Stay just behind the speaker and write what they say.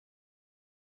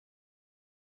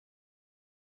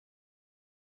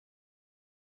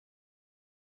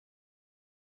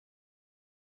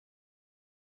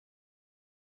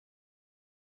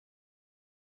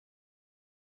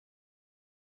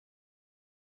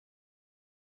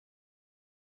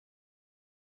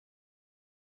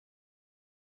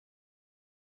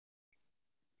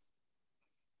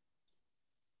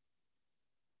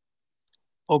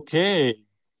Okay,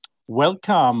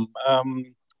 welcome.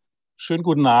 Schönen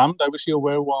guten Abend. I wish you a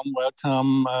very warm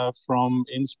welcome from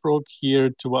Innsbruck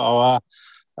here to our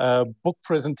book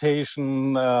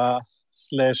presentation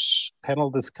slash panel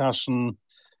discussion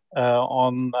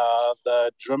on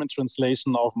the German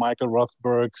translation of Michael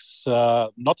Rothberg's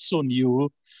not so new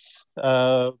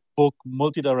book,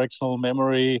 Multidirectional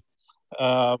Memory,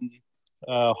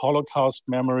 Holocaust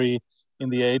Memory in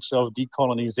the Age of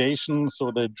Decolonization.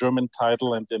 So the German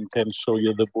title, and then can show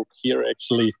you the book here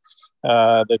actually,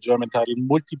 the German title,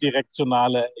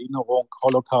 Multidirektionale Erinnerung,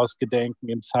 Holocaustgedenken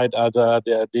im Zeitalter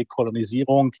der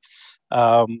Dekolonisierung.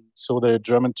 So the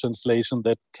German translation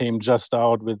that came just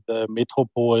out with the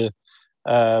Metropol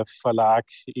Verlag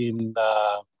in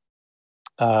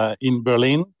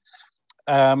Berlin.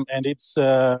 And it's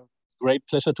a great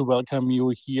pleasure to welcome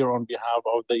you here on behalf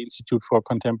of the Institute for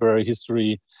Contemporary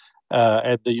History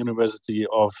at the University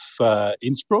of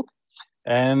Innsbruck.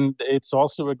 And it's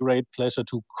also a great pleasure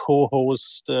to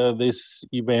co-host this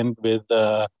event with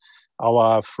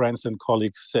our friends and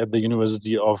colleagues at the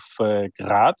University of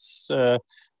Graz,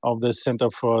 of the Center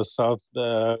for South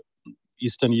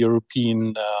Eastern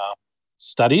European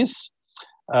Studies,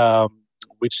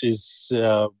 which is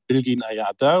Bilgin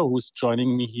Ayata, who's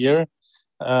joining me here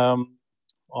on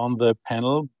the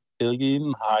panel.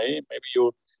 Bilgin, hi. Maybe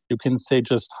you can say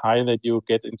just hi, that you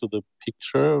get into the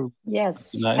picture.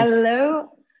 Yes. Nice.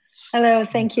 Hello.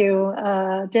 Thank you,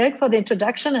 Dirk, for the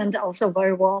introduction, and also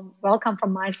very warm welcome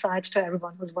from my side to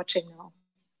everyone who's watching now.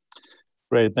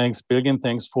 Great. Thanks, Bilgin.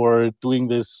 Thanks for doing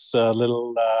this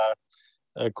little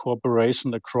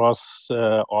cooperation across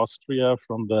Austria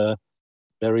from the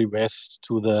very west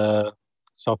to the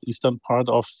southeastern part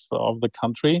of the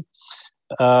country.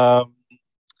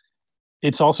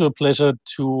 It's also a pleasure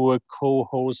to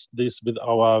co-host this with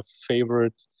our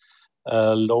favorite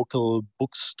local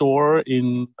bookstore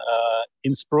in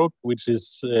Innsbruck, which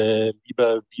is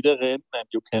Lieber Wiederin, and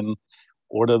you can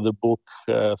order the book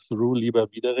through Lieber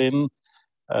Wiederin.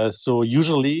 So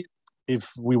usually,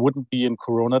 if we wouldn't be in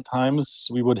Corona times,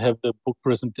 we would have the book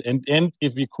present, and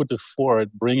if we could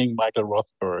afford bringing Michael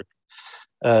Rothberg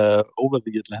over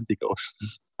the Atlantic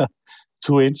Ocean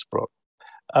to Innsbruck,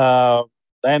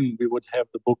 then we would have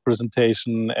the book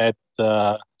presentation at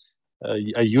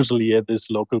usually at this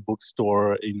local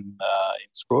bookstore in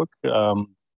Innsbruck,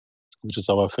 which is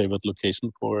our favorite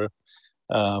location for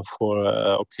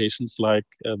occasions like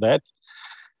that.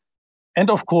 And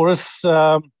of course,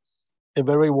 a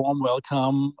very warm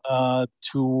welcome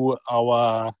to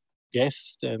our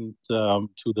guest and to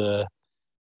the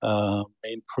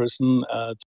main person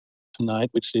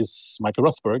tonight, which is Michael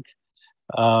Rothberg.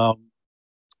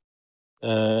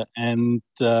 And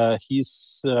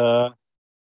he's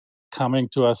coming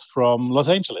to us from Los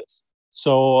Angeles.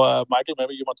 So, Michael,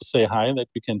 maybe you want to say hi, that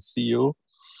we can see you.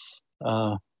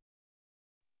 Hi,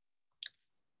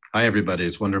 everybody.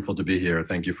 It's wonderful to be here.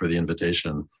 Thank you for the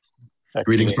invitation. Excellent.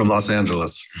 Greetings from Los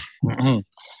Angeles.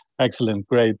 Excellent.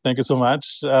 Great. Thank you so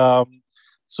much.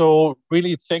 So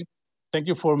really thank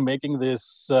you for making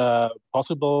this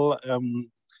possible.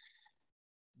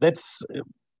 That's,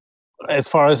 as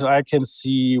far as I can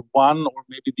see, one or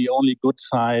maybe the only good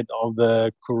side of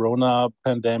the Corona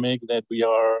pandemic, that we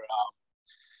are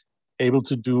able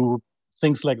to do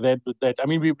things like that. With that, I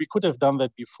mean, we could have done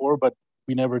that before, but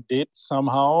we never did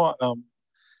somehow.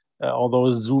 Although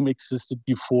Zoom existed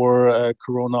before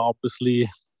Corona, obviously,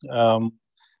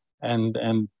 and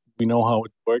we know how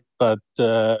it worked, but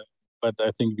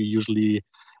I think we usually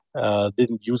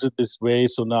didn't use it this way.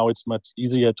 So now it's much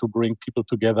easier to bring people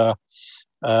together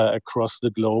across the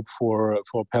globe for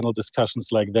panel discussions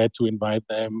like that, to invite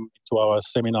them to our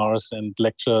seminars and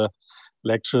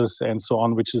lectures and so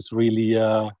on, which is really,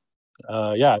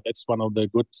 that's one of the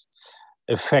good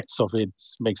effects of it.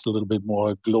 Makes it a little bit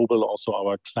more global, also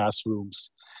our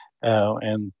classrooms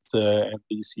and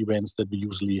these events that we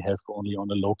usually have only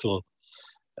on a local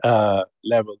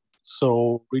level.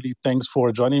 So really thanks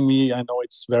for joining me. I know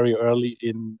it's very early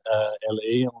in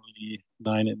LA, only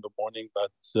 9 in the morning,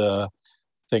 but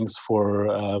thanks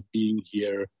for being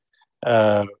here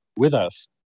with us.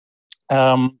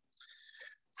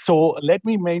 So let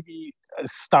me maybe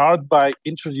start by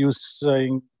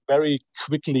introducing very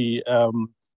quickly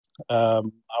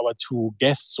our two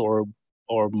guests, or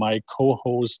my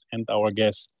co-host and our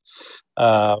guest,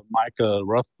 Michael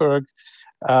Rothberg.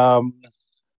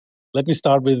 Let me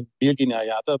start with Bilgin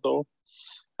Ayata, though.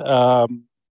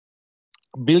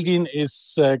 Bilgin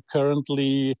is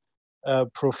currently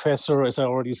professor, as I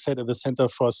already said, at the Center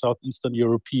for Southeastern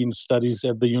European Studies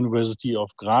at the University of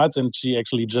Graz, and she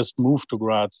actually just moved to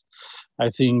Graz, I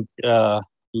think,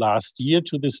 last year,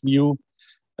 to this new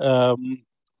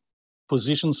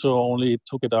position, so only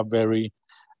took it up very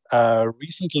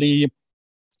recently.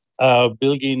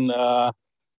 Bilgin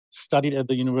studied at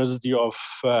the University of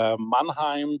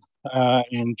Mannheim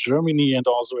in Germany, and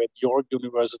also at York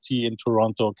University in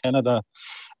Toronto, Canada,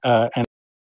 and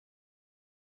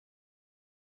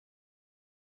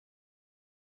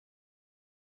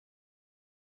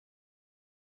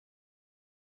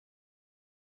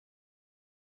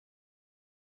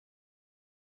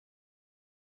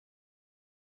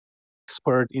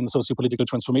expert in sociopolitical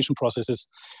transformation processes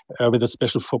with a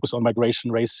special focus on migration,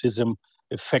 racism,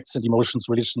 effects and emotions,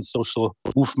 religion, social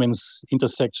movements,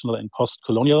 intersectional and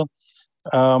post-colonial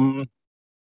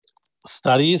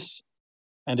studies.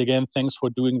 And again, thanks for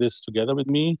doing this together with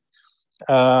me.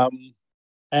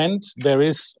 And there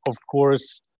is, of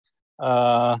course,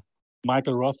 Michael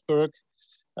Rothberg.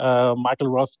 Michael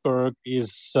Rothberg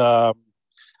is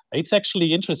it's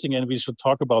actually interesting, and we should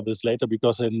talk about this later,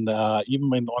 because even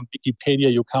on Wikipedia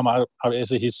you come out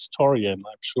as a historian.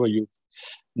 I'm sure you've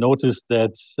noticed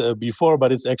that before,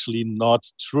 but it's actually not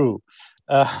true.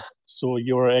 So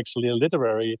you're actually a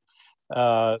literary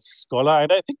scholar,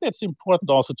 and I think that's important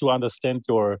also to understand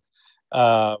your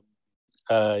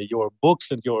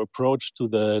books and your approach to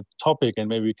the topic, and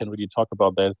maybe we can really talk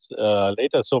about that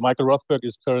later. So Michael Rothberg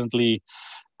is currently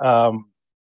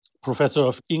professor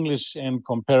of English and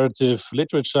Comparative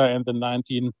Literature and the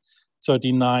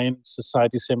 1939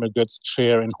 Society Samuel Goetz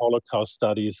Chair in Holocaust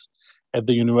Studies at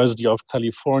the University of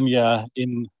California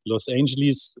in Los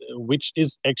Angeles, which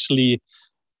is actually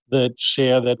the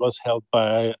chair that was held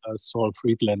by Saul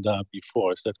Friedlander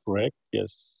before. Is that correct?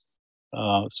 Yes.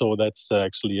 So that's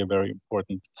actually a very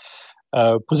important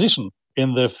position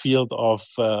in the field of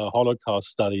Holocaust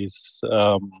studies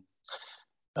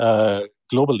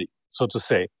globally, so to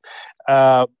say.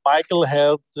 Michael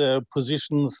held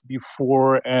positions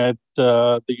before at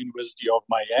the University of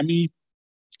Miami,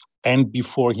 and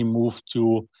before he moved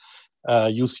to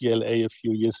UCLA a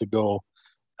few years ago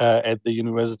at the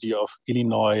University of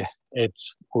Illinois at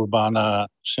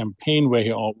Urbana-Champaign, where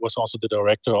he was also the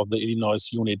director of the Illinois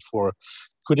Unit for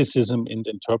Criticism and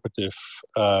Interpretive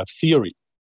Theory.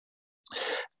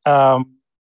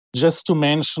 Just to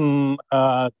mention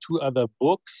two other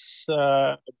books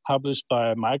published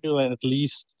by Michael, and at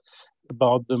least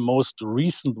about the most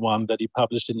recent one that he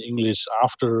published in English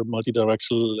after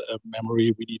Multidirectional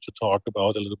Memory, we need to talk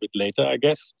about a little bit later, I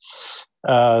guess.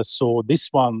 So this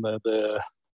one, the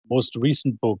most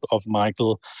recent book of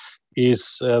Michael,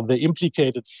 is The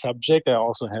Implicated Subject. I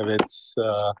also have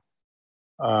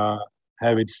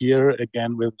it here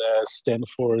again with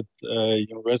Stanford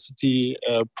University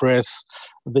Press.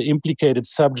 The Implicated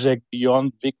Subject,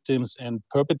 Beyond Victims and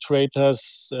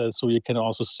Perpetrators. So you can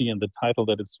also see in the title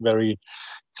that it's very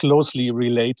closely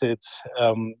related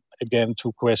again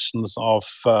to questions of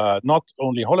not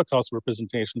only Holocaust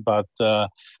representation, but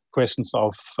questions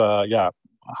of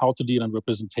how to deal in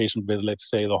representation with, let's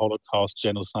say, the Holocaust,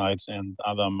 genocides, and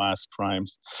other mass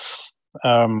crimes.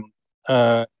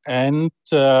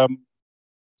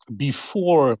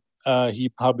 Before he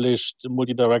published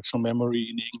Multidirectional Memory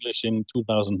in English in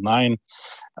 2009,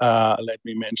 let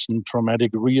me mention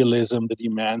Traumatic Realism, the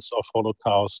Demands of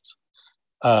Holocaust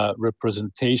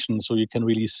Representation. So you can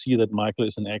really see that Michael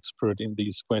is an expert in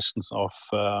these questions of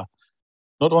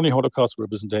not only Holocaust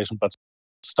representation, but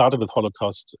started with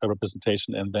Holocaust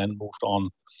representation and then moved on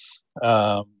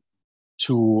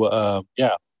to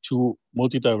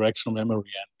multidirectional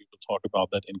memory, and we will talk about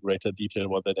that in greater detail,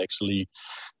 what that actually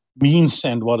means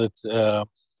and what it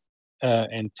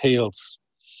entails.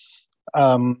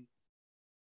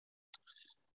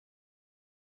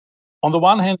 On the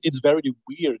one hand, it's very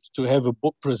weird to have a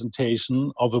book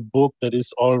presentation of a book that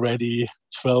is already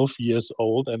 12 years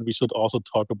old, and we should also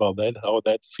talk about that, how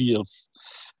that feels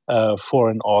for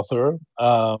an author,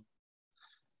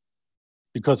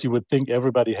 because you would think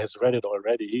everybody has read it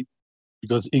already,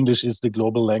 because English is the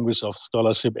global language of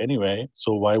scholarship anyway,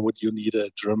 so why would you need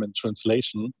a German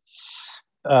translation?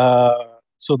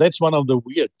 So that's one of the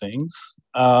weird things.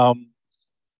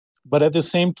 But at the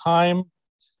same time,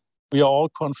 we are all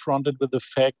confronted with the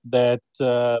fact that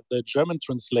the German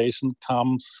translation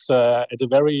comes at a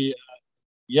very,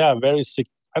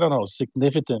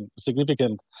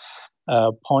 significant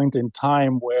point in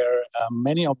time, where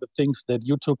many of the things that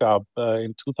you took up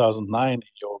in 2009 in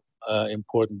your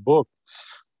important book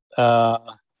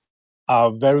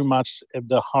are very much at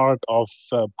the heart of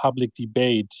public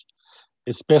debate,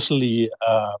 especially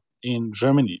in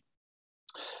Germany.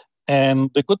 And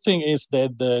the good thing is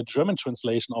that the German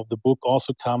translation of the book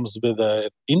also comes with an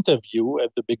interview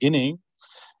at the beginning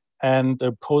and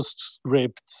a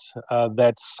postscript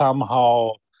that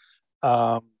somehow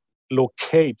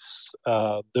locates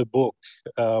the book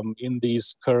in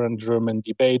these current German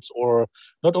debates, or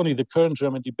not only the current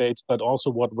German debates, but also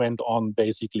what went on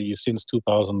basically since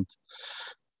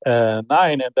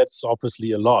 2009, and that's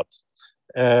obviously a lot.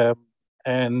 I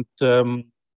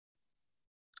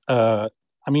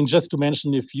mean, just to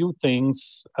mention a few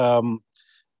things,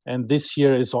 and this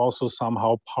year is also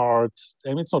somehow part, I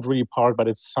mean, it's not really part, but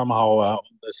it's somehow a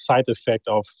side effect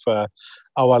of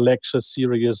our lecture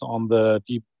series on the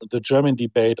German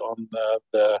debate on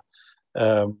the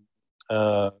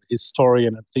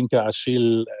historian and thinker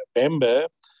Achille Mbembe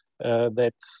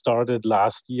that started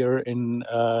last year in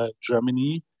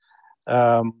Germany,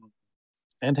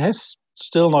 and has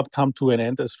still not come to an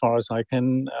end as far as I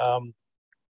can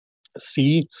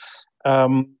see.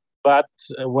 But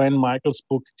when Michael's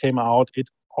book came out, it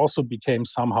also became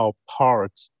somehow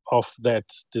part of that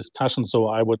discussion. So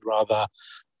I would rather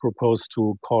propose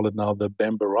to call it now the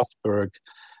Mbembe-Rothberg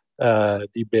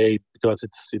debate, because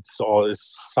it's all is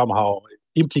somehow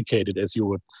implicated, as you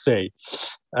would say,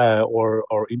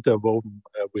 or interwoven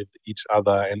with each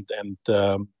other, and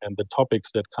the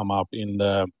topics that come up in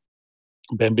the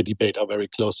Mbembe debate are very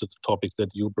close to the topics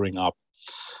that you bring up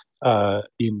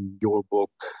in your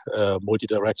book,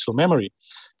 Multidirectional Memory.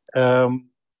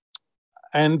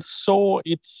 And so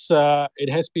it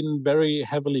has been very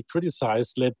heavily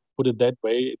criticized, let's put it that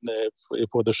way,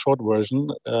 for the short version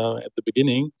at the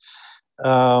beginning,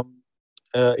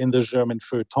 in the German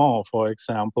feuilleton, for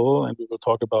example, and we will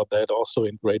talk about that also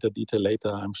in greater detail later,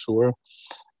 I'm sure,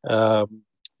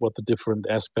 what the different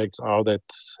aspects are that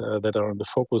are in the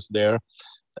focus there.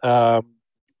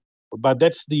 But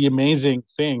that's the amazing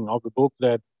thing of the book,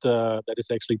 that is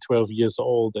actually 12 years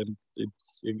old, and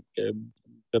it's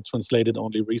got translated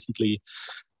only recently,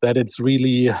 that it's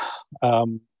really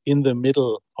in the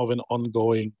middle of an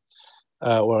ongoing,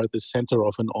 or at the center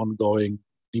of an ongoing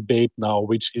debate now,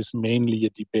 which is mainly a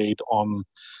debate on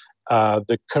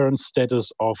the current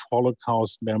status of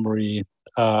Holocaust memory,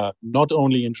 not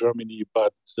only in Germany,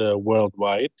 but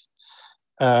worldwide.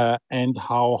 And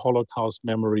how Holocaust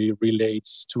memory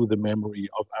relates to the memory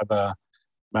of other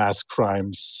mass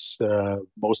crimes,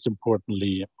 most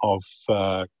importantly of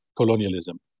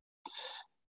colonialism.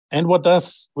 And what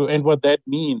that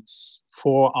means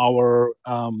for our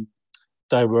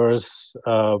diverse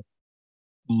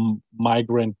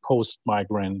migrant,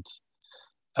 post-migrant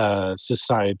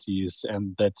societies,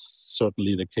 and that's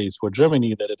certainly the case for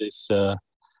Germany, that it is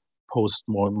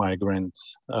post-migrant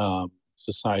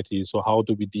society. So how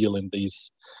do we deal in these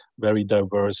very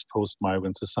diverse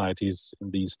post-migrant societies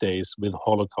in these days with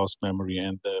Holocaust memory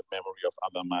and the memory of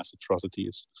other mass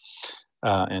atrocities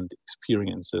and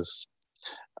experiences?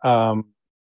 There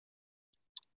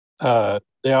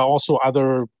are also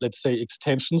other, let's say,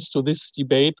 extensions to this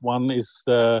debate. One is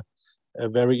a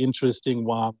very interesting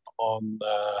one on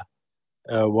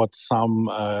what some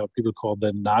people call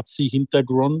the Nazi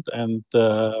Hintergrund, and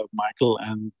Michael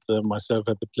and myself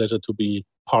had the pleasure to be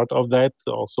part of that,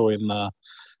 also in a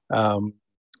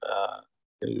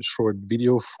short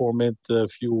video format a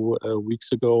few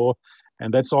weeks ago.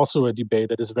 And that's also a debate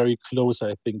that is very close,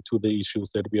 I think, to the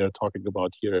issues that we are talking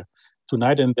about here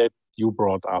tonight, and that you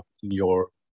brought up in your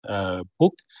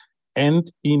book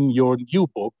and in your new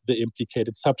book, The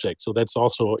Implicated Subject. So that's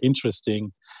also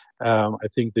interesting. I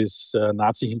think this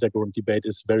Nazi Hintergrund debate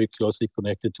is very closely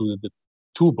connected to the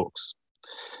two books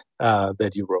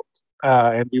that you wrote.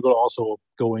 And we will also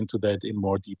go into that in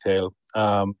more detail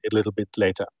a little bit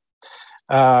later.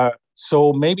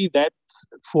 So maybe that's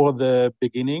for the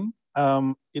beginning.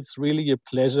 It's really a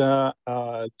pleasure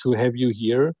to have you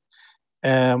here.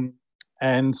 And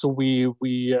so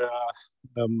we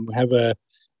have a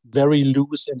very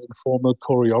loose and informal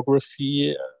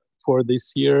choreography for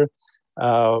this year.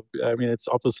 I mean, it's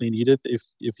obviously needed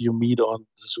if you meet on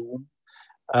Zoom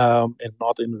and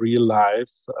not in real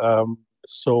life.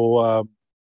 So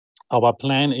our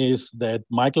plan is that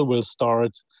Michael will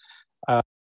start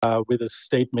with a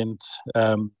statement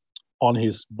on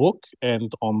his book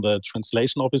and on the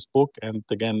translation of his book. And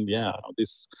again, yeah,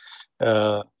 this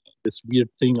weird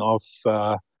thing of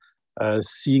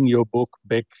seeing your book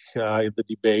back in the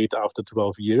debate after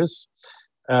 12 years.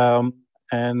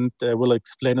 And we'll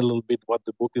explain a little bit what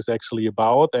the book is actually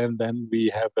about. And then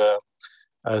we have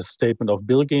a statement of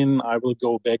Bilgin. I will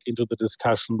go back into the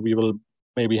discussion. We will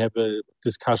maybe have a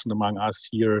discussion among us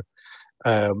here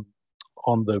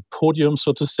on the podium,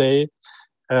 so to say.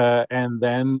 And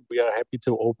then we are happy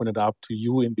to open it up to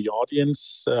you in the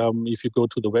audience. If you go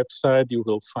to the website, you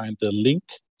will find the link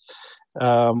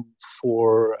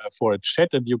for a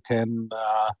chat, and you can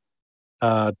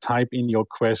type in your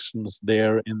questions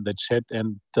there in the chat,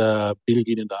 and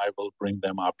Birgit and I will bring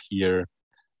them up here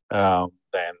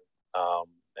then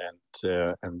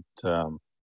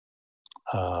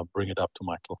bring it up to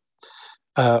Michael.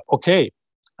 Okay,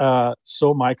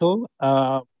 so Michael,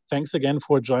 thanks again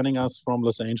for joining us from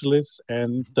Los Angeles,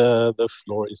 and the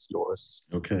floor is yours.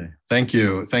 Okay, thank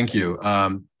you.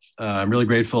 I'm really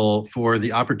grateful for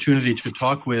the opportunity to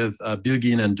talk with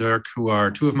Birgit and Dirk, who are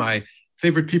two of my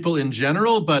favorite people in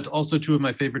general, but also two of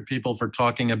my favorite people for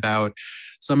talking about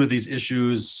some of these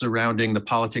issues surrounding the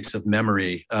politics of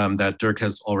memory that Dirk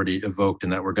has already evoked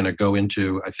and that we're going to go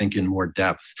into, I think, in more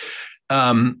depth.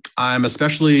 I'm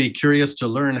especially curious to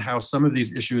learn how some of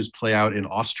these issues play out in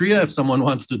Austria, if someone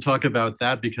wants to talk about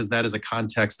that, because that is a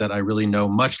context that I really know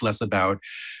much less about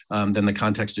than the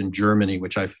context in Germany,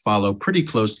 which I follow pretty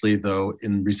closely, though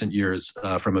in recent years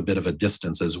from a bit of a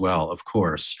distance as well, of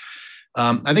course.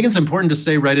 I think it's important to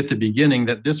say right at the beginning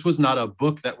that this was not a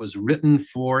book that was written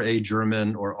for a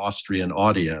German or Austrian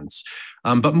audience.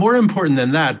 But more important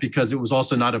than that, because it was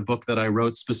also not a book that I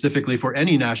wrote specifically for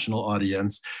any national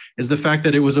audience, is the fact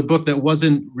that it was a book that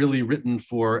wasn't really written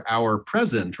for our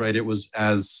present, right? It was,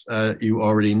 as you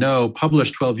already know,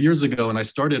 published 12 years ago, and I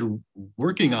started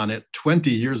working on it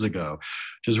 20 years ago,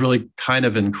 which is really kind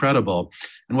of incredible.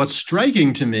 And what's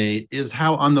striking to me is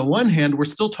how, on the one hand, we're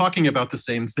still talking about the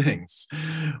same things.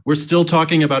 We're still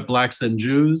talking about Blacks and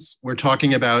Jews. We're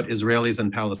talking about Israelis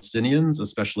and Palestinians,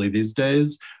 especially these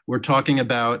days. We're talking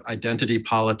about identity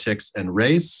politics and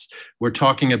race. We're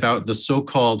talking about the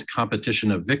so-called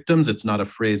competition of victims. It's not a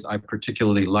phrase I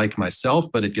particularly like myself,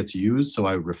 but it gets used, so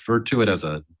I refer to it as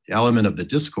an element of the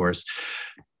discourse.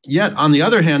 Yet, on the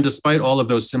other hand, despite all of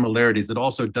those similarities, it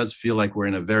also does feel like we're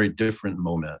in a very different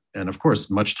moment. And of course,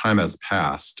 much time has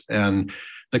passed. And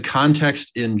the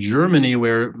context in Germany,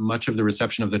 where much of the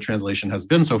reception of the translation has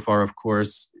been so far, of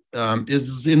course,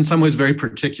 is in some ways very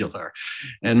particular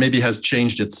and maybe has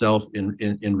changed itself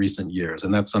in recent years.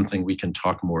 And that's something we can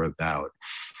talk more about.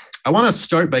 I want to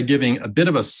start by giving a bit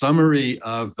of a summary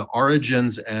of the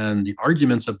origins and the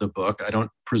arguments of the book. I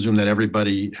don't presume that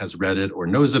everybody has read it or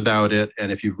knows about it.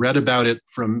 And if you've read about it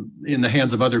from in the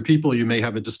hands of other people, you may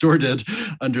have a distorted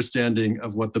understanding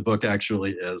of what the book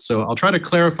actually is. So I'll try to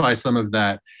clarify some of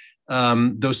that,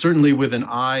 though certainly with an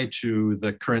eye to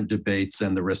the current debates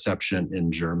and the reception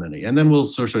in Germany. And then we'll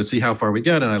sort of see how far we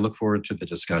get, and I look forward to the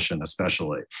discussion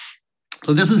especially.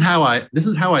 So this is how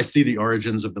I see the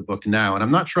origins of the book now, and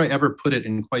I'm not sure I ever put it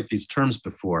in quite these terms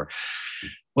before.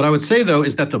 What I would say, though,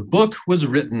 is that the book was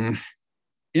written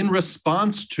in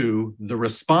response to the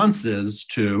responses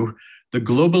to the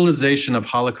globalization of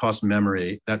Holocaust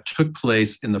memory that took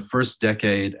place in the first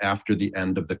decade after the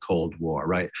end of the Cold War,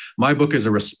 right? My book is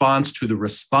a response to the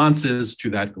responses to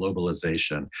that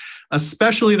globalization,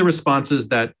 especially the responses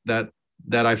that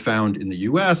I found in the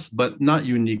US, but not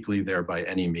uniquely there by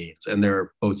any means. And there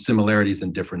are both similarities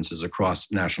and differences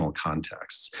across national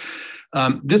contexts.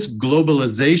 This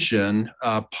globalization,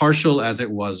 partial as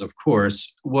it was, of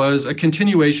course, was a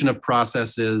continuation of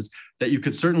processes that you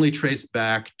could certainly trace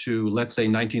back to, let's say,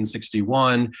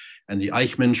 1961 and the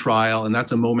Eichmann trial. And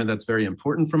that's a moment that's very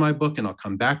important for my book, and I'll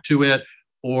come back to it.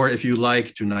 Or if you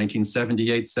like, to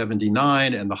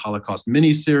 1978-79 and the Holocaust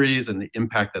miniseries and the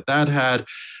impact that that had.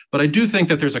 But I do think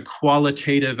that there's a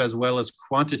qualitative as well as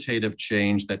quantitative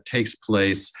change that takes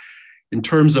place in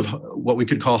terms of what we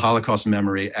could call Holocaust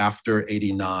memory after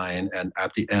 '89 and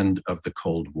at the end of the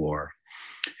Cold War.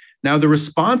 Now, the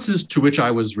responses to which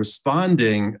I was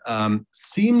responding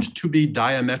seemed to be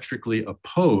diametrically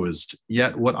opposed,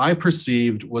 yet what I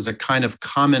perceived was a kind of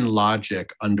common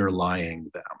logic underlying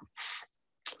them.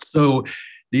 So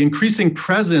the increasing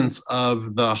presence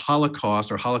of the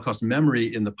Holocaust or Holocaust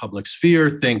memory in the public sphere,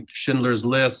 think Schindler's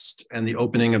List and the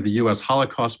opening of the US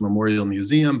Holocaust Memorial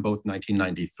Museum, both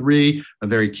 1993, a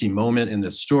very key moment in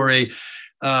this story,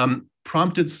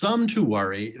 prompted some to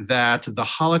worry that the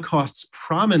Holocaust's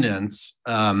prominence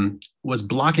was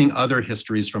blocking other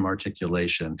histories from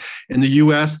articulation. In the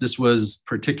US, this was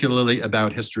particularly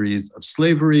about histories of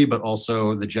slavery, but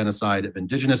also the genocide of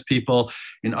indigenous people.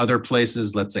 In other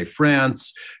places, let's say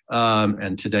France,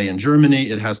 and today in Germany,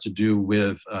 it has to do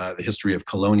with the history of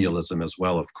colonialism as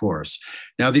well, of course.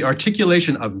 Now, the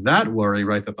articulation of that worry,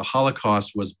 right, that the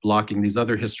Holocaust was blocking these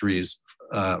other histories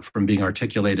from being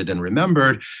articulated and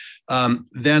remembered,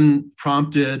 then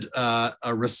prompted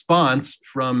a response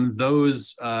from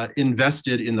those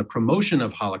invested in the promotion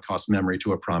of Holocaust memory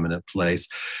to a prominent place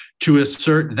to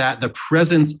assert that the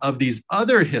presence of these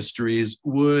other histories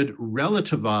would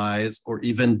relativize or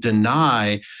even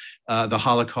deny the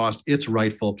Holocaust its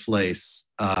rightful place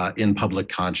in public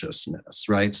consciousness,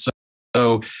 right? So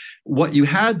so what you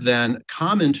had then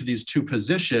common to these two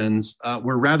positions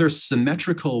were rather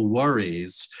symmetrical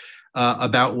worries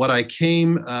about what I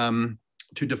came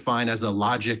to define as the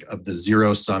logic of the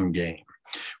zero-sum game.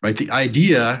 Right, the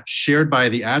idea shared by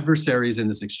the adversaries in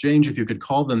this exchange, if you could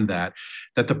call them that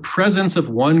the presence of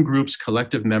one group's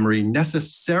collective memory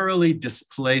necessarily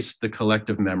displaced the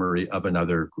collective memory of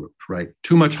another group, right?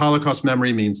 Too much Holocaust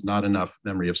memory means not enough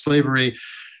memory of slavery.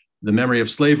 The memory of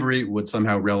slavery would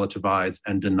somehow relativize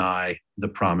and deny the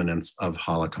prominence of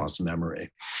Holocaust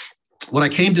memory. What I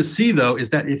came to see, though, is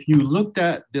that if you looked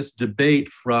at this debate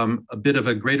from a bit of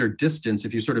a greater distance,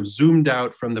 if you sort of zoomed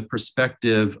out from the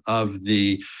perspective of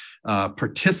the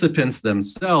participants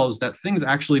themselves, that things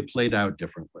actually played out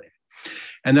differently.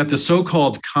 And that the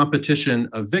so-called competition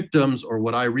of victims, or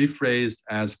what I rephrased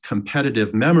as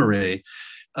competitive memory,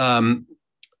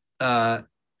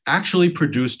 actually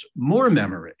produced more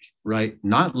memory, right?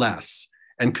 Not less,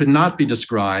 and could not be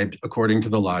described according to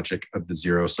the logic of the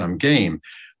zero-sum game.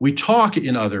 We talk,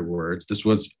 in other words, this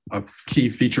was a key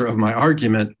feature of my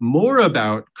argument, more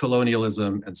about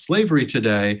colonialism and slavery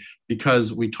today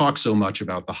because we talk so much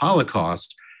about the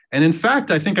Holocaust. And in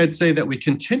fact, I think I'd say that we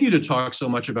continue to talk so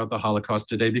much about the Holocaust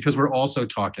today because we're also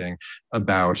talking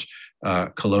about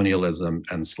colonialism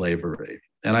and slavery.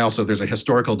 And there's a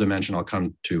historical dimension I'll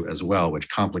come to as well, which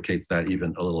complicates that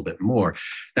even a little bit more.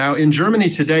 Now, in Germany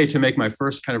today, to make my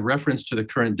first kind of reference to the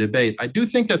current debate, I do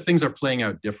think that things are playing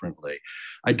out differently.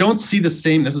 I don't see the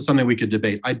same, this is something we could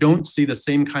debate, I don't see the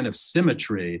same kind of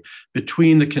symmetry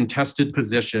between the contested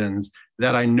positions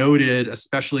that I noted,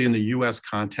 especially in the US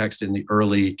context in the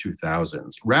early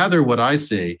 2000s. Rather, what I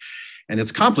see, and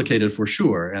it's complicated for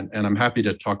sure, and I'm happy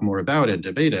to talk more about it,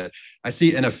 debate it. I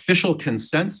see an official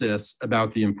consensus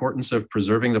about the importance of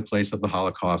preserving the place of the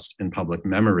Holocaust in public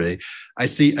memory. I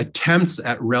see attempts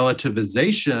at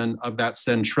relativization of that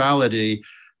centrality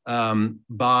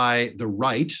by the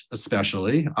right,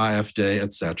 especially, AfD,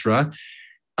 et cetera.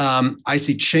 I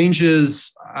see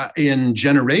changes in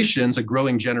generations, a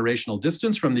growing generational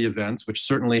distance from the events, which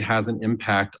certainly has an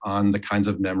impact on the kinds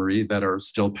of memory that are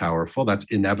still powerful. That's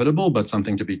inevitable, but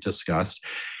something to be discussed.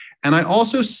 And I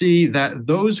also see that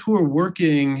those who are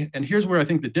working, and here's where I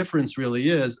think the difference really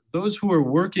is, those who are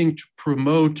working to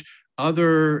promote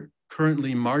other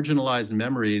currently marginalized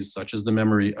memories, such as the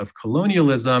memory of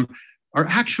colonialism, are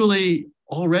actually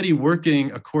already working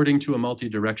according to a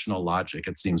multidirectional logic,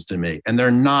 it seems to me. And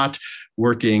they're not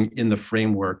working in the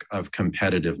framework of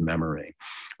competitive memory,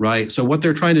 right? So what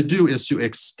they're trying to do is to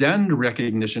extend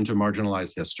recognition to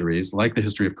marginalized histories, like the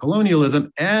history of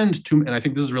colonialism, and I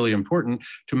think this is really important,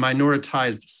 to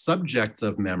minoritized subjects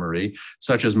of memory,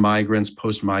 such as migrants,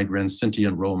 post-migrants, Sinti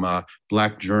and Roma,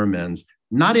 Black Germans,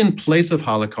 not in place of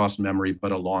Holocaust memory,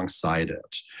 but alongside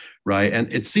it, right?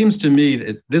 And it seems to me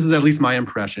that this is at least my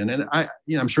impression, and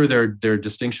I'm sure there are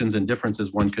distinctions and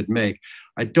differences one could make.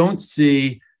 I don't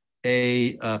see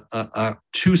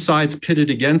two sides pitted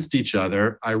against each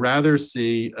other. I rather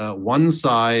see one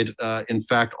side, in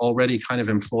fact, already kind of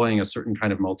employing a certain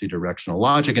kind of multidirectional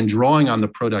logic and drawing on the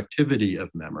productivity of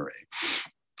memory.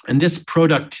 And this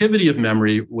productivity of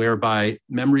memory, whereby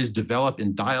memories develop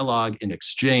in dialogue, in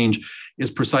exchange, is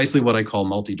precisely what I call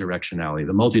multidirectionality,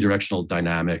 the multidirectional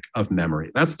dynamic of memory.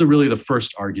 That's really the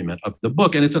first argument of the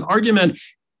book. And it's an argument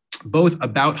both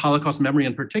about Holocaust memory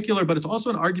in particular, but it's also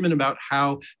an argument about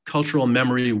how cultural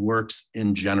memory works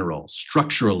in general,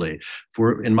 structurally.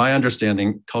 In my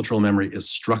understanding, cultural memory is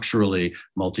structurally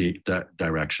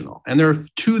multidirectional. And there are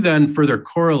two then further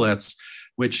correlates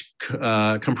which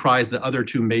comprise the other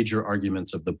two major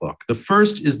arguments of the book. The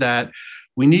first is that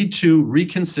we need to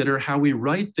reconsider how we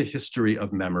write the history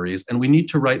of memories, and we need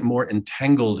to write more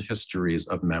entangled histories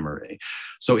of memory.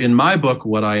 So in my book,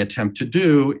 what I attempt to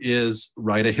do is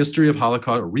write a history of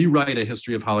Holocaust, rewrite a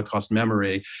history of Holocaust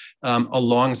memory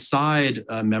alongside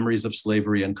memories of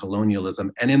slavery and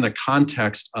colonialism, and in the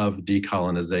context of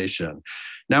decolonization.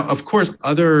 Now, of course,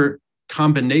 other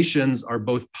combinations are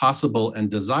both possible and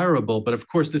desirable, but of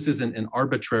course, this isn't an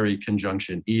arbitrary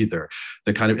conjunction either.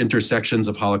 The kind of intersections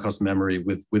of Holocaust memory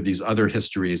with these other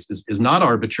histories is not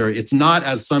arbitrary. It's not,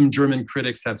 as some German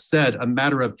critics have said, a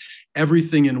matter of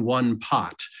everything in one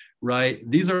pot, right?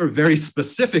 These are very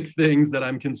specific things that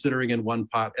I'm considering in one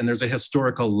pot, and there's a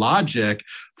historical logic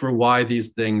for why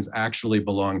these things actually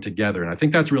belong together. And I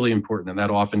think that's really important, and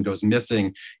that often goes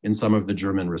missing in some of the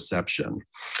German reception.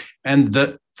 And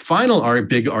the final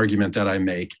big argument that I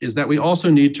make is that we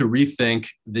also need to rethink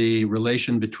the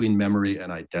relation between memory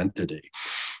and identity.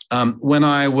 When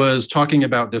I was talking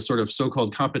about this sort of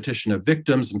so-called competition of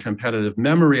victims and competitive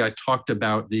memory, I talked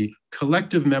about the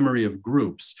collective memory of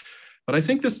groups. But I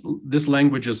think this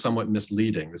language is somewhat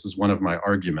misleading. This is one of my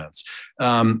arguments,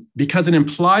 because it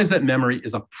implies that memory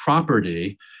is a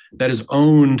property that is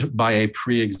owned by a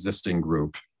pre-existing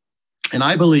group. And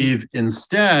I believe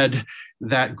instead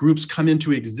that groups come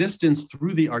into existence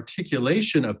through the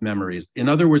articulation of memories. In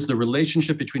other words, the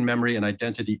relationship between memory and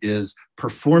identity is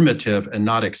performative and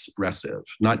not expressive,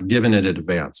 not given in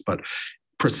advance, but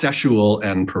processual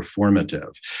and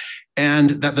performative. And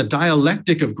that the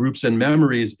dialectic of groups and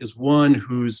memories is one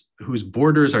whose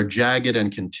borders are jagged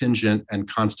and contingent and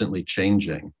constantly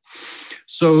changing.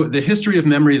 So the history of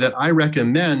memory that I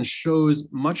recommend shows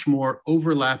much more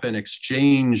overlap and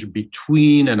exchange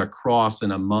between and across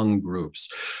and among groups.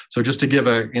 So just to give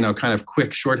a kind of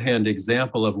quick shorthand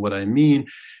example of what I mean,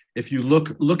 if you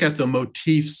look at the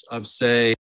motifs of,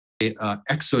 say,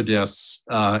 Exodus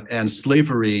and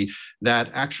slavery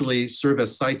that actually serve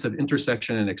as sites of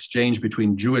intersection and exchange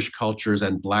between Jewish cultures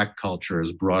and Black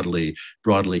cultures, broadly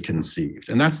conceived.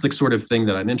 And that's the sort of thing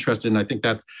that I'm interested in. I think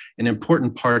that's an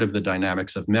important part of the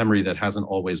dynamics of memory that hasn't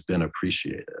always been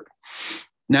appreciated.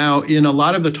 Now, in a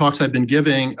lot of the talks I've been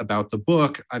giving about the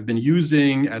book, I've been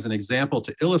using as an example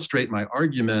to illustrate my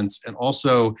arguments and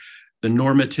also the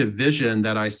normative vision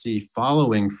that I see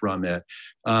following from it,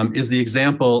 is the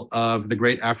example of the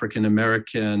great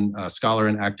African-American scholar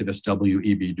and activist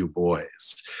W.E.B. Du Bois.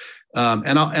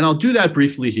 And I'll do that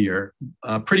briefly here,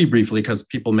 pretty briefly, because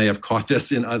people may have caught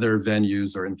this in other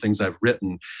venues or in things I've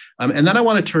written. And then I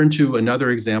want to turn to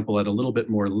another example at a little bit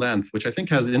more length, which I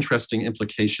think has interesting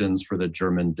implications for the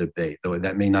German debate, though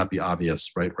that may not be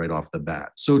obvious right off the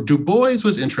bat. So Du Bois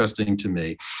was interesting to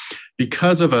me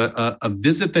because of a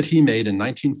visit that he made in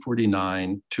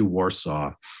 1949 to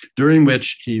Warsaw, during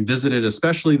which he visited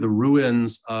especially the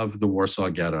ruins of the Warsaw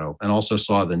Ghetto and also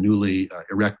saw the newly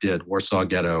erected Warsaw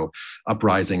Ghetto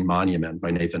Uprising Monument by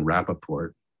Nathan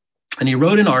Rappaport. And he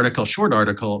wrote an article, short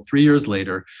article, 3 years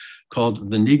later,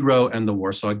 called The Negro and the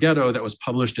Warsaw Ghetto, that was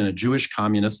published in a Jewish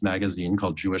communist magazine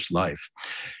called Jewish Life.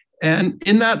 And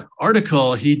in that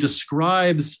article, he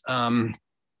describes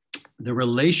the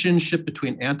relationship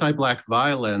between anti-Black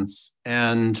violence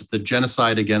and the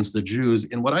genocide against the Jews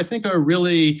in what I think are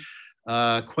really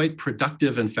quite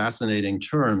productive and fascinating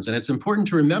terms. And it's important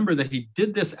to remember that he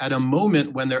did this at a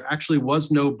moment when there actually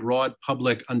was no broad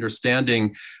public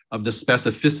understanding of the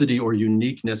specificity or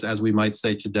uniqueness, as we might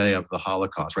say today, of the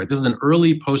Holocaust, right? This is an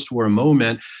early post-war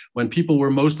moment when people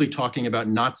were mostly talking about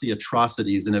Nazi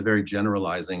atrocities in a very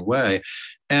generalizing way.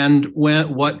 And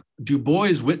what Du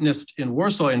Bois witnessed in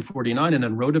Warsaw in 49 and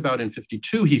then wrote about in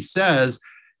 52, he says,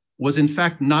 was in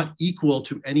fact not equal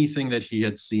to anything that he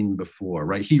had seen before,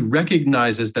 right? He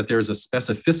recognizes that there's a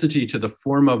specificity to the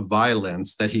form of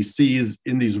violence that he sees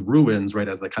in these ruins, right,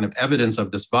 as the kind of evidence of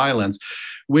this violence,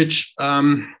 which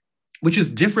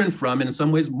is different from, and in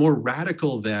some ways more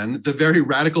radical than, the very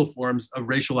radical forms of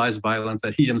racialized violence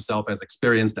that he himself has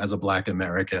experienced as a Black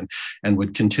American and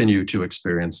would continue to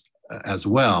experience as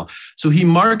well. So he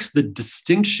marks the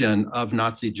distinction of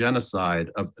Nazi genocide,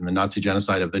 of the Nazi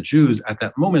genocide of the Jews at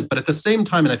that moment. But at the same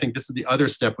time, and I think this is the other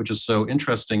step which is so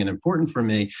interesting and important for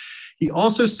me, he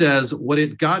also says what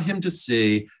it got him to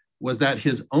see was that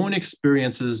his own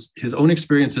experiences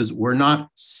were not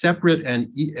separate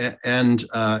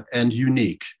and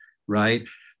unique, right?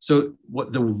 So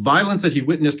what the violence that he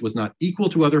witnessed was not equal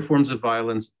to other forms of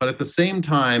violence, but at the same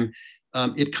time,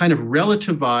 it kind of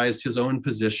relativized his own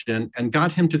position and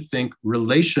got him to think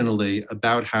relationally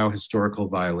about how historical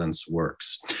violence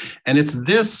works. And it's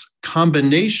this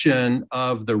combination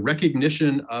of the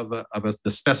recognition of the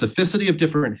specificity of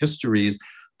different histories,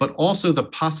 but also the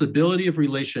possibility of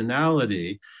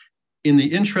relationality in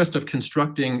the interest of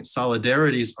constructing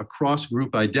solidarities across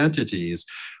group identities,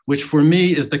 which for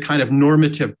me is the kind of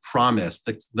normative promise,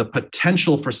 the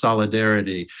potential for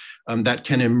solidarity that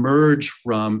can emerge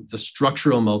from the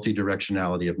structural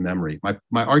multidirectionality of memory.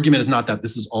 My argument is not that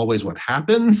this is always what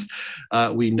happens.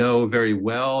 We know very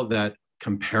well that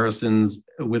comparisons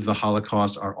with the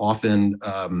Holocaust are often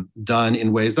done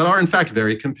in ways that are in fact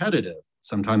very competitive,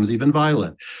 sometimes even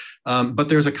violent. But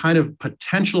there's a kind of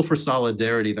potential for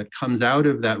solidarity that comes out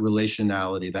of that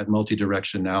relationality, that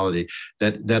multidirectionality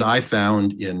that I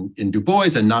found in Du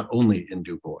Bois, and not only in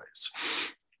Du Bois.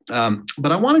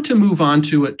 But I wanted to move on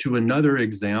to another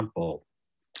example.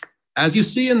 As you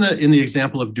see in the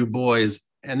example of Du Bois,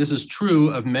 and this is true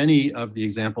of many of the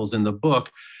examples in the book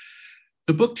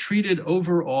treated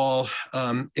overall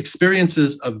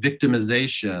experiences of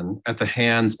victimization at the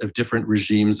hands of different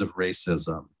regimes of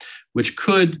racism, which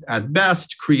could, at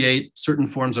best, create certain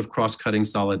forms of cross-cutting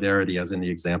solidarity, as in the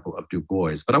example of Du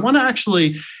Bois. But I want to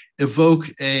actually evoke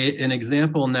an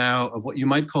example now of what you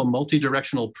might call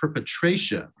multidirectional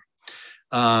perpetration,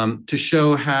 to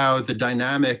show how the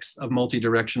dynamics of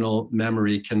multidirectional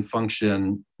memory can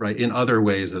function, right, in other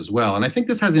ways as well. And I think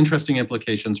this has interesting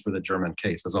implications for the German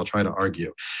case, as I'll try to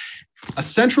argue. A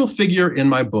central figure in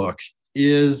my book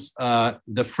is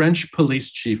the French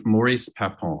police chief, Maurice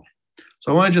Papon.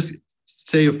 So I want to just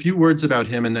say a few words about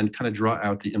him and then kind of draw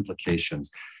out the implications.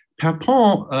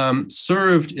 Papon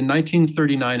served in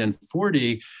 1939 and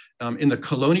 40 in the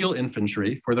colonial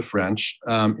infantry for the French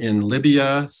in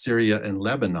Libya, Syria, and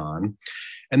Lebanon,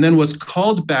 and then was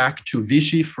called back to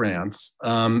Vichy, France,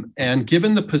 and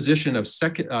given the position of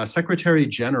Secretary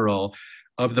General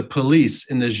of the police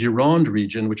in the Gironde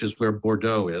region, which is where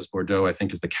Bordeaux is. Bordeaux, I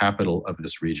think, is the capital of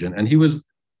this region. And he was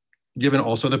given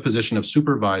also the position of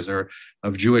supervisor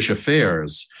of Jewish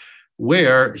affairs,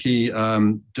 where he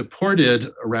deported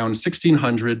around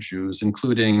 1,600 Jews,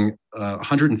 including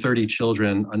 130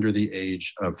 children under the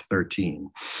age of 13.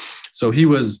 So he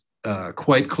was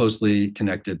quite closely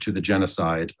connected to the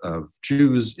genocide of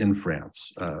Jews in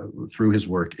France through his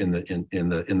work in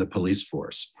the police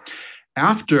force.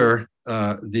 After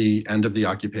the end of the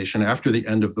occupation, after the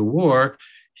end of the war,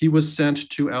 he was sent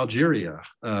to Algeria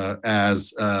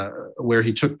where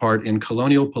he took part in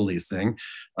colonial policing,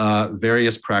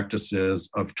 various practices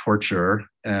of torture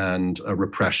and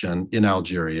repression in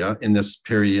Algeria in this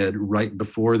period right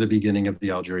before the beginning of the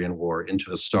Algerian War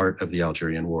into the start of the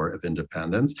Algerian War of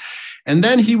Independence. And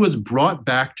then he was brought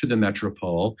back to the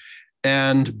metropole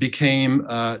and became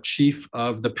chief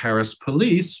of the Paris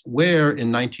police, where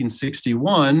in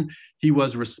 1961, he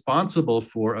was responsible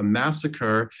for a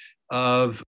massacre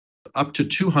of up to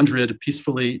 200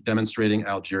 peacefully demonstrating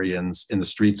Algerians in the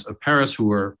streets of Paris who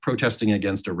were protesting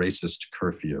against a racist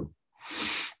curfew.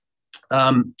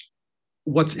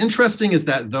 What's interesting is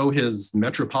that though his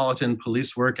metropolitan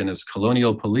police work and his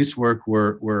colonial police work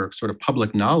were sort of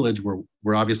public knowledge,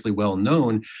 were obviously well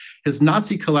known, his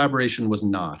Nazi collaboration was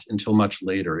not until much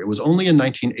later. It was only in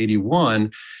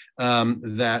 1981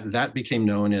 that became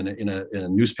known in a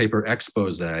newspaper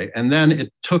expose. And then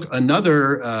it took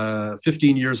another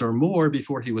 15 years or more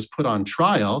before he was put on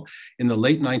trial in the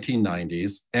late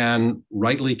 1990s and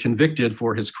rightly convicted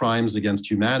for his crimes against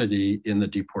humanity in the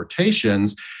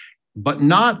deportations, but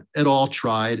not at all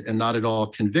tried and not at all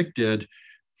convicted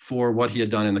for what he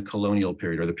had done in the colonial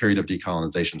period or the period of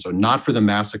decolonization. So not for the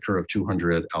massacre of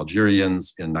 200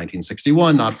 Algerians in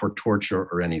 1961, not for torture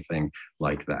or anything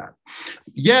like that.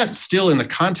 Yet still in the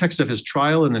context of his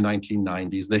trial in the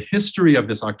 1990s, the history of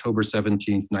this October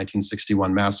 17th,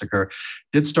 1961 massacre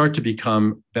did start to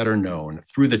become better known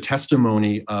through the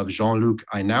testimony of Jean-Luc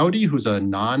Einaudi, who's a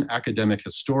non-academic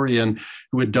historian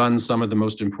who had done some of the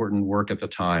most important work at the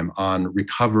time on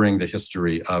recovering the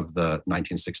history of the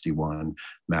 1961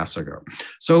 massacre.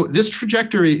 So this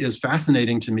trajectory is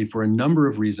fascinating to me for a number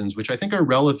of reasons, which I think are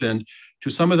relevant to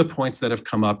some of the points that have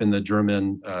come up in the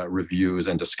German reviews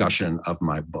and discussion of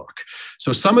my book.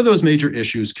 So some of those major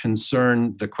issues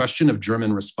concern the question of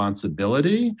German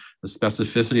responsibility, the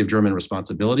specificity of German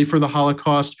responsibility for the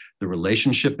Holocaust, the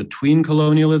relationship between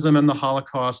colonialism and the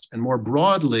Holocaust, and more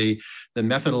broadly, the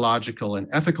methodological and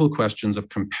ethical questions of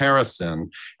comparison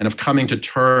and of coming to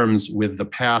terms with the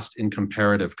past in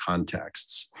comparative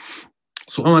contexts.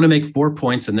 So I want to make 4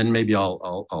 points, and then maybe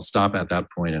I'll stop at that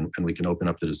point and we can open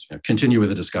up continue with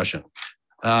the discussion.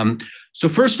 So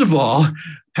first of all,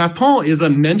 Papon is a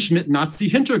Mensch mit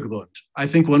Nazi-Hintergrund, I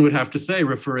think one would have to say,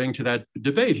 referring to that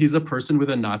debate. He's a person with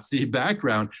a Nazi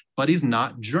background, but he's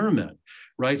not German,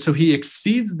 right? So he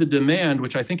exceeds the demand,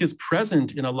 which I think is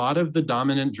present in a lot of the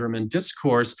dominant German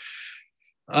discourse,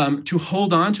 to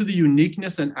hold on to the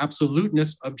uniqueness and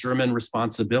absoluteness of German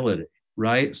responsibility.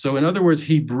 Right? So in other words,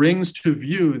 he brings to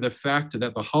view the fact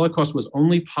that the Holocaust was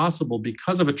only possible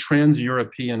because of a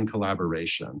trans-European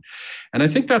collaboration. And I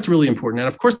think that's really important. And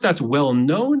of course, that's well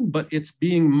known, but it's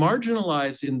being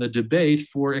marginalized in the debate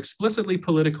for explicitly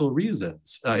political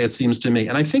reasons, it seems to me.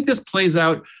 And I think this plays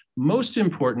out most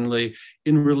importantly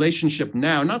in relationship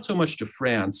now, not so much to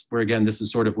France, where again, this is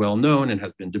sort of well known and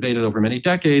has been debated over many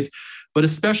decades, but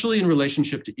especially in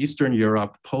relationship to Eastern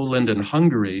Europe, Poland, and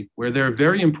Hungary, where there are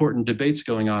very important debates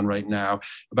going on right now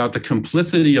about the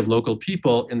complicity of local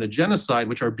people in the genocide,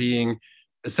 which are being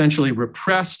essentially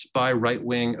repressed by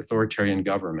right-wing authoritarian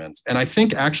governments. And I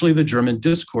think actually the German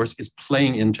discourse is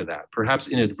playing into that, perhaps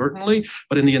inadvertently,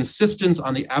 but in the insistence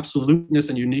on the absoluteness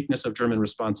and uniqueness of German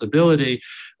responsibility,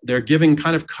 they're giving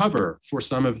kind of cover for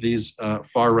some of these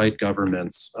far-right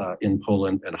governments in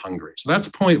Poland and Hungary. So that's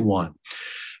point one.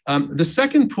 The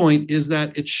second point is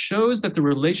that it shows that the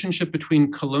relationship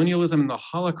between colonialism and the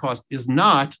Holocaust is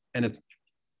not, and it's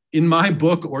in my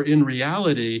book or in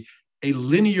reality, a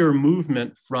linear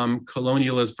movement from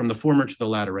colonialism, from the former to the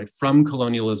latter, right? From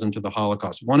colonialism to the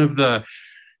Holocaust. One of the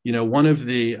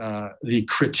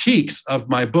critiques of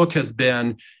my book has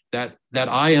been that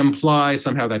I imply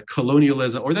somehow that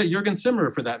colonialism, or that Jürgen Zimmer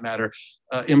for that matter,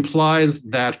 implies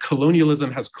that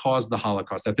colonialism has caused the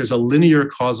Holocaust, that there's a linear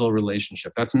causal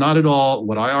relationship. That's not at all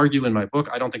what I argue in my book.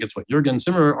 I don't think it's what Jürgen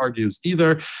Zimmer argues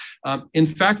either. In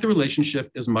fact, the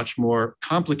relationship is much more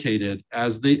complicated.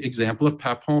 As the example of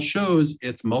Papon shows,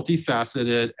 it's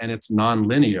multifaceted and it's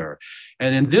nonlinear.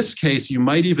 And in this case, you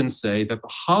might even say that the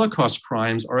Holocaust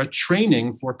crimes are a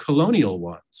training for colonial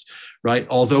ones, right?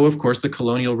 Although, of course, the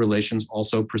colonial relations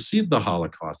also precede the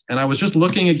Holocaust. And I was just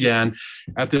looking again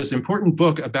at this important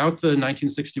book about the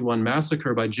 1961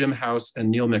 massacre by Jim House and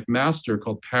Neil McMaster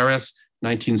called Paris,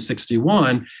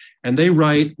 1961. And they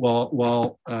write,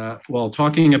 while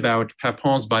talking about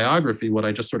Papon's biography, what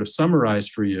I just sort of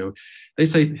summarized for you, they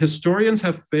say, historians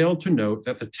have failed to note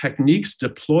that the techniques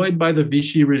deployed by the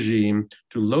Vichy regime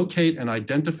to locate and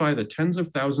identify the tens of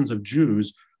thousands of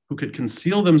Jews who could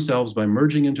conceal themselves by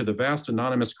merging into the vast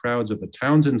anonymous crowds of the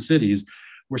towns and cities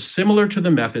were similar to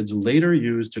the methods later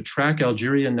used to track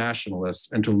Algerian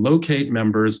nationalists and to locate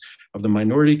members of the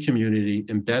minority community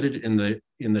embedded in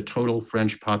the total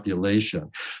French population.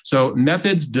 So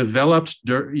methods developed,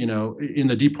 in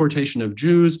the deportation of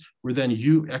Jews were then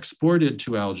exported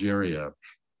to Algeria.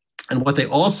 And what they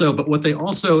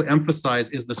also emphasize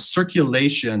is the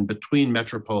circulation between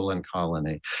metropole and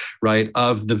colony, right,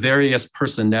 of the various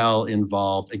personnel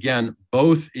involved, again,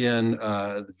 both in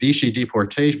Vichy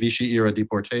era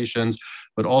deportations,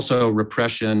 but also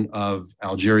repression of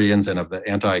Algerians and of the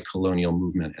anti-colonial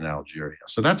movement in Algeria.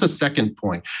 So that's a second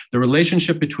point. The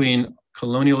relationship between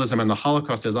colonialism and the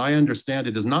Holocaust, as I understand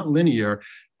it, is not linear,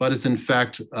 but is in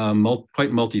fact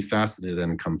quite multifaceted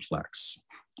and complex.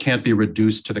 Can't be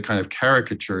reduced to the kind of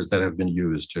caricatures that have been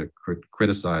used to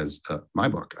criticize my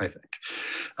book, I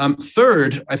think.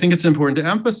 Third, I think it's important to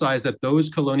emphasize that those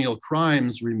colonial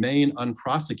crimes remain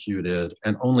unprosecuted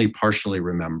and only partially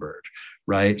remembered,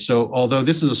 right? So although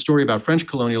this is a story about French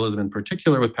colonialism in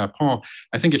particular with Papon,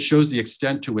 I think it shows the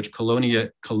extent to which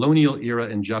colonial era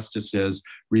injustices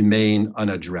remain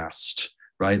unaddressed.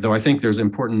 Right? Though I think there's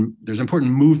important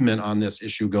movement on this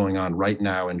issue going on right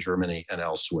now in Germany and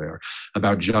elsewhere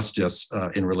about justice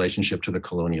in relationship to the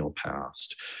colonial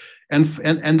past. And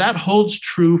that holds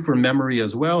true for memory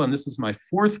as well. And this is my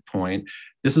fourth point.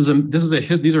 These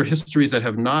are histories that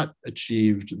have not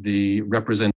achieved the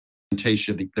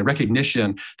representation, the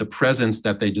recognition, the presence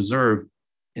that they deserve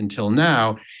until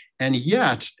now. And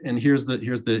yet, and here's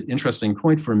the interesting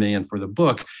point for me and for the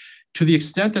book, to the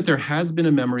extent that there has been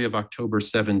a memory of October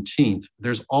 17th,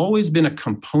 there's always been a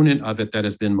component of it that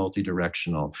has been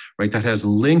multidirectional, right? That has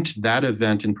linked that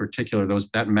event in particular,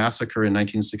 that massacre in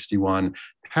 1961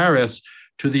 Paris,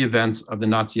 to the events of the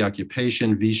Nazi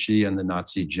occupation, Vichy, and the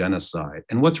Nazi genocide.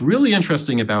 And what's really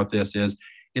interesting about this is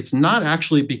it's not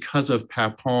actually because of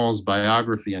Papon's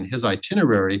biography and his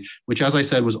itinerary, which, as I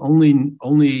said, was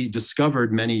only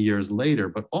discovered many years later,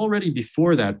 but already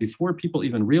before that, before people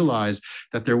even realized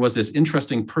that there was this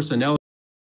interesting personnel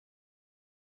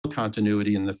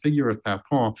continuity in the figure of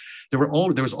Papon, there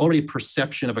was already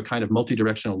perception of a kind of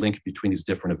multidirectional link between these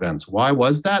different events. Why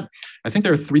was that? I think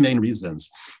there are three main reasons.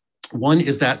 One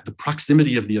is that the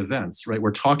proximity of the events, right?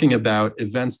 We're talking about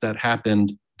events that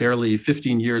happened barely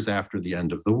 15 years after the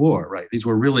end of the war, right? These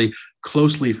were really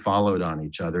closely followed on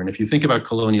each other. And if you think about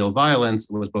colonial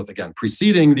violence, it was both, again,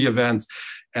 preceding the events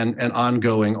and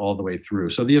ongoing all the way through.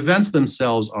 So the events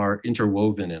themselves are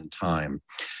interwoven in time.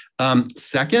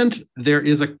 Second, there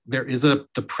is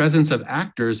the presence of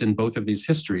actors in both of these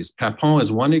histories. Papon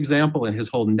is one example, and his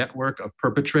whole network of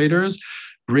perpetrators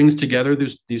brings together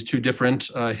these two different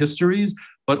histories,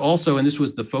 but also, and this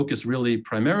was the focus really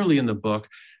primarily in the book,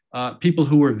 people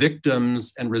who were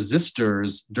victims and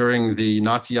resistors during the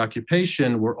Nazi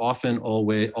occupation were often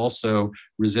also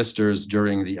resistors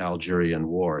during the Algerian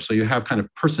War. So you have kind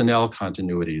of personnel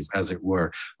continuities, as it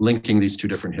were, linking these two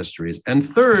different histories. And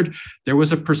third, there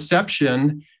was a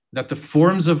perception that the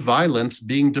forms of violence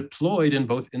being deployed in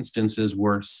both instances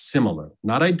were similar,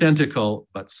 not identical,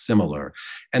 but similar.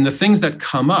 And the things that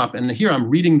come up, and here I'm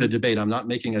reading the debate, I'm not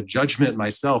making a judgment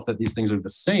myself that these things are the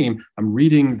same, I'm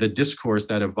reading the discourse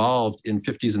that evolved in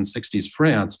 50s and 60s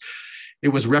France.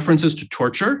 It was references to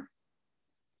torture.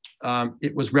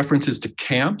 It was references to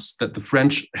camps that the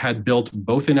French had built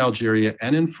both in Algeria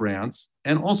and in France.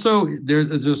 And also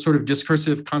there's a sort of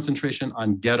discursive concentration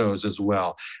on ghettos as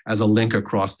well as a link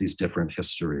across these different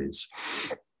histories.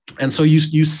 And so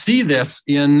you see this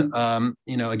in,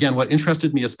 again, what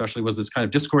interested me especially was this kind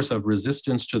of discourse of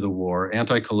resistance to the war,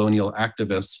 anti-colonial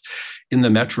activists in the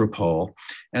metropole.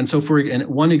 And so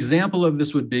one example of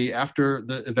this would be after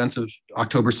the events of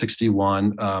October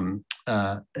 61,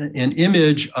 an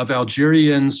image of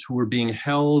Algerians who were being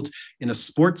held in a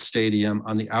sports stadium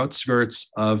on the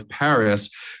outskirts of Paris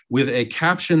with a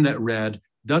caption that read,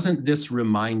 "Doesn't this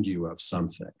remind you of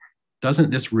something?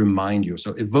 Doesn't this remind you?"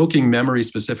 So evoking memory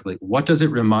specifically, what does it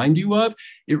remind you of?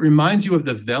 It reminds you of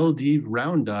the W.E.B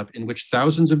roundup in which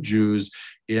thousands of Jews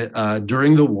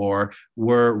during the war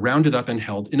were rounded up and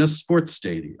held in a sports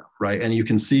stadium, right? And you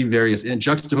can see various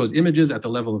juxtaposed images. At the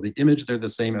level of the image, they're the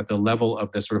same. At the level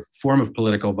of the sort of form of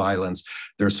political violence,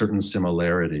 there are certain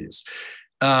similarities.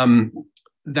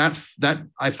 That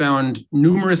I found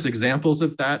numerous examples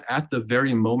of that at the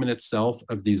very moment itself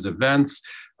of these events.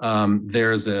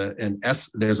 There's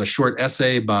a short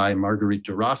essay by Marguerite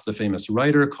Duras, the famous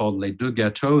writer, called Les Deux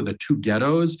Ghettos, the two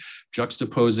ghettos,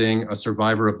 juxtaposing a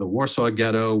survivor of the Warsaw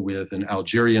Ghetto with an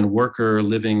Algerian worker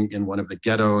living in one of the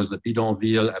ghettos, the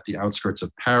bidonville at the outskirts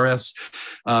of Paris.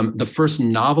 The first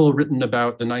novel written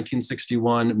about the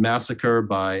 1961 massacre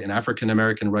by an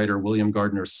African-American writer, William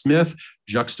Gardner Smith,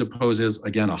 juxtaposes,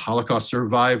 again, a Holocaust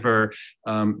survivor,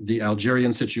 the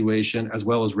Algerian situation, as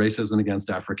well as racism against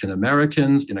African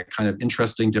Americans in a kind of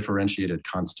interesting differentiated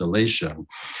constellation.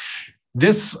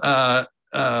 This, and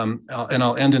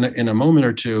I'll end in a moment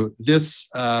or two, these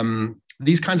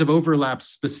kinds of overlaps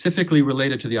specifically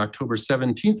related to the October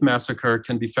 17th massacre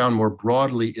can be found more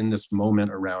broadly in this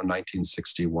moment around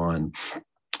 1961.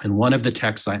 And one of the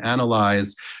texts I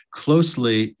analyze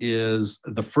closely is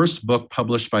the first book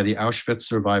published by the Auschwitz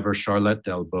survivor Charlotte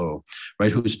Delbo,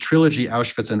 right, whose trilogy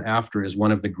Auschwitz and After is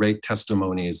one of the great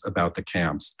testimonies about the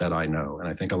camps that I know, and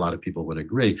I think a lot of people would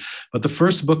agree. But the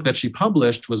first book that she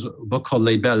published was a book called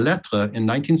Les Belles Lettres in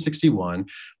 1961,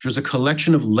 which was a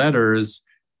collection of letters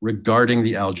regarding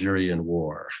the Algerian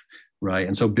War. Right.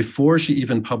 And so before she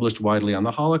even published widely on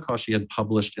the Holocaust, she had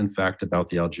published, in fact, about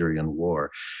the Algerian War.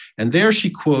 And there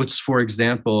she quotes, for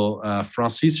example,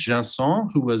 Francis Janson,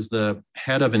 who was the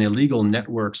head of an illegal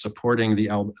network supporting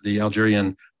the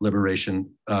Algerian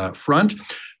Liberation Front,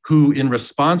 who, in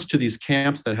response to these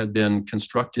camps that had been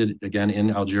constructed, again, in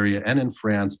Algeria and in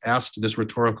France, asked this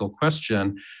rhetorical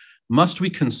question: must we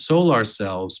console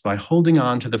ourselves by holding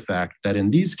on to the fact that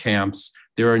in these camps,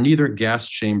 there are neither gas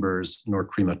chambers nor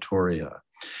crematoria?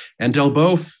 And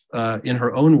Delbo, in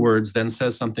her own words, then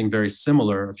says something very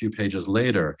similar a few pages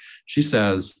later. She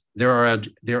says, there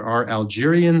are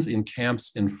Algerians in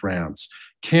camps in France,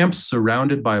 camps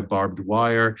surrounded by barbed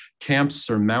wire, camps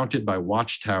surmounted by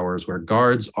watchtowers where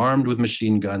guards armed with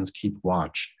machine guns keep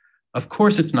watch. Of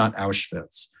course, it's not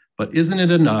Auschwitz, but isn't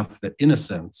it enough that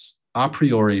innocents, a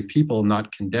priori people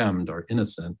not condemned are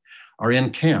innocent, are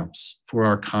in camps for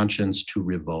our conscience to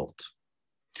revolt?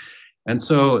 And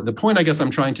so the point I guess I'm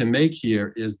trying to make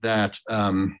here is that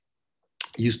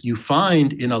you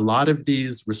find in a lot of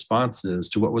these responses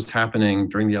to what was happening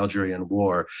during the Algerian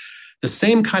War, the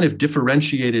same kind of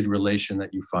differentiated relation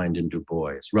that you find in Du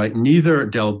Bois, right? Neither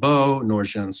Delbo nor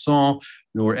Janson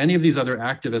nor any of these other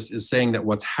activists is saying that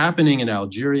what's happening in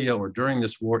Algeria or during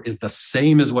this war is the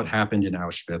same as what happened in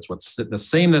Auschwitz, what's the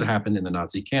same that happened in the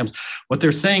Nazi camps. What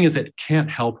they're saying is it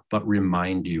can't help but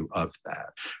remind you of that,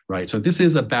 right? So this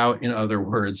is about, in other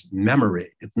words,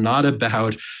 memory. It's not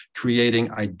about creating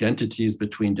identities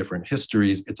between different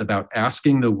histories. It's about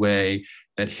asking the way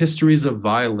that histories of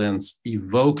violence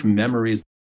evoke memories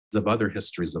of other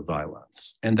histories of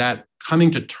violence, and that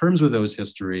coming to terms with those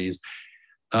histories,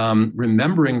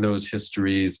 remembering those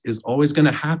histories is always going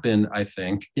to happen, I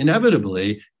think,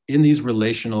 inevitably in these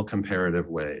relational comparative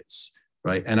ways,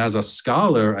 right? And as a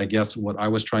scholar, I guess what I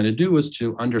was trying to do was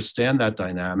to understand that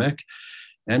dynamic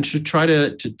and to try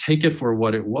to take it for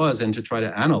what it was and to try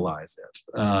to analyze it.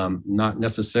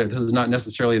 This is not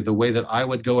necessarily the way that I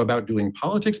would go about doing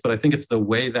politics, but I think it's the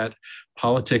way that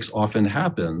politics often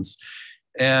happens.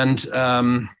 And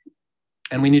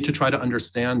we need to try to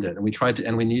understand it.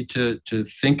 And we need to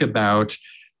think about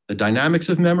the dynamics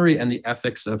of memory and the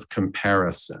ethics of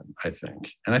comparison, I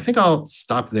think. And I think I'll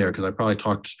stop there because I probably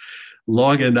talked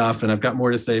long enough and I've got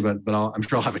more to say, but I'm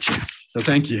sure I'll have a chance. So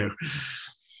thank you.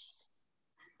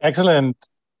 Excellent.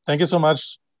 Thank you so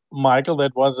much, Michael.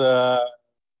 That was a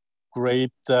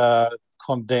great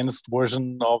condensed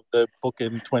version of the book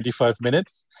in 25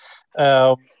 minutes.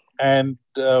 And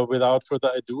without further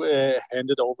ado,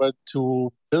 hand it over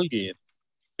to Birgit.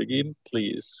 Birgit,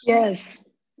 please. Yes,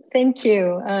 thank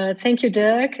you. Thank you,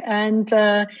 Dirk. And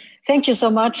thank you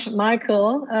so much,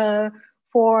 Michael,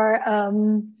 for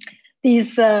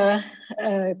these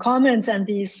comments and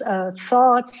these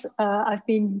thoughts. I've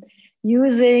been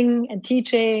using and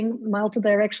teaching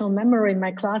multidirectional memory in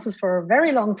my classes for a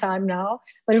very long time now,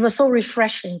 but it was so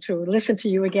refreshing to listen to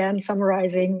you again,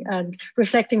 summarizing and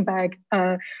reflecting back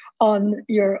on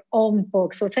your own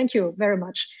book. So thank you very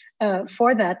much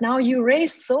for that. Now you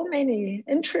raised so many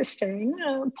interesting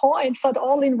points that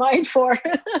all invite for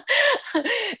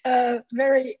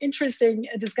very interesting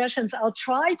discussions. I'll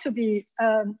try to be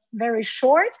very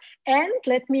short, and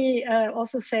let me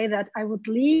also say that I would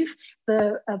leave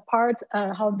the part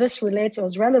how this relates or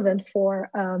is relevant for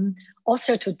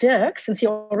also to Dirk, since he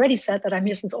already said that I'm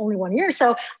here since only 1 year.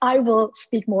 So I will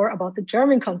speak more about the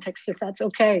German context, if that's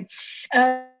okay.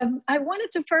 I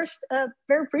wanted to first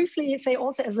very briefly say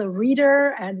also as a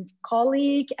reader and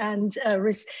colleague and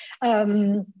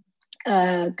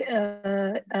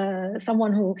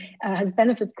someone who has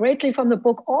benefited greatly from the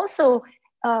book, also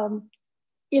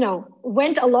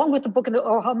went along with the book,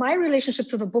 or how my relationship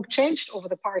to the book changed over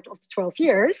the part of the 12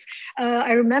 years.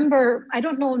 I remember, I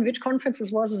don't know in which conference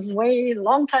this was way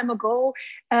long time ago.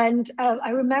 And I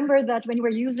remember that when we were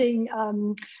using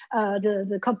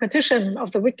the competition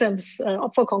of the victims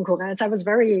Opferkonkurrenz, I was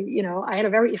very, I had a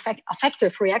very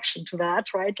effective reaction to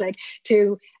that, right? Like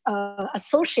to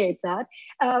associate that.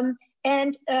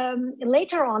 And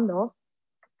later on though,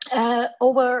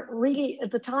 over really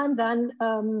at the time then,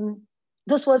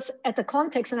 this was at the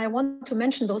context, and I want to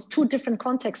mention those two different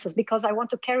contexts because I want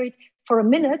to carry it for a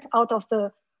minute out of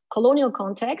the colonial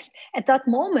context. At that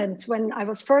moment, when I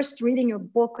was first reading your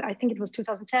book, I think it was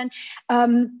 2010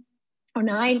 or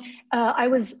 9, I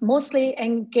was mostly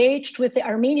engaged with the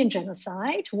Armenian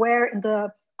genocide, where in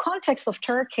the context of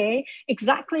Turkey,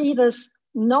 exactly this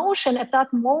notion at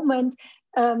that moment,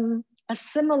 a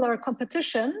similar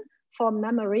competition for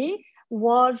memory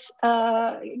was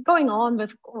going on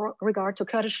with regard to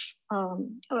Kurdish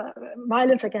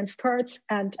violence against Kurds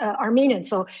and Armenians.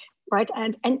 So, right,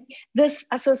 and this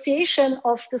association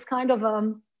of this kind of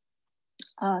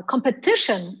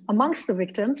competition amongst the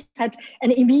victims had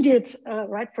an immediate,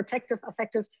 protective,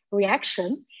 affective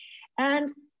reaction.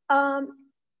 And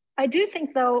I do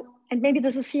think, though, and maybe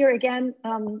this is here again,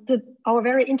 our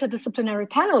very interdisciplinary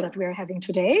panel that we're having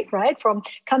today, right? From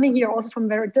coming here also from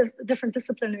very different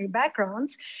disciplinary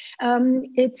backgrounds.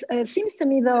 It seems to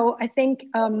me, though, I think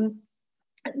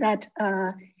that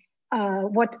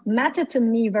what mattered to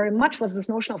me very much was this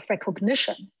notion of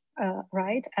recognition.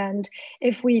 Right? And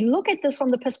if we look at this from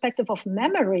the perspective of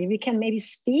memory, we can maybe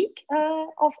speak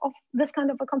of this kind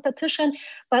of a competition.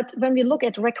 But when we look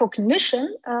at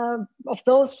recognition of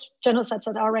those genocides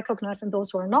that are recognized and those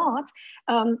who are not,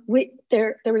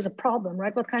 there is a problem,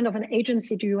 right? What kind of an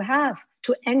agency do you have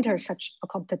to enter such a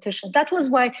competition? That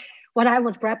was what I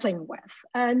was grappling with.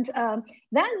 And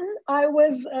then I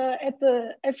was at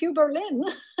the FU Berlin,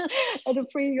 at a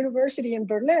free university in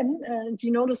Berlin. And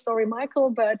you know the story, Michael,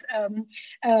 but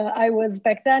I was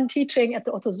back then teaching at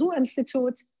the Otto Suhr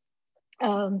Institute,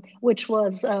 which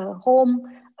was home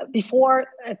before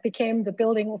it became the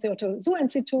building of the Otto Suhr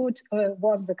Institute,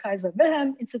 was the Kaiser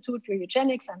Wilhelm Institute for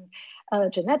Eugenics and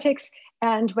Genetics.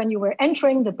 And when you were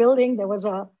entering the building, there was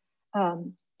a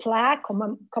plaque,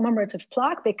 commemorative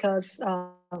plaque, because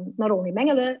not only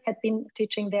Mengele had been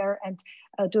teaching there and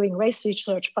doing race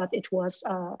research, but it was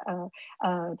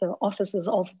the offices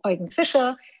of Eugen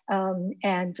Fischer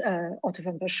and Otto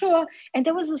von Verschuur. And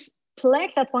there was this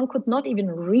plaque that one could not even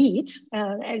read.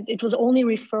 And it was only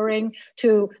referring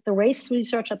to the race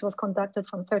research that was conducted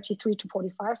from 33 to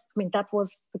 45. I mean, that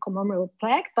was the commemorative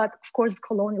plaque, but of course,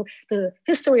 the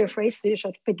history of race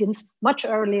research begins much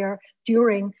earlier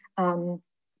during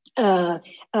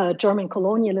German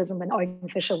colonialism, when Eugen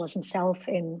Fischer was himself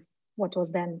in what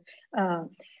was then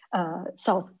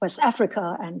Southwest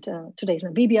Africa and today's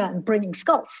Namibia, and bringing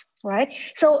skulls, right?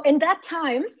 So in that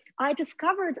time, I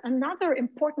discovered another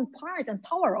important part and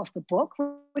power of the book,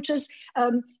 which is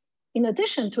in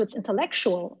addition to its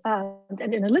intellectual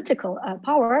and analytical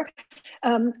power,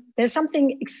 there's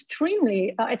something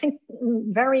extremely, I think,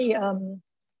 very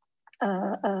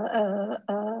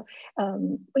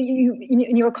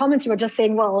in your comments, you were just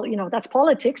saying, well, that's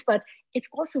politics, but it's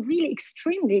also really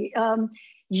extremely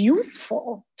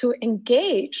useful to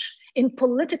engage in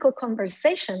political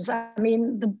conversations. I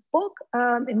mean, the book,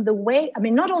 in the way, I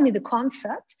mean, not only the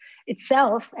concept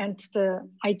itself and the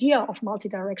idea of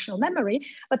multidirectional memory,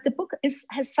 but the book is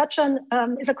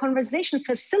a conversation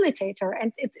facilitator,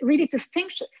 and it really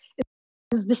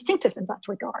is distinctive in that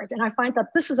regard. And I find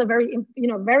that this is a very,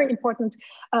 very important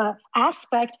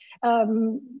aspect.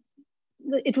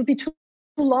 It would be too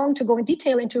long to go in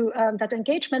detail into that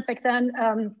engagement back then.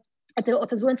 at the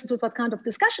Otto Suhr Institute what kind of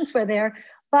discussions were there,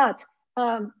 but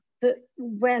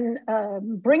when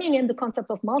bringing in the concept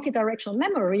of multidirectional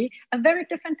memory, a very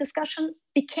different discussion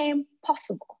became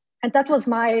possible. And that was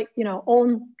my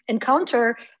own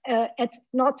encounter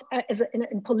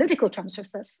in political terms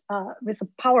with this, with the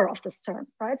power of this term,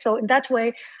 right? So in that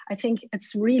way, I think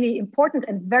it's really important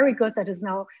and very good that is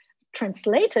now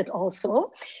translated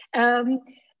also.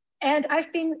 And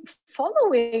I've been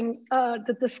following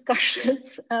the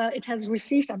discussions it has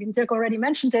received. I mean, Dirk already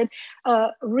mentioned it,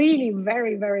 really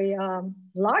very, very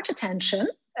large attention,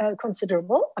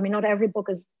 considerable. I mean, not every book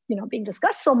is being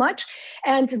discussed so much.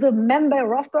 And the Member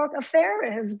Rothberg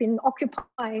affair has been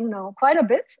occupying now quite a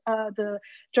bit, the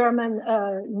German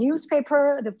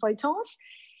newspaper, the feuilletons.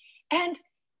 And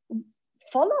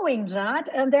following that,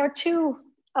 and there are two,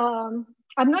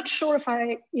 I'm not sure if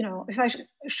I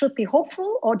should be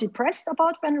hopeful or depressed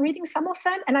about when reading some of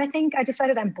them. And I think I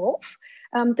decided I'm both.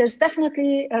 There's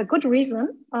definitely a good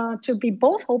reason to be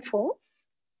both hopeful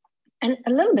and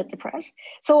a little bit depressed.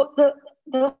 So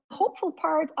the hopeful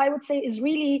part, I would say, is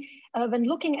really when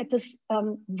looking at this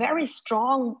very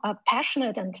strong,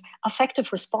 passionate and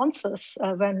affective responses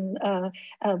when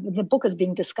the book is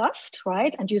being discussed,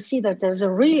 right? And you see that there's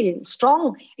a really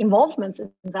strong involvement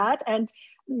in that. And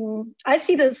I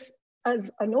see this as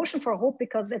a notion for hope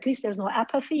because at least there's no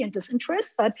apathy and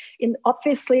disinterest, but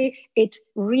obviously it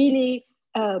really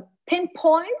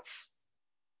pinpoints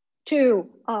to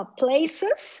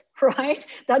places, right,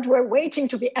 that were waiting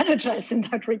to be energized in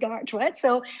that regard, right?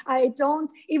 So I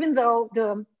don't, even though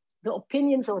the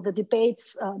opinions or the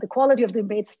debates, the quality of the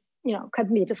debates,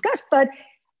 can be discussed, but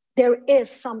there is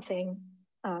something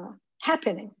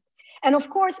happening. And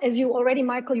of course, as you already,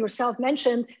 Michael, yourself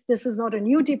mentioned, this is not a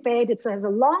new debate. It has a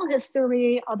long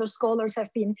history. Other scholars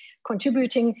have been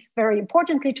contributing very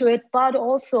importantly to it, but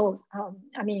also,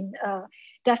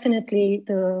 definitely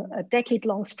the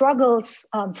decade-long struggles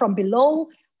from below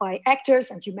by actors,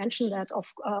 and you mentioned that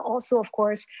also, of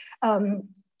course,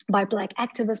 by Black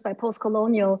activists, by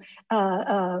post-colonial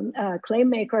claim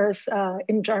makers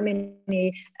in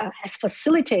Germany has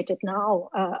facilitated now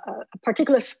a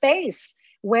particular space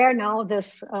where now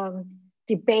this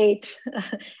debate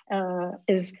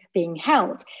is being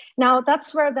held. Now,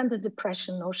 that's where then the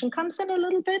depression notion comes in a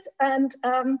little bit. And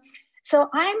so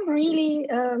I'm really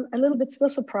a little bit still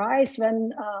surprised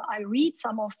when I read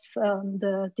some of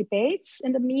the debates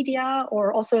in the media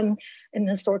or also in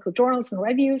historical journals and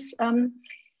reviews. I'm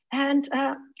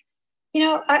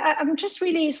just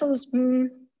really so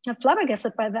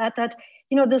flabbergasted by that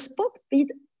this book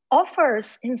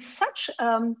offers in such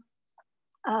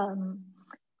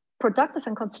productive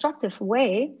and constructive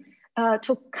way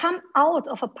to come out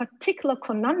of a particular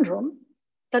conundrum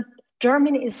that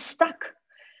Germany is stuck.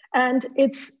 And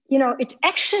it's, it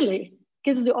actually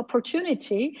gives the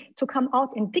opportunity to come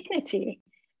out in dignity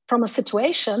from a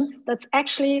situation that's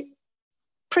actually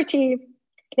pretty,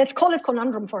 let's call it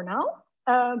conundrum for now,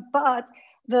 but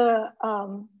the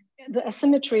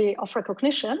asymmetry of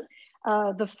recognition,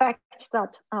 the fact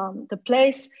that the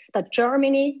place that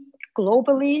Germany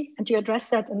globally, and you address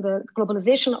that in the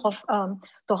globalization of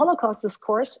the Holocaust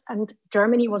discourse, and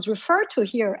Germany was referred to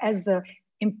here as the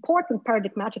important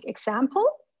paradigmatic example,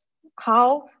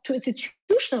 how to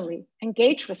institutionally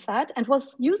engage with that, and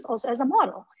was used also as a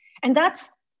model. And that's,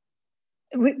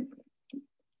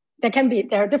 there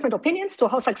are different opinions to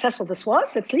how successful this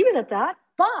was, let's leave it at that,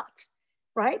 but,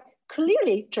 right,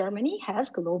 clearly Germany has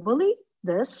globally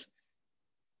this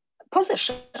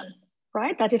position,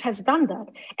 right, that it has done that.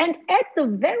 And at the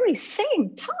very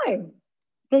same time,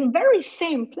 the very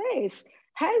same place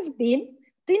has been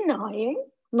denying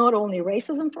not only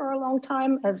racism for a long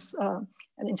time as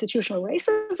an institutional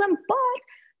racism, but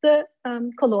the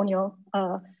colonial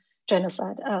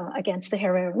genocide against the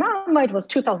Herero. Now it was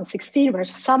 2016 where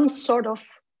some sort of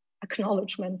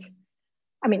acknowledgement,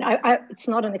 it's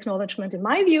not an acknowledgement in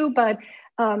my view, but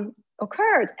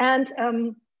occurred. And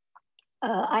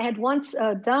I had once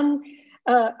done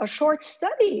a short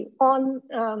study on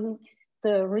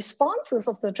the responses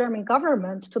of the German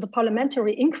government to the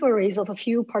parliamentary inquiries of a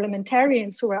few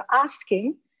parliamentarians who were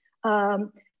asking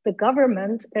the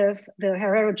government if the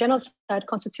Herero genocide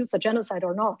constitutes a genocide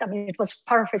or not. I mean, it was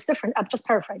paraphrased different. I'm just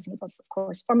paraphrasing. It was, of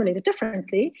course, formulated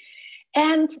differently.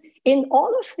 And in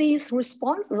all of these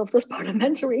responses of those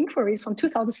parliamentary inquiries from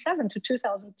 2007 to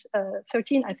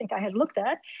 2013, I think I had looked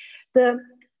at, the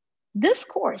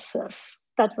discourses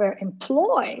that were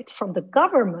employed from the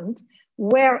government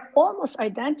were almost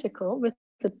identical with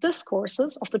the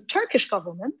discourses of the Turkish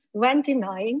government when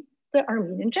denying the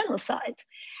Armenian genocide.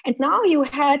 And now you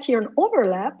had here an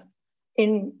overlap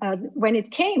in when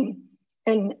it came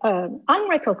an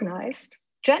unrecognized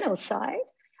genocide,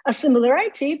 a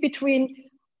similarity between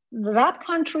that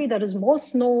country that is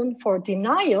most known for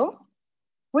denial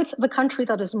with the country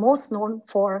that is most known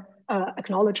for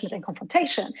acknowledgement and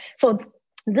confrontation. So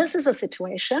this is a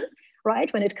situation,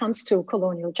 right, when it comes to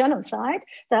colonial genocide,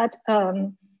 that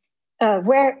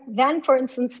where then, for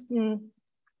instance,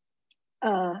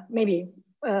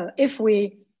 if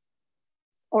we,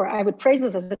 or I would phrase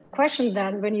this as a question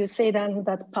then, when you say then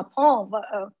that Papon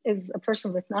is a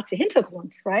person with Nazi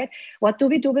Hintergrund, right? What do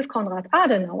we do with Konrad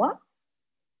Adenauer,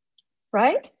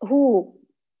 right? Who,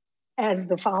 as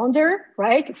the founder,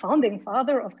 right, the founding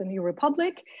father of the new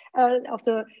republic, of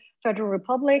the Federal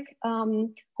Republic,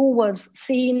 who was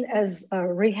seen as a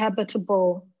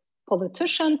rehabilitable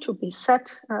politician to be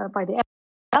set by the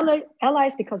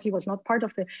Allies because he was not part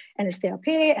of the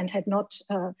NSDAP and had not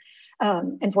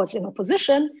and was in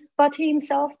opposition, but he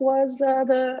himself was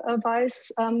the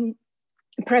vice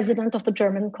president of the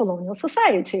German Colonial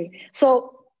Society.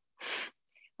 So,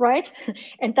 right,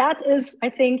 and that is, I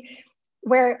think,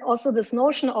 where also this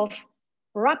notion of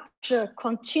rupture,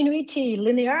 continuity,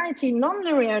 linearity,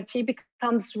 non-linearity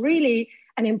becomes really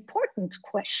an important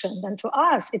question. Then to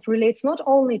us, it relates not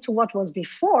only to what was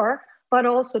before, but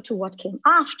also to what came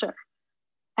after.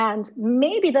 And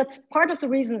maybe that's part of the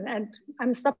reason, and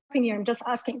I'm stopping here, I'm just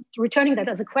asking, returning that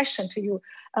as a question to you,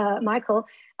 Michael,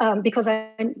 because I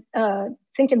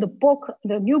think in the book,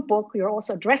 the new book, you're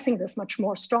also addressing this much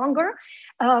more stronger,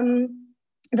 the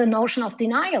notion of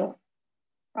denial,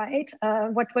 right?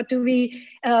 What do we,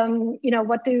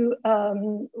 what do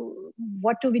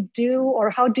we do, or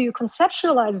how do you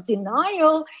conceptualize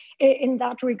denial in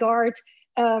that regard?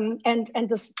 In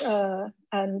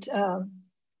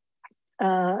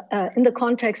the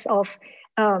context of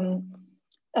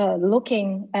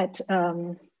looking at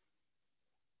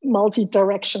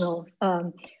multidirectional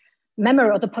memory,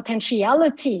 or the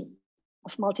potentiality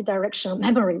of multidirectional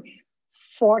memory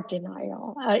for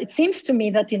denial. It seems to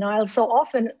me that denial so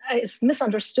often is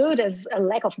misunderstood as a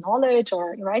lack of knowledge,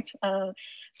 or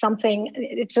something,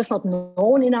 it's just not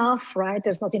known enough, right?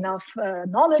 There's not enough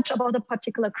knowledge about a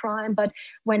particular crime. But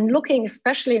when looking,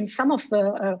 especially in some of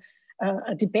the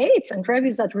debates and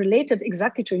reviews that related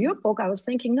exactly to your book, I was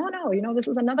thinking, no, this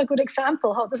is another good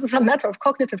example how this is a matter of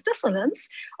cognitive dissonance,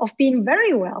 of being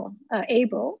very well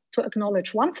able to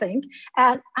acknowledge one thing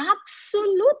and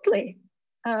absolutely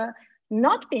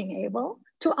not being able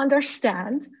to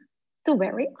understand the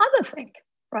very other thing,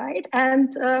 right?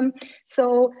 And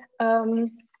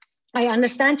I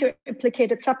understand your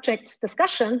implicated subject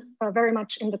discussion very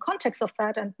much in the context of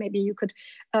that, and maybe you could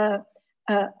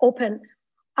open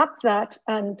up that.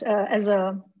 And as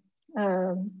of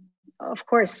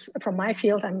course, from my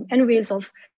field, I'm envious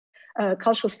of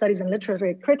cultural studies and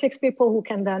literary critics people who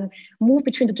can then move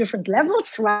between the different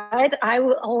levels, right? I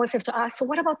will always have to ask, so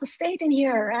what about the state in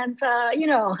here? And,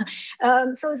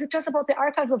 so is it just about the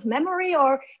archives of memory,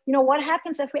 or, what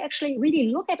happens if we actually really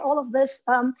look at all of this?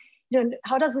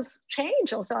 How does this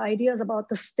change also ideas about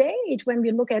the state when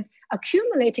we look at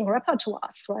accumulating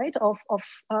repertoires, right?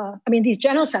 These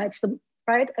genocides,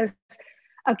 right, as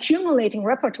accumulating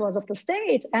repertoires of the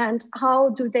state, and how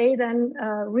do they then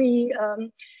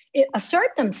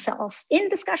assert themselves in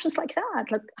discussions like that?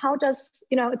 Like, how does,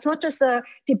 it's not just a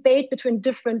debate between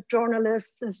different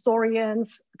journalists,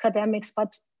 historians, academics,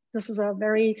 but this is a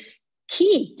very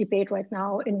key debate right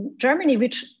now in Germany,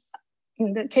 which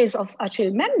in the case of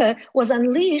Achille Mbembe was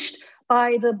unleashed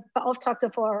by the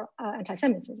Beauftragte for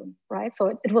anti-Semitism, right?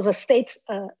 So it was a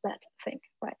state-led thing,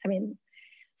 right?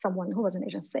 Someone who was an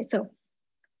agent of state. So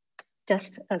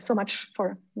just so much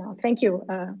for now. Thank you,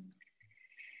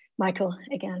 Michael,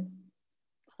 again,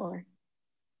 for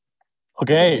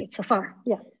so far.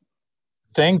 Yeah.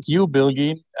 Thank you,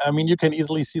 Bilgi. You can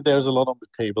easily see there's a lot on the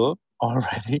table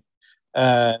already,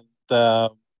 and a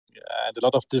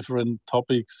lot of different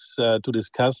topics to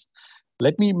discuss.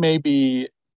 Let me maybe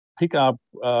pick up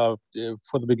for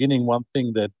the beginning one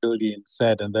thing that Bilgi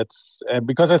said, and that's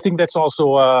because I think that's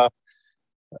also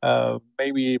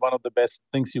maybe one of the best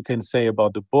things you can say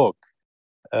about the book,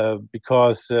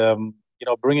 because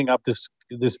bringing up this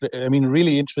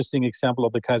really interesting example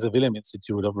of the Kaiser Wilhelm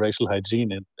Institute of Racial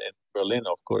Hygiene in Berlin,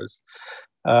 of course,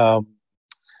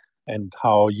 and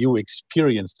how you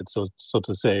experienced it, so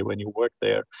to say, when you worked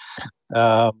there.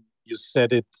 You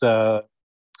said it.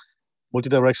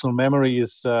 Multidirectional memory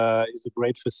is a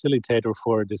great facilitator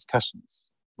for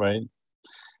discussions, right?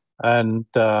 And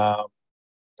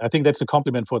I think that's a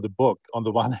compliment for the book on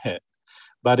the one hand,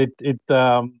 but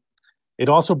it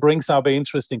also brings up an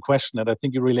interesting question, and I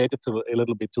think you related to a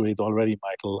little bit to it already,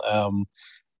 Michael.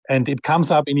 And it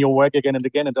comes up in your work again and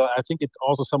again. And I think it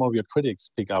also some of your critics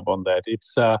pick up on that.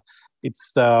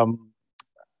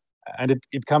 And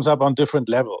it comes up on different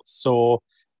levels. So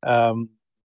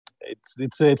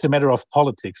it's a matter of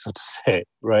politics, so to say,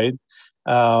 right?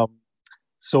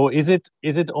 So is it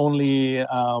only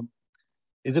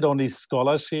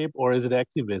scholarship, or is it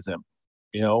activism?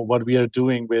 You know, what we are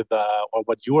doing with, or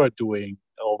what you are doing,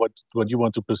 or what you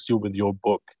want to pursue with your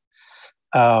book.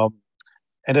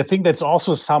 And I think that's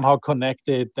also somehow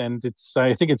connected, and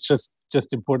I think it's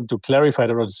just important to clarify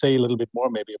that, or to say a little bit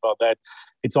more maybe about that.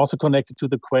 It's also connected to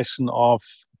the question of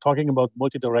talking about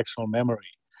multidirectional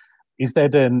memory. Is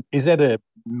that a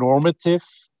normative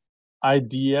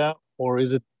idea, or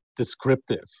is it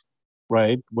descriptive,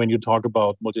 right? When you talk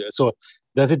about so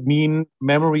does it mean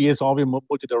memory is always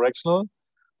multidirectional,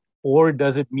 or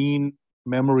does it mean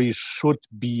memory should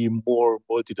be more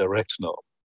multidirectional?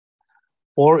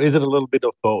 Or is it a little bit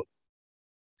of both?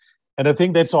 And I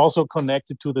think that's also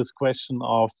connected to this question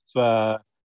of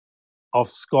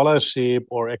scholarship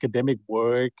or academic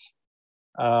work,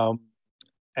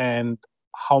 and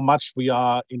how much we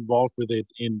are involved with it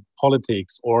in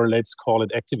politics, or let's call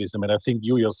it activism. And I think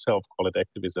you yourself call it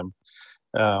activism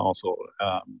also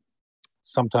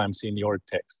sometimes in your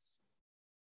texts.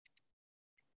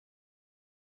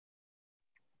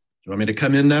 Do you want me to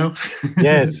come in now?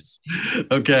 Yes.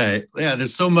 Okay. Yeah,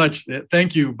 there's so much.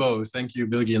 Thank you both. Thank you,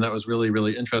 Bilgi. And that was really,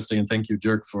 really interesting. And thank you,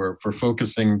 Dirk, for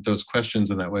focusing those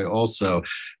questions in that way also.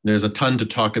 There's a ton to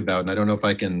talk about, and I don't know if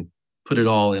I can put it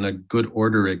all in a good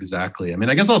order exactly. I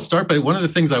mean, I guess I'll start by one of the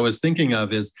things I was thinking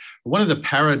of is one of the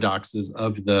paradoxes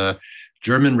of the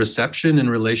German reception in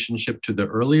relationship to the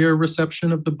earlier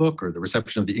reception of the book, or the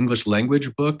reception of the English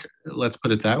language book, let's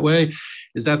put it that way,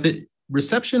 is that the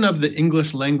reception of the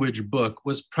English language book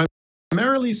was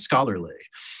primarily scholarly.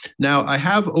 Now, I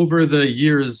have over the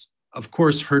years, of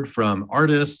course, heard from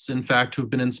artists, in fact, who've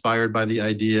been inspired by the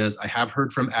ideas. I have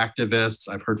heard from activists.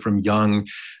 I've heard from young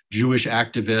Jewish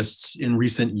activists in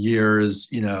recent years,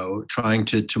 you know, trying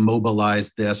to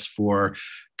mobilize this for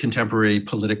contemporary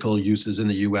political uses in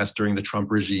the US during the Trump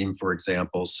regime, for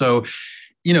example. So,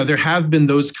 you know, there have been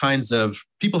those kinds of,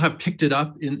 people have picked it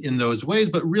up in those ways,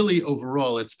 but really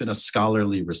overall, it's been a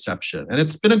scholarly reception. And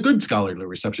it's been a good scholarly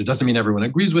reception. It doesn't mean everyone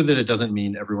agrees with it. It doesn't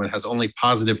mean everyone has only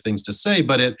positive things to say,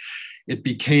 but it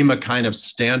became a kind of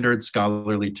standard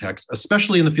scholarly text,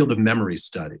 especially in the field of memory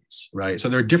studies, right? So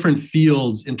there are different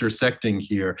fields intersecting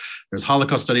here. There's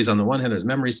Holocaust studies on the one hand, there's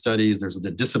memory studies, there's the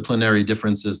disciplinary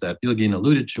differences that Bilgin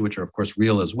alluded to, which are of course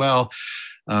real as well.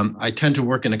 I tend to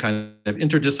work in a kind of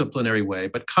interdisciplinary way,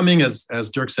 but coming, as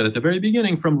Dirk said at the very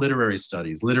beginning, from literary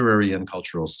studies, literary and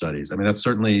cultural studies. I mean, that's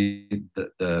certainly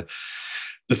the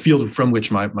field from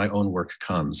which my own work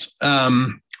comes.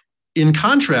 In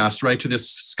contrast, right, to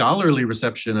this scholarly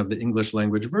reception of the English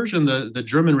language version, the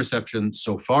German reception,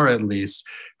 so far at least,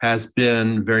 has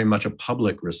been very much a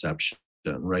public reception,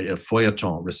 right, a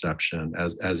feuilleton reception,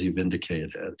 as you've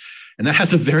indicated. And that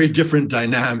has a very different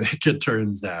dynamic, it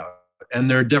turns out. And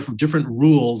there are different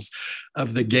rules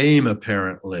of the game,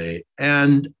 apparently.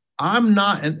 And I'm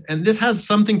not, and this has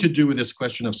something to do with this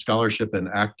question of scholarship and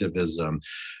activism.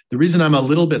 The reason I'm a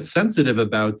little bit sensitive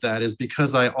about that is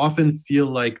because I often feel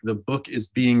like the book is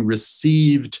being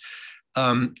received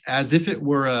as if it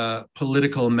were a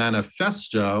political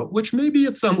manifesto, which maybe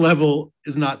at some level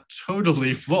is not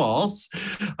totally false.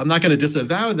 I'm not going to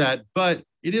disavow that, but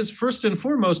it is first and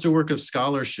foremost a work of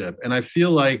scholarship. And I feel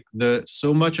like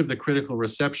so much of the critical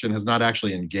reception has not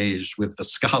actually engaged with the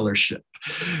scholarship,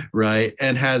 right?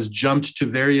 And has jumped to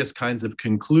various kinds of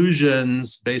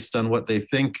conclusions based on what they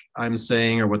think I'm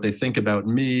saying or what they think about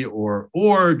me, or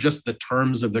just the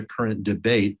terms of the current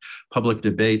debate, public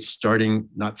debate,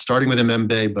 not starting with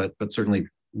Mbembe, but certainly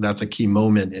that's a key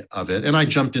moment of it. And I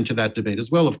jumped into that debate as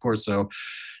well, of course. So,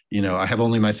 you know, I have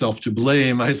only myself to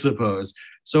blame, I suppose.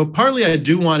 So partly I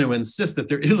do want to insist that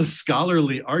there is a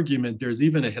scholarly argument. There's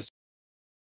even a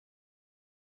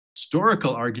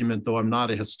historical argument, though I'm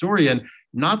not a historian,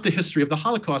 not the history of the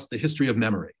Holocaust, the history of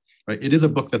memory, right? It is a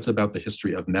book that's about the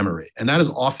history of memory. And that has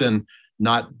often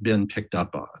not been picked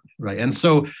up on, right? And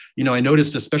so, you know, I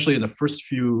noticed, especially in the first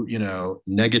few, you know,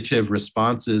 negative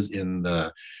responses in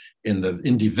Die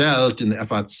Welt, in the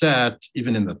FAZ,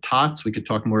 even in the Taz, we could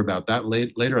talk more about that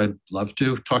later. I'd love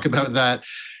to talk about that.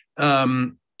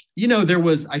 You know, there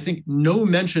was, I think, no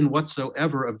mention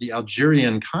whatsoever of the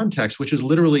Algerian context, which is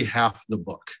literally half the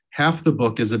book. Half the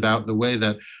book is about the way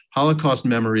that Holocaust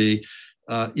memory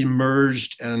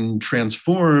emerged and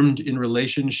transformed in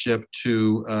relationship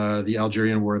to the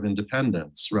Algerian War of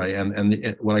Independence, right?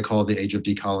 And what I call the age of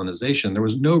decolonization. There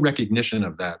was no recognition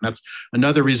of that. And that's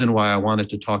another reason why I wanted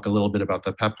to talk a little bit about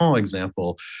the Papon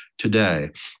example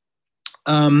today.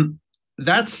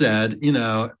 That said,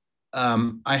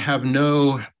 I have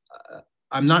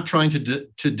I'm not trying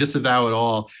to disavow at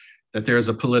all that there's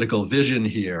a political vision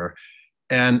here.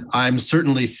 And I'm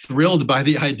certainly thrilled by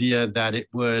the idea that it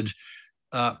would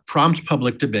prompt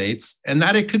public debates and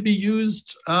that it could be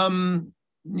used,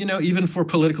 even for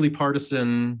politically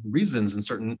partisan reasons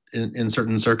in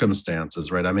certain circumstances,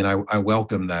 right? I mean, I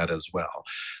welcome that as well.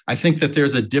 I think that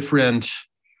there's a different,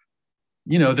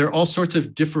 there are all sorts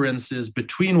of differences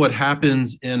between what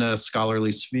happens in a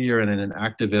scholarly sphere and in an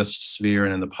activist sphere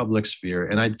and in the public sphere.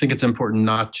 And I think it's important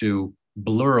not to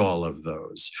blur all of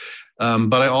those.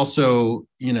 But I also,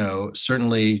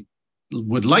 certainly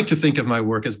would like to think of my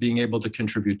work as being able to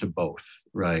contribute to both,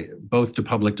 right? Both to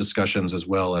public discussions as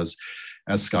well as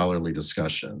scholarly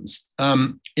discussions.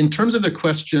 In terms of the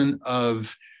question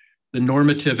of the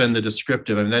normative and the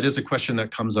descriptive, I mean, that is a question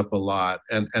that comes up a lot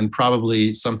and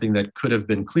probably something that could have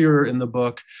been clearer in the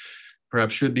book,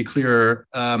 perhaps should be clearer.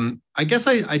 I guess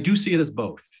I do see it as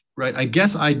both, right? I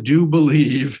guess I do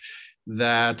believe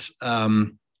that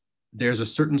there's a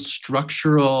certain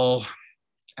structural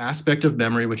aspect of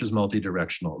memory which is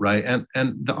multidirectional, right?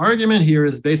 And the argument here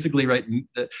is basically, right,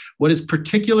 that what is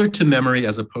particular to memory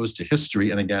as opposed to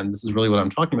history, and again, this is really what I'm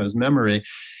talking about, is memory,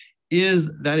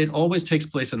 is that it always takes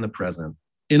place in the present.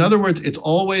 In other words, it's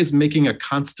always making a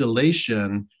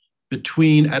constellation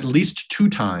between at least two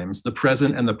times, the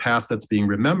present and the past that's being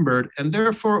remembered, and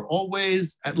therefore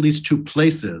always at least two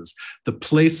places, the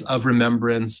place of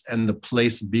remembrance and the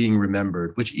place being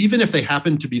remembered, which even if they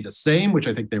happen to be the same, which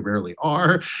I think they rarely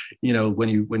are, when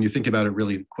you think about it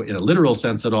really in a literal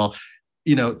sense at all,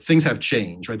 things have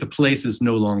changed, right? The place is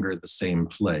no longer the same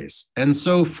place. And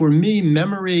so for me,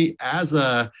 memory as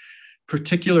a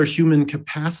particular human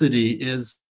capacity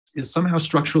is somehow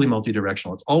structurally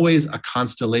multidirectional. It's always a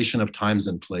constellation of times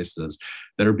and places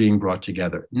that are being brought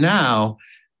together. Now,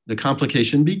 the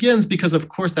complication begins because, of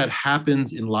course, that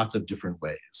happens in lots of different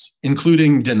ways,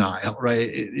 including denial,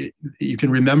 right? You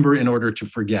can remember in order to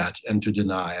forget and to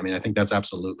deny. I mean, I think that's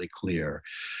absolutely clear.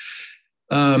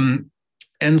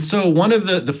 And so one of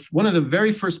the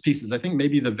very first pieces, I think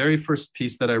maybe the very first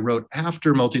piece that I wrote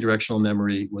after multidirectional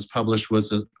memory was published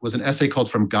was an essay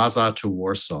called From Gaza to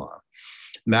Warsaw,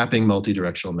 Mapping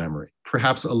Multidirectional Memory,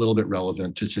 perhaps a little bit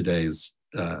relevant to today's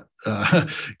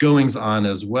goings on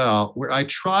as well, where I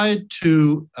tried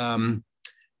to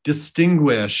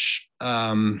distinguish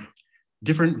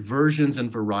different versions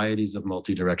and varieties of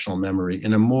multidirectional memory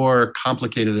in a more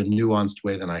complicated and nuanced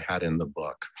way than I had in the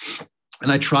book.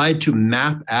 And I tried to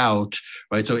map out,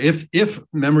 right? So if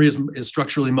memory is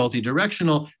structurally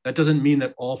multidirectional, that doesn't mean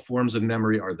that all forms of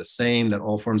memory are the same, that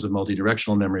all forms of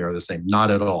multidirectional memory are the same, not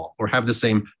at all, or have the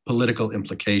same political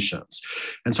implications.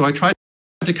 And so I tried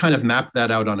to kind of map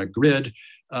that out on a grid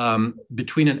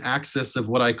between an axis of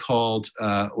what I called,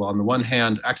 on the one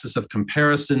hand, axis of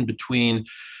comparison between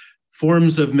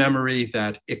forms of memory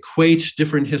that equate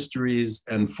different histories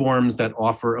and forms that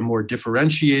offer a more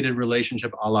differentiated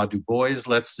relationship, a la Du Bois,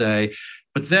 let's say,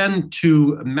 but then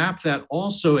to map that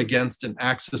also against an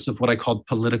axis of what I called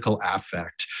political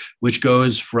affect, which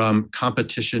goes from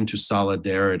competition to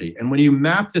solidarity. And when you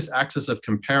map this axis of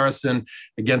comparison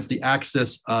against the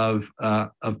axis of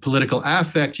political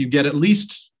affect, you get at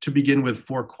least, to begin with,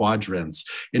 4 quadrants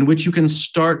in which you can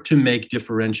start to make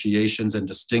differentiations and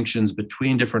distinctions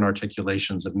between different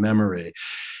articulations of memory.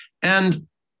 And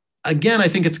again, I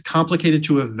think it's complicated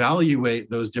to evaluate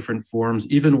those different forms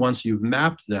even once you've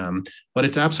mapped them, but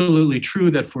it's absolutely true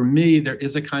that for me, there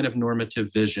is a kind of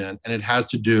normative vision, and it has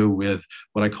to do with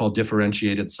what I call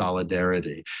differentiated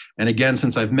solidarity. And again,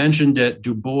 since I've mentioned it,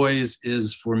 Du Bois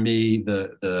is for me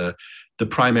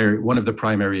one of the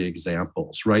primary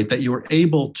examples, right? That you are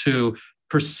able to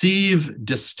perceive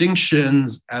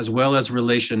distinctions as well as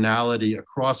relationality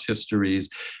across histories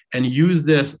and use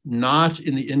this not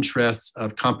in the interests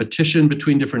of competition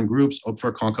between different groups or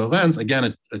for concurrence,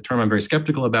 again, a term I'm very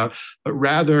skeptical about, but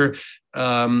rather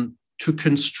to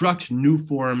construct new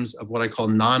forms of what I call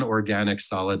non-organic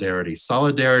solidarity,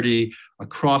 solidarity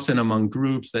across and among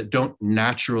groups that don't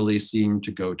naturally seem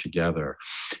to go together.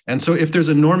 And so if there's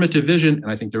a normative vision,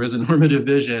 and I think there is a normative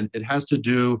vision, it has to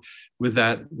do with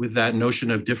that notion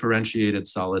of differentiated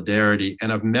solidarity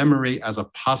and of memory as a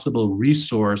possible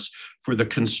resource for the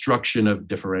construction of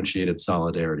differentiated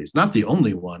solidarities. Not the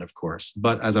only one, of course,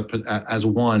 but as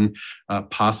one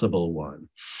possible one.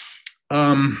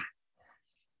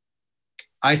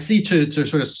 I see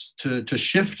to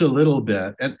shift a little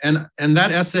bit, and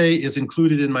that essay is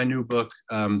included in my new book,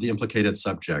 The Implicated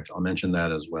Subject. I'll mention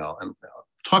that as well, and I'll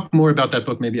talk more about that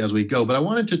book maybe as we go. But I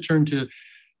wanted to turn to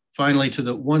finally to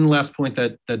the one last point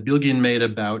that Bilgin made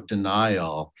about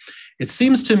denial. It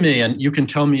seems to me, and you can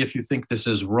tell me if you think this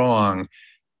is wrong,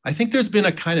 I think there's been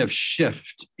a kind of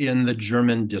shift in the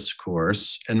German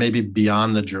discourse, and maybe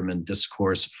beyond the German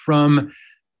discourse, from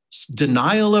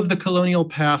denial of the colonial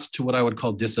past to what I would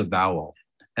call disavowal,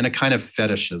 and a kind of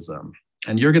fetishism.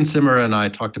 And Jürgen Zimmer and I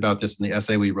talked about this in the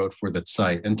essay we wrote for the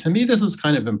site. And to me, this is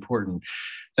kind of important,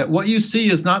 that what you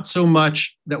see is not so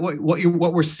much that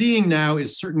what we're seeing now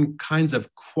is certain kinds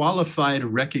of qualified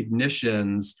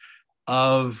recognitions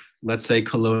of, let's say,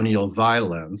 colonial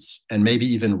violence, and maybe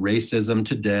even racism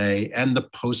today, and the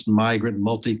post-migrant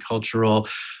multicultural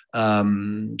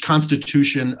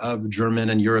constitution of German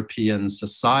and European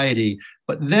society,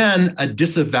 but then a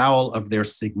disavowal of their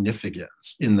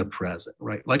significance in the present,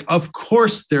 right? Like, of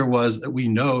course we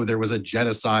know there was a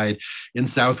genocide in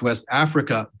Southwest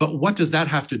Africa, but what does that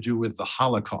have to do with the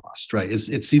Holocaust, right?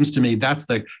 It seems to me that's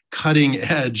the cutting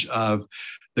edge of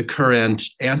the current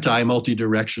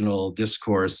anti-multidirectional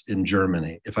discourse in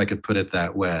Germany, if I could put it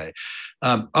that way.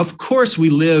 Of course, we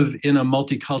live in a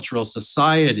multicultural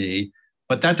society,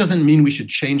 but that doesn't mean we should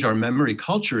change our memory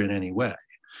culture in any way,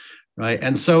 right?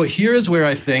 And so here's where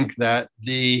I think that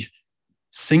the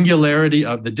singularity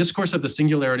of the discourse of the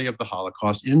singularity of the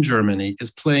Holocaust in Germany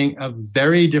is playing a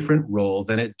very different role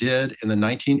than it did in the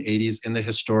 1980s in the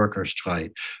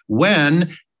Historikerstreit,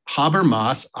 when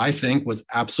Habermas, I think, was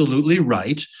absolutely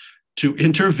right to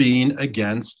intervene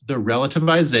against the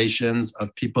relativizations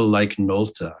of people like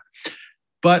Nolte.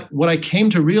 But what I came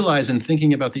to realize in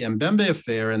thinking about the Mbembe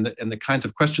affair and the kinds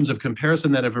of questions of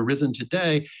comparison that have arisen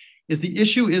today is the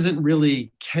issue isn't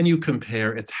really can you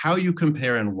compare, it's how you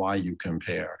compare and why you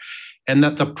compare. And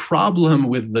that the problem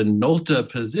with the Nolte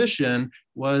position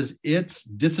was its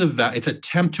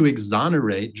attempt to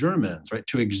exonerate Germans, right?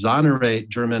 To exonerate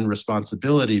German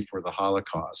responsibility for the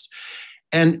Holocaust.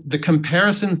 And the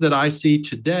comparisons that I see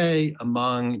today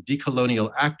among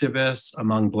decolonial activists,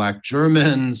 among Black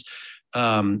Germans,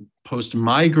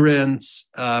 post-migrants,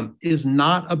 is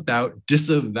not about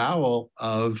disavowal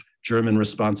of German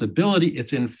responsibility.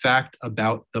 It's in fact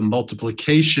about the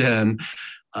multiplication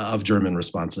of German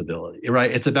responsibility, right?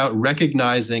 It's about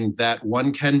recognizing that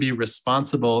one can be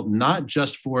responsible not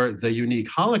just for the unique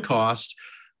Holocaust,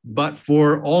 but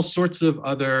for all sorts of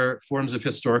other forms of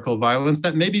historical violence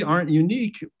that maybe aren't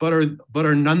unique, but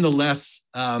are nonetheless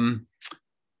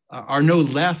are no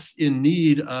less in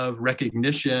need of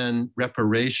recognition,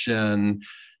 reparation,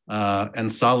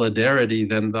 and solidarity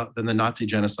than the Nazi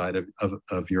genocide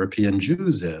of European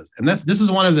Jews is. And this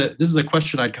is a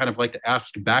question I'd kind of like to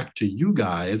ask back to you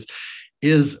guys,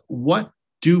 is what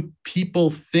do people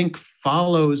think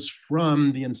follows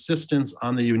from the insistence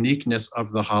on the uniqueness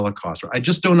of the Holocaust? I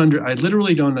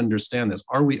literally don't understand this.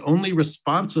 Are we only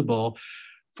responsible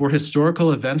for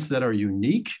historical events that are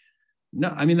unique? No,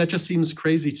 I mean, that just seems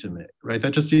crazy to me, right?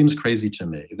 That just seems crazy to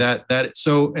me.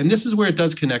 And this is where it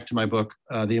does connect to my book,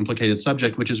 The Implicated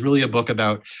Subject, which is really a book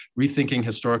about rethinking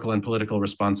historical and political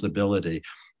responsibility.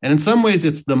 And in some ways,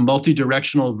 it's the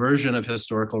multidirectional version of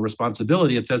historical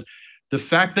responsibility. It says, the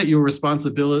fact that you're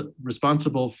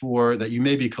responsible for, that you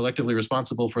may be collectively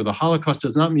responsible for the Holocaust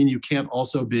does not mean you can't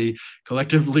also be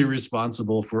collectively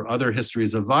responsible for other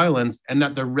histories of violence, and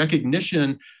that the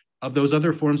recognition of those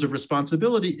other forms of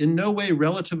responsibility in no way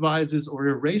relativizes or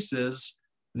erases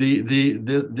the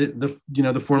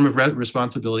form of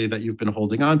responsibility that you've been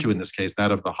holding on to, in this case,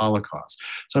 that of the Holocaust.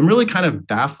 So I'm really kind of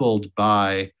baffled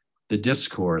by the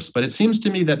discourse, but it seems to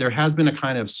me that there has been a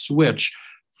kind of switch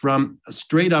from a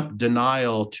straight up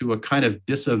denial to a kind of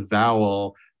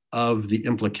disavowal of the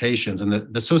implications. And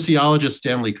the sociologist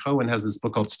Stanley Cohen has this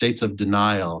book called States of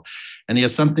Denial. And he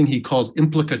has something he calls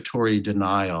implicatory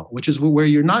denial, which is where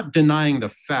you're not denying the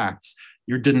facts,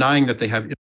 you're denying that they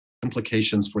have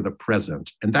implications for the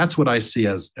present. And that's what I see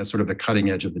as sort of the cutting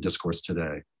edge of the discourse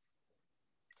today.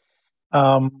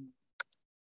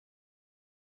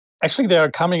 Actually, there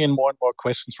are coming in more and more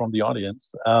questions from the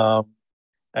audience.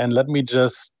 And let me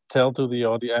just say to the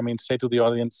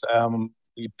audience,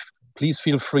 please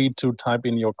feel free to type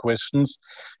in your questions.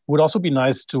 It would also be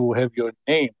nice to have your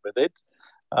name with it,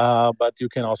 but you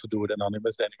can also do it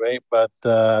anonymous anyway. But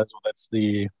so that's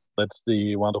the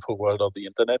wonderful world of the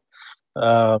internet.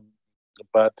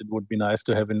 But it would be nice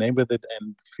to have a name with it,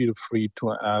 and feel free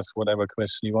to ask whatever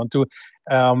question you want to.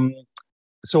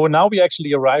 So now we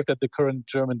actually arrived at the current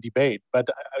German debate, but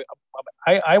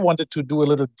I wanted to do a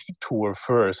little detour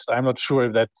first. I'm not sure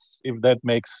if that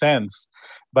makes sense,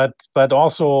 but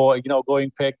also, you know,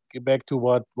 going back to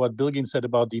what Bilgin said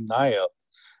about denial,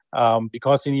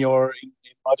 because in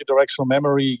multidirectional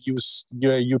memory,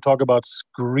 you talk about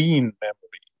screen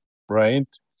memory, right?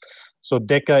 So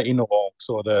Dekerinnerung,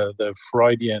 so the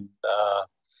Freudian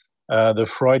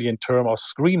term of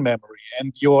screen memory,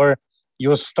 and you're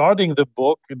starting the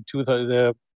book in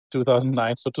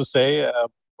 2009, so to say,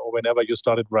 or whenever you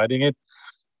started writing it,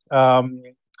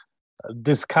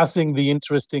 discussing the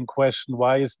interesting question: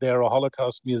 why is there a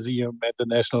Holocaust museum at the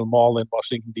National Mall in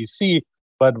Washington D.C.,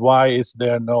 but why is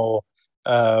there no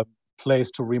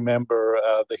place to remember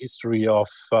the history of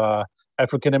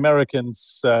African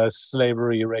Americans,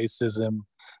 slavery, racism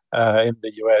in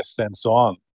the U.S., and so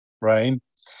on, right?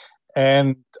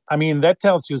 And I mean, that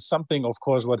tells you something, of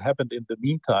course, what happened in the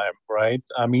meantime, right?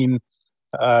 I mean,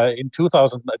 in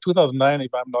 2009,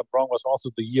 if I'm not wrong, was also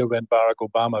the year when Barack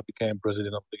Obama became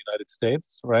president of the United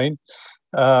States, right?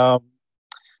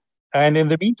 And in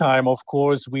the meantime, of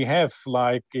course, we have,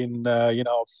 like, in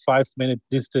 5-minute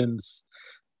distance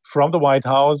from the White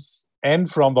House and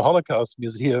from the Holocaust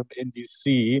Museum in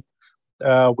DC,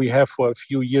 we have for a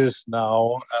few years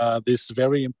now this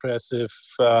very impressive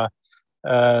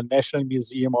National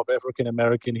Museum of African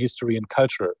American History and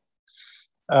Culture.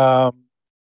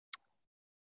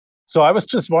 So I was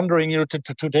just wondering,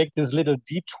 to take this little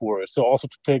detour, so also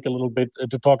to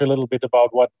talk a little bit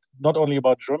about not only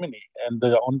about Germany and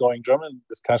the ongoing German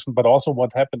discussion, but also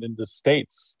what happened in the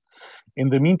States in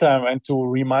the meantime, and to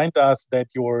remind us that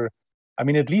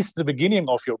at least the beginning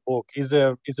of your book it's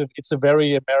a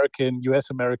very U.S.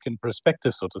 American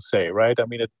perspective, so to say, right? I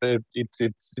mean,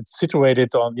 it's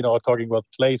situated on, talking about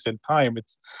place and time.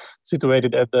 It's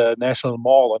situated at the National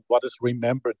Mall and what is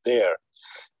remembered there.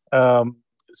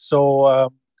 So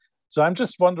I'm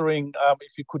just wondering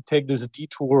if you could take this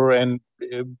detour, and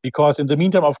because in the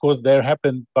meantime, of course, there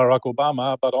happened Barack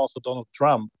Obama, but also Donald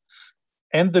Trump,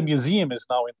 and the museum is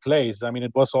now in place. I mean,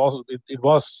 it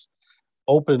was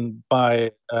opened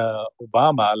by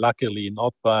Obama, luckily,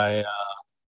 not by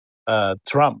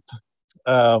Trump,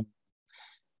 but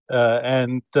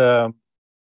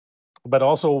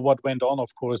also what went on,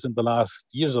 of course, in the last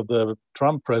years of the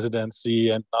Trump presidency,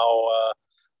 and now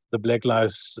the Black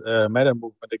Lives Matter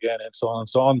movement again, and so on and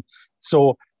so on.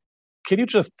 So can you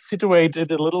just situate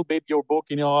it a little bit, your book,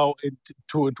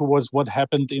 towards what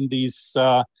happened in these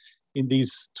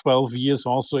 12 years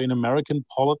also in American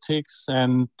politics,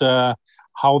 and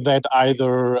how that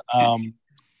either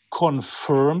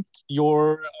confirmed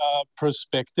your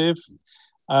perspective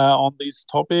on these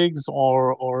topics,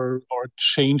 or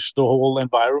changed the whole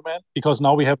environment? Because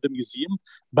now we have the museum,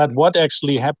 but what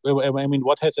actually happened? I mean,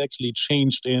 what has actually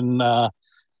changed in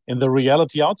the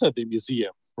reality outside the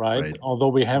museum, right? Although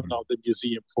we have now the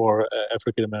Museum for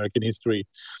African American History.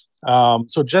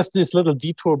 So just this little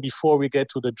detour before we get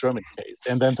to the German case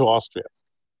and then to Austria.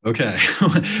 Okay.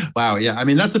 Wow. Yeah. I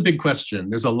mean, that's a big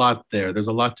question. There's a lot there. There's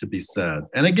a lot to be said.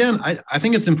 And again, I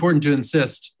think it's important to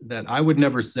insist that I would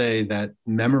never say that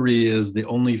memory is the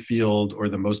only field or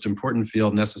the most important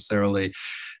field necessarily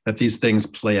that these things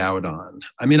play out on.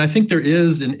 I mean, I think there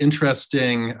is an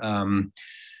interesting,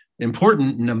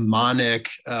 important mnemonic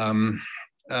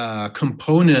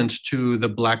component to the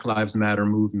Black Lives Matter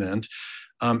movement,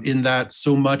 in that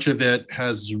so much of it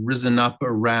has risen up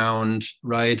around,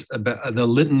 right, the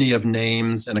litany of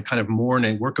names and a kind of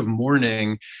work of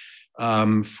mourning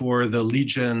for the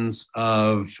legions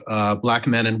of Black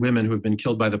men and women who have been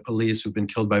killed by the police, who've been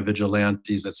killed by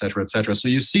vigilantes, et cetera, et cetera. So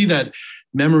you see that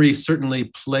memory certainly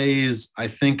plays, I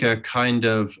think, a kind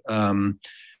of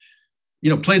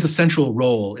plays a central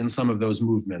role in some of those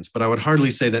movements, but I would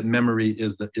hardly say that memory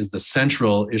is the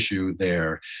central issue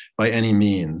there by any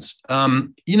means.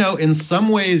 In some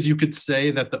ways, you could say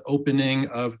that the opening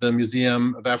of the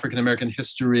Museum of African American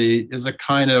History is a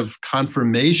kind of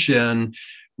confirmation,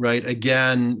 right?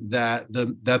 Again, that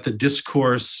the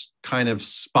discourse kind of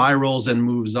spirals and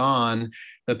moves on.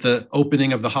 That the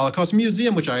opening of the Holocaust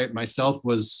Museum, which I myself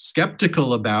was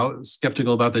skeptical about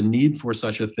the need for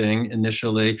such a thing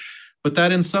initially, but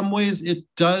that in some ways it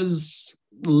does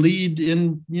lead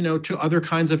in, to other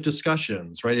kinds of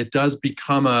discussions, right? It does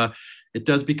become a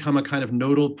kind of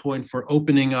nodal point for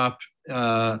opening up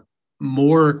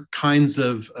more kinds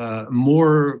of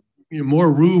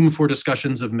more room for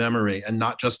discussions of memory and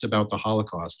not just about the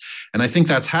Holocaust. And I think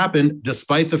that's happened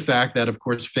despite the fact that, of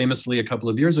course, famously a couple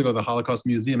of years ago, the Holocaust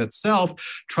Museum itself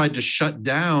tried to shut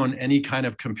down any kind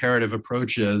of comparative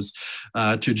approaches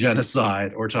to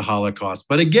genocide or to Holocaust.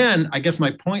 But again, I guess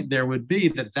my point there would be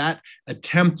that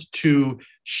attempt to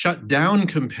shut down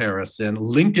comparison,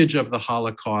 linkage of the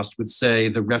Holocaust with, say,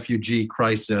 the refugee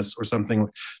crisis or something,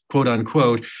 quote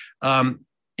unquote,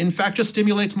 in fact, just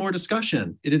stimulates more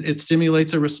discussion. It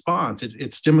stimulates a response.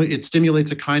 It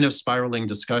stimulates a kind of spiraling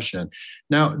discussion.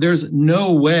 Now, there's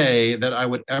no way that I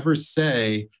would ever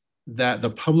say that the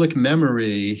public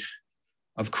memory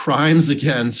of crimes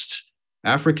against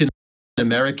African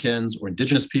Americans or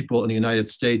indigenous people in the United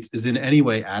States is in any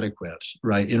way adequate,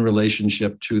 right, in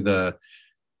relationship to the,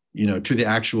 to the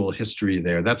actual history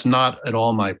there. That's not at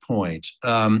all my point.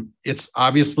 It's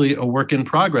obviously a work in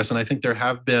progress, and I think there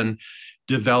have been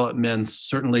developments,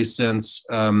 certainly since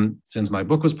my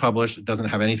book was published. It doesn't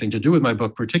have anything to do with my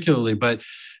book particularly, but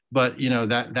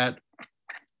that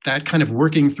kind of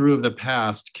working through of the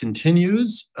past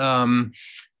continues.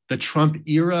 The Trump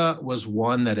era was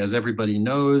one that, as everybody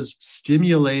knows,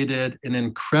 stimulated an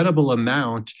incredible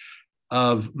amount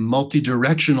of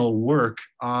multidirectional work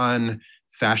on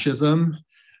fascism,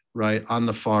 right, on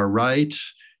the far right,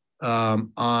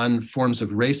 on forms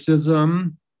of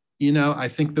racism. I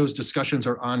think those discussions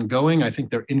are ongoing. I think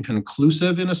they're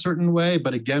inconclusive in a certain way.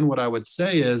 But again, what I would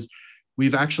say is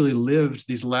we've actually lived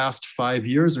these last 5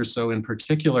 years or so in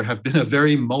particular have been a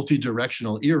very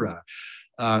multidirectional era,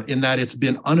 in that it's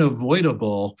been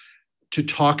unavoidable to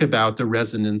talk about the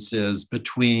resonances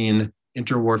between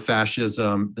interwar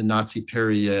fascism, the Nazi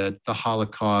period, the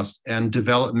Holocaust, and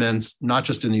developments, not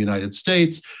just in the United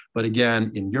States, but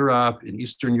again, in Europe, in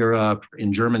Eastern Europe,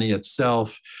 in Germany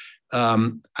itself.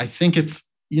 I think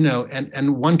it's,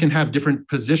 and one can have different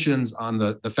positions on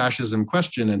the fascism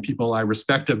question, and people I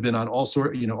respect have been on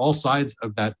all sides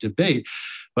of that debate.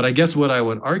 But I guess what I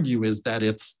would argue is that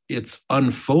it's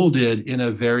unfolded in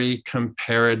a very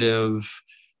comparative,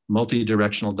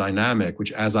 multi-directional dynamic,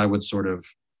 which as I would sort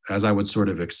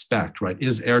of expect, right?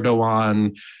 Is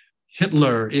Erdogan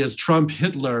Hitler? Is Trump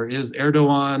Hitler? Is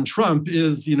Erdogan Trump?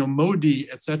 Is Modi,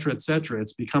 et cetera, et cetera?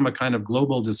 It's become a kind of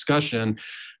global discussion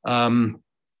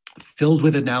filled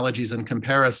with analogies and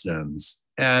comparisons.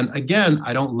 And again,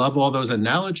 I don't love all those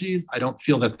analogies. I don't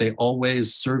feel that they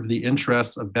always serve the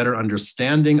interests of better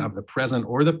understanding of the present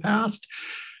or the past.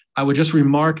 I would just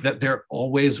remark that they're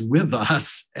always with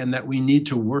us and that we need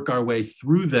to work our way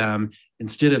through them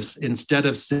instead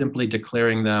of simply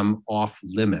declaring them off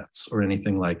limits or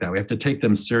anything like that. We have to take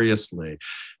them seriously,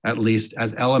 at least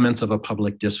as elements of a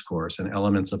public discourse and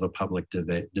elements of a public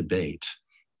debate.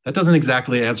 That doesn't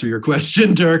exactly answer your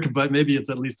question, Dirk, but maybe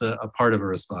it's at least a part of a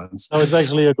response. No, it's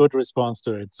actually a good response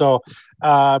to it. So,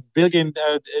 Bilgin,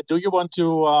 do you want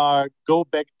to go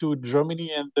back to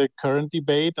Germany and the current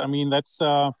debate? I mean,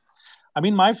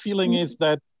 my feeling is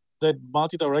that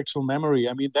multidirectional memory,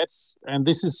 and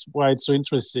this is why it's so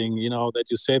interesting, that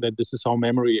you say that this is how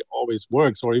memory always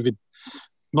works, or if it,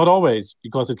 not always,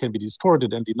 because it can be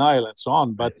distorted and denial and so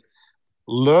on, but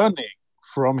learning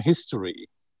from history.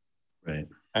 Right.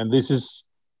 And this is,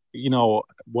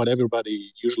 what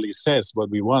everybody usually says, what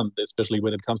we want, especially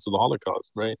when it comes to the Holocaust,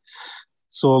 right?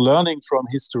 So learning from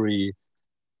history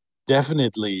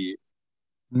definitely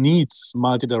needs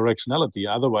multidirectionality.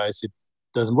 Otherwise, it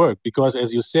doesn't work, because,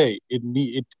 as you say,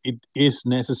 it is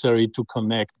necessary to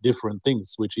connect different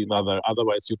things with each other.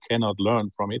 Otherwise, you cannot learn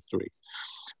from history,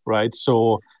 right?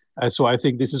 So I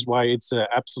think this is why it's an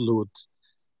absolute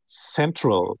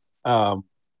central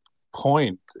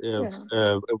point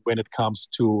when it comes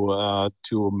to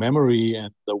memory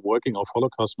and the working of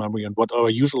Holocaust memory and what our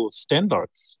usual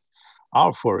standards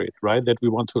are for it, right? That we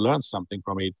want to learn something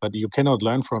from it, but you cannot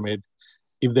learn from it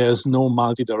if there's no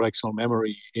multidirectional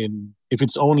memory if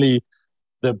it's only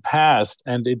the past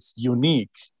and it's unique.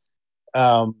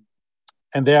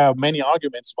 And there are many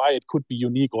arguments why it could be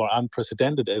unique or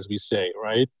unprecedented, as we say,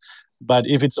 right? But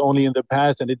if it's only in the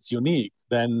past and it's unique,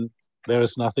 then there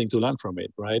is nothing to learn from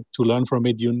it, right? To learn from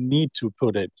it, you need to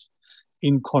put it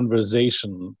in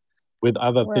conversation with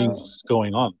other things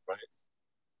going on, right?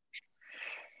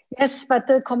 Yes, but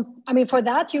for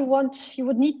that you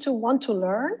would need to want to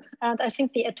learn, and I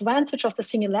think the advantage of the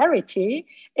singularity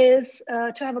is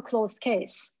to have a closed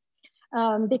case,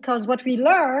 because what we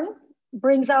learn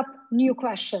brings up new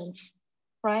questions,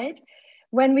 right?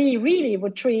 When we really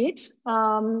would treat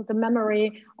the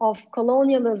memory of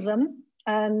colonialism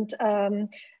and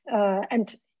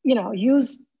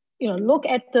look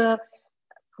at the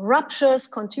ruptures,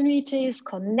 continuities,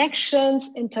 connections,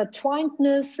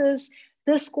 intertwinednesses,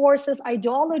 discourses,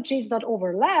 ideologies that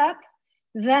overlap,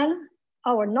 then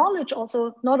our knowledge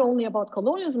also not only about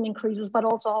colonialism increases, but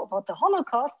also about the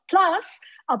Holocaust, plus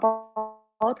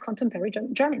about contemporary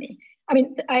Germany. I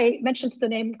mean, I mentioned the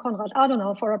name Konrad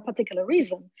Adenauer for a particular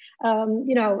reason.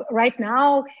 Right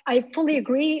now, I fully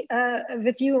agree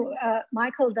with you,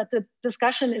 Michael, that the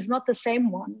discussion is not the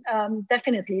same one.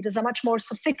 Definitely, it is a much more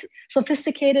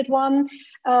sophisticated one.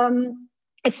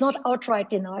 It's not outright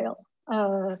denial.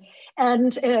 So in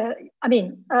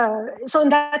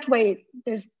that way,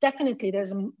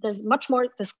 there's much more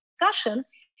discussion,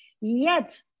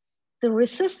 yet the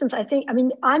resistance,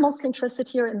 I'm mostly interested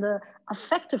here in the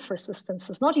affective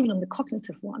resistances, not even in the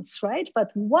cognitive ones, right?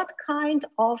 But what kind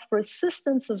of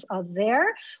resistances are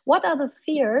there? What are the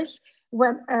fears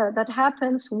that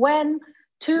happens when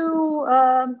two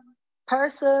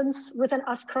persons with an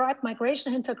ascribed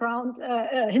migration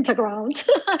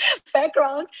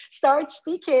background start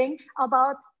speaking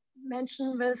about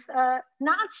mention with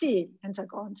Nazi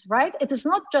hintergrund, right? It is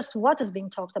not just what is being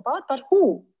talked about, but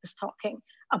who is talking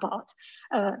about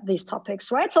these topics,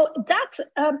 right? So that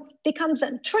becomes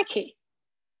tricky,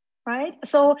 right?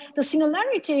 So the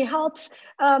singularity helps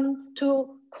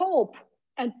to cope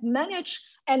and manage,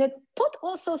 and it put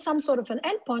also some sort of an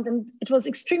endpoint. And it was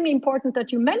extremely important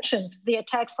that you mentioned the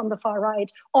attacks from the far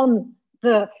right on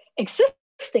the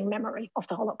existing memory of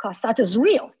the Holocaust. That is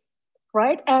real.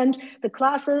 Right? And the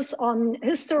classes on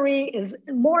history is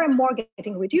more and more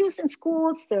getting reduced in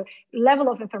schools. The level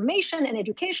of information and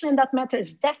education in that matter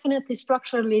is definitely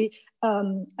structurally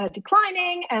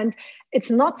declining, and it's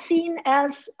not seen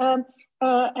as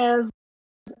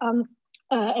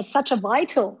such a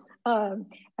vital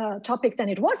topic than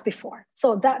it was before.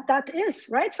 So that is,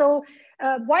 right? So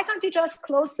why can't we just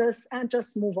close this and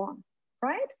just move on,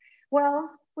 right? Well,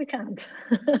 we can't.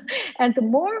 And the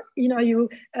more you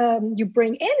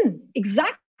bring in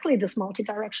exactly this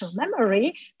multidirectional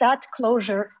memory, that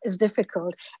closure is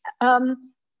difficult. When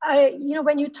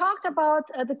you talked about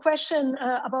the question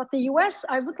about the US,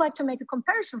 I would like to make a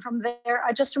comparison from there.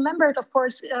 I just remembered, of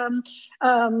course,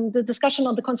 the discussion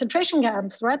on the concentration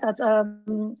camps, right? That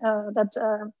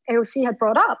AOC had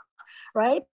brought up,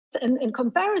 right? In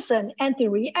comparison, and the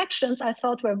reactions I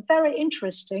thought were very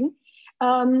interesting.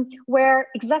 Where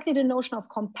exactly the notion of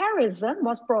comparison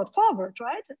was brought forward,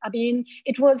 right?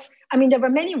 There were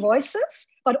many voices,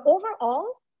 but overall,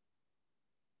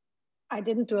 I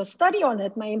didn't do a study on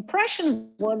it. My impression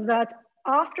was that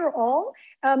after all,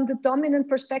 the dominant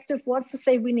perspective was to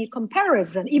say we need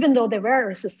comparison, even though there were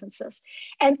resistances.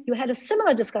 And you had a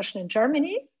similar discussion in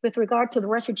Germany with regard to the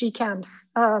refugee camps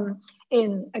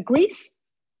in Greece,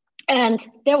 and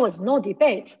there was no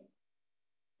debate.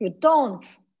 You don't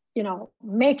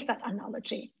make that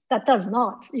analogy. That does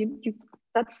not,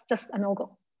 that's just a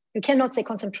no-go. You cannot say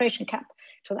concentration camp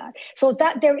to that. So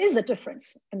that there is a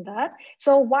difference in that.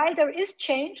 So while there is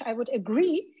change, I would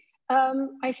agree,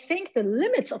 I think the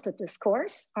limits of the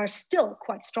discourse are still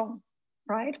quite strong,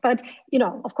 right? But,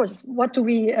 of course, what do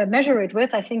we measure it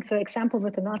with? I think the example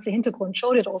with the Nazi Hintergrund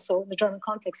showed it also in the German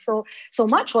context. So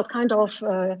much what kind of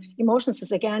emotions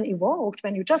is again evoked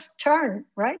when you just turn,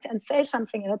 right, and say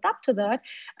something and adapt to that,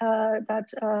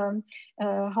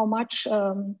 how much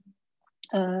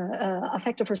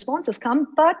affective responses come.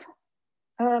 But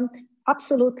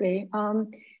absolutely,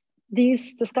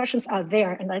 these discussions are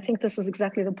there. And I think this is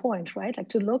exactly the point, right? Like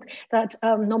to look that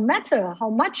no matter how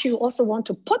much you also want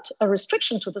to put a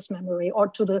restriction to this memory or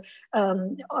to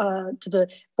the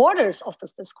borders of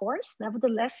this discourse,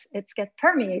 nevertheless, it's get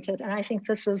permeated. And I think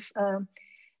this is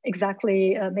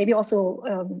exactly maybe also,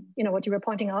 what you were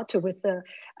pointing out to with the,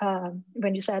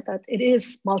 when you said that it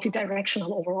is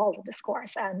multidirectional overall, the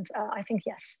discourse. And I think,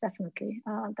 yes, definitely,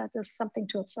 that is something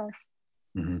to observe.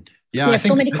 Mm-hmm. Yeah, I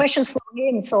think so many questions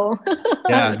flowing in. So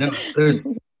yeah, no,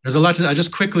 there's a lot to. I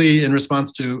just quickly, in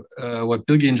response to what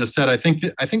Bilgin just said, I think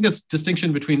this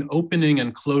distinction between opening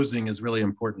and closing is really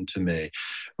important to me,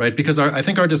 right? Because I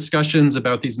think our discussions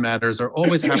about these matters are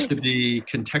always have to be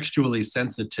contextually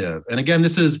sensitive. And again,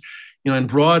 this is, in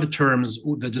broad terms,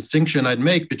 the distinction I'd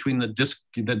make between the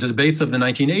debates of the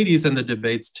 1980s and the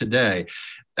debates today.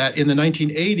 In the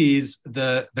 1980s,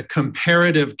 the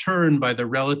comparative turn by the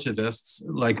relativists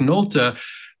like Nolte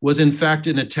was in fact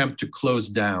an attempt to close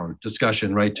down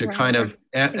discussion, right? To kind of,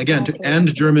 again, to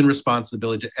end German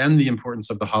responsibility, to end the importance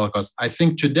of the Holocaust. I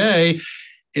think today,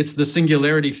 it's the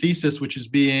singularity thesis which is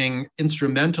being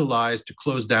instrumentalized to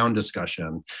close down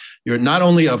discussion. You're not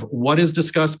only of what is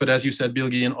discussed, but as you said,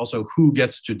 Bilgin, also who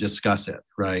gets to discuss it,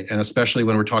 right? And especially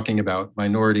when we're talking about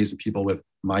minorities and people with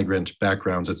migrant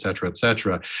backgrounds, et cetera, et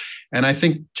cetera. And I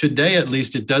think today, at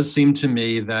least, it does seem to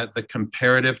me that the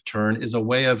comparative turn is a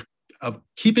way of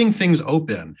keeping things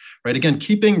open, right? Again,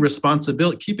 keeping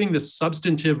responsibility, keeping the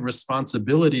substantive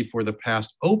responsibility for the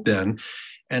past open,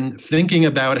 and thinking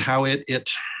about how it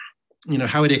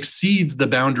how it exceeds the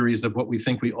boundaries of what we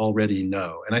think we already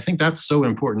know. And I think that's so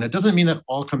important. It doesn't mean that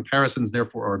all comparisons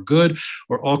therefore are good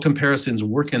or all comparisons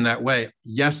work in that way.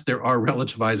 Yes, there are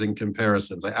relativizing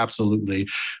comparisons. I absolutely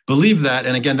believe that.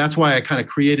 And again, that's why I kind of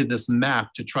created this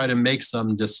map to try to make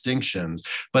some distinctions.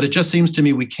 But it just seems to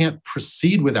me we can't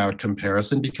proceed without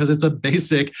comparison because it's a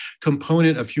basic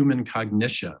component of human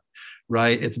cognition.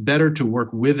 Right? It's better to work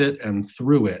with it and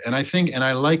through it. And I think, and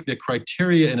I like the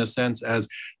criteria in a sense as,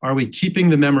 are we keeping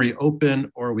the memory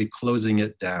open or are we closing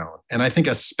it down? And I think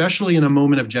especially in a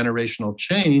moment of generational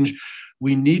change,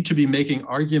 we need to be making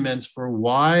arguments for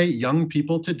why young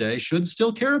people today should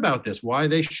still care about this, why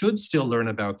they should still learn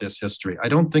about this history. I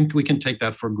don't think we can take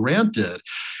that for granted.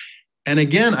 And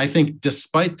again, I think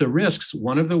despite the risks,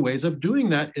 one of the ways of doing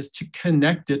that is to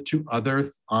connect it to other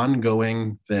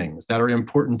ongoing things that are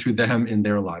important to them in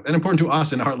their life and important to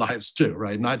us in our lives too,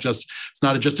 right? It's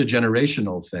not just a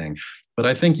generational thing, but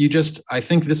I think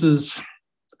this is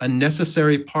a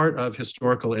necessary part of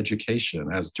historical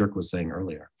education, as Dirk was saying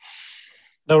earlier.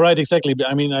 No, right, exactly.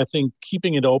 I mean, I think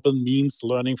keeping it open means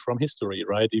learning from history,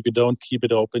 right? If you don't keep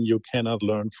it open, you cannot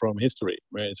learn from history,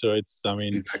 right? So it's,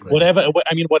 exactly.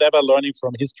 whatever learning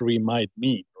from history might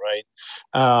mean, right?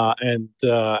 And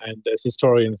as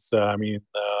historians, I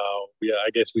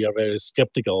guess we are very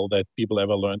skeptical that people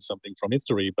ever learn something from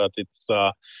history, but it's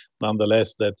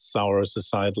nonetheless that's our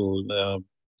societal,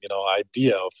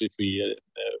 idea of if we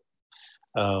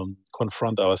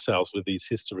confront ourselves with these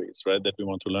histories, right? That we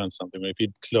want to learn something. If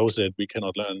we close it, we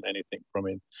cannot learn anything from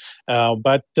it.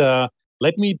 But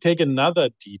let me take another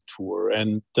detour,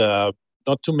 and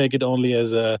not to make it only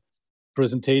as a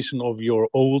presentation of your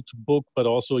old book, but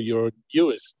also your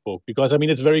newest book, because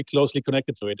it's very closely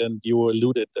connected to it, and you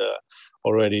alluded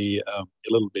already a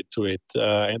little bit to it.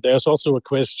 And there's also a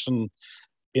question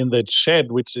in the chat,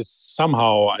 which is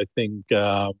somehow, I think,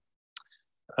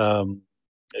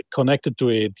 connected to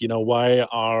it. Why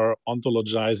are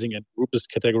ontologizing and groupist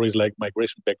categories like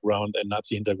migration background and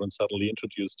Nazi hintergrund suddenly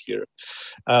introduced here?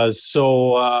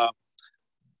 So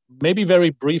maybe very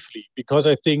briefly, because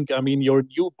I think, your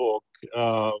new book,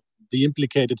 The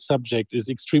Implicated Subject, is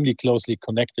extremely closely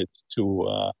connected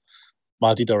to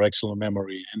multidirectional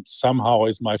memory, and somehow,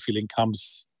 is my feeling,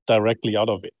 comes directly out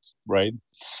of it, right?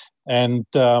 And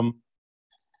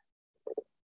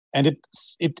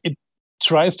it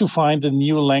tries to find a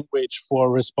new language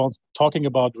for talking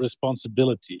about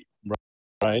responsibility,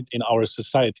 right, in our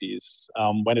societies,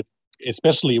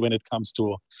 especially when it comes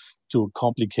to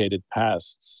complicated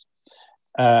pasts.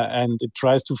 And it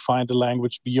tries to find a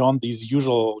language beyond these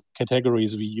usual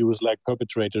categories we use, like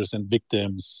perpetrators and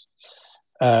victims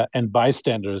and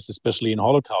bystanders, especially in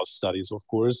Holocaust studies, of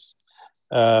course,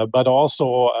 but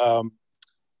also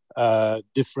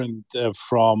different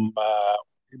from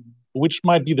which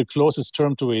might be the closest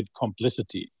term to it,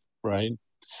 complicity, right?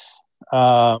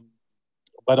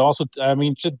 But also,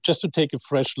 just to take a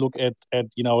fresh look at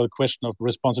the question of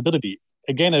responsibility.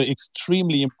 Again, an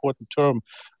extremely important term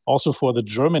also for the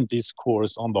German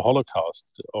discourse on the Holocaust,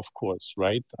 of course,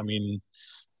 right?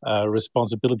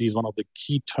 Responsibility is one of the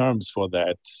key terms for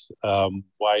that,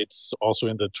 why it's also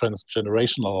in the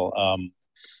transgenerational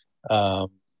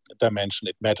dimension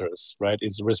it matters, right?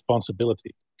 Is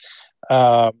responsibility.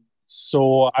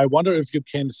 So I wonder if you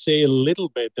can say a little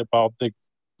bit about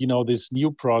this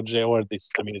new project, or this,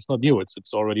 it's not new,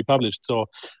 it's already published. So,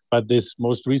 but this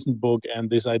most recent book and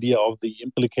this idea of the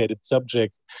implicated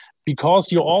subject,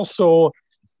 because you also,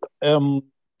 there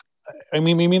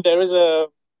is a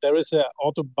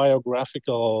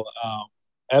autobiographical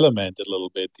element a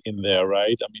little bit in there,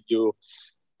 right?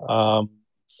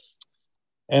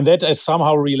 And that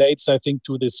somehow relates, I think,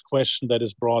 to this question that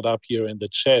is brought up here in the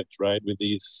chat, right, with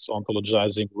these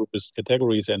ontologizing groupist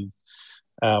categories and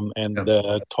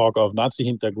the talk of Nazi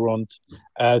hintergrund.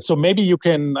 So maybe you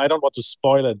can, I don't want to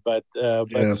spoil it, but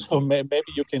so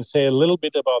maybe you can say a little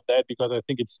bit about that, because I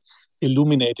think it's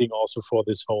illuminating also for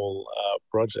this whole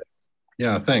project.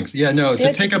 Yeah, thanks. Yeah, no,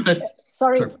 to take up that.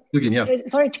 Sorry,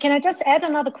 sorry, can I just add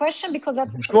another question, because that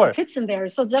fits in there?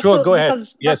 So just go ahead.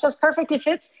 Because that just perfectly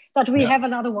fits that we have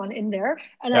another one in there,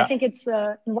 and I think it's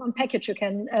in one package you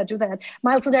can do that.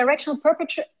 Multidirectional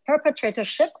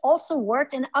perpetratorship also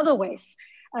worked in other ways.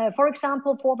 For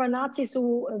example, former Nazis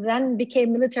who then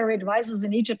became military advisors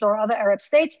in Egypt or other Arab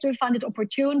states. Do you find it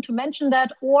opportune to mention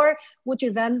that, or would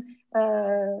you then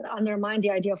undermine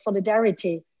the idea of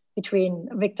solidarity between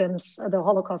victims, the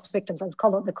Holocaust victims, and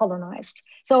the colonized?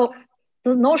 So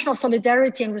the notion of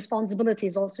solidarity and responsibility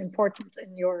is also important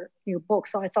in your new book.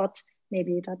 So I thought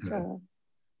maybe that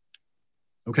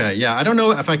Okay, yeah, I don't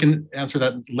know if I can answer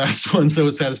that last one so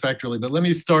satisfactorily, but let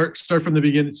me start from the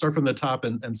beginning, start from the top,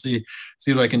 and see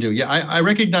what I can do. Yeah, I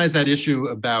recognize that issue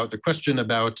about the question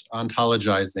about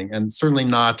ontologizing, and certainly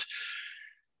not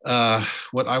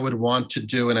what I would want to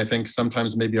do. And I think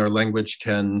sometimes maybe our language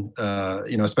can,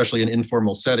 especially in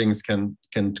informal settings, can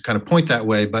kind of point that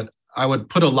way. But I would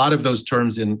put a lot of those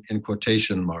terms in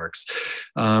quotation marks,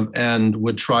 and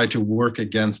would try to work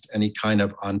against any kind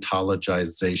of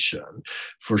ontologization,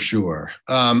 for sure,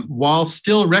 while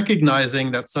still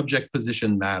recognizing that subject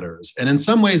position matters. And in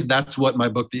some ways, that's what my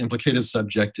book, The Implicated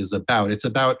Subject, is about. It's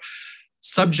about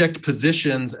subject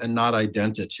positions and not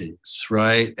identities,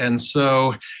 right? And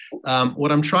so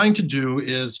what I'm trying to do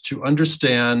is to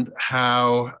understand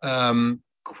how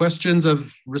questions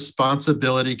of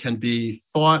responsibility can be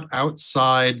thought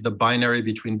outside the binary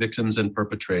between victims and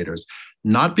perpetrators.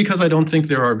 Not because I don't think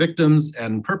there are victims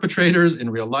and perpetrators in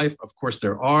real life. Of course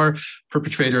there are.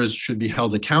 Perpetrators should be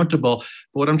held accountable.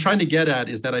 But what I'm trying to get at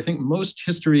is that I think most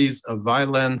histories of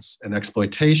violence and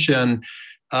exploitation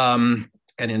and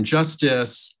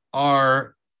injustice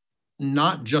are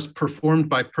not just performed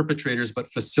by perpetrators,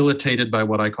 but facilitated by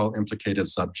what I call implicated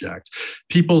subjects.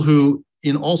 People who,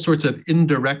 in all sorts of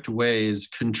indirect ways,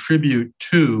 contribute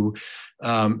to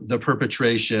the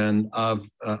perpetration of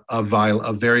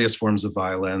various forms of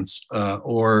violence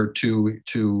or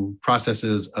to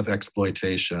processes of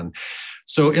exploitation.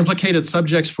 So implicated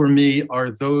subjects for me are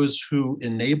those who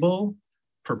enable,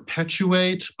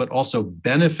 perpetuate, but also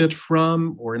benefit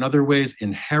from, or in other ways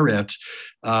inherit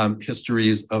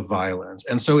histories of violence.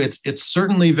 And so it's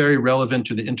certainly very relevant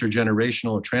to the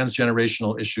intergenerational or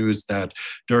transgenerational issues that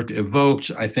Dirk evoked.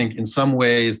 I think in some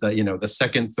ways that, the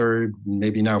second, third,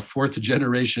 maybe now fourth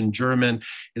generation German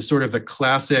is sort of the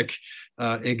classic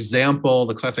example,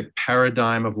 the classic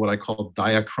paradigm of what I call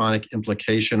diachronic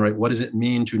implication, right? What does it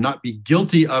mean to not be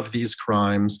guilty of these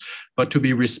crimes, but to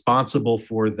be responsible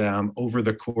for them over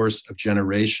the course of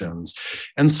generations?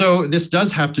 And so this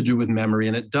does have to do with memory,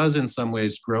 and it does in some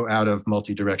ways grow out of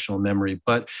multidirectional memory.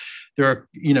 But there are,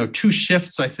 two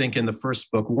shifts, I think, in the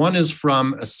first book. One is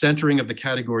from a centering of the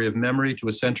category of memory to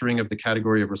a centering of the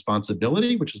category of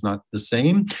responsibility, which is not the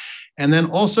same. And then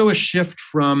also a shift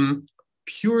from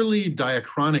purely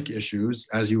diachronic issues,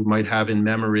 as you might have in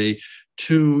memory,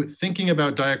 to thinking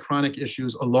about diachronic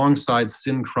issues alongside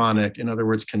synchronic, in other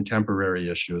words, contemporary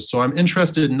issues. So I'm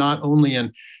interested not only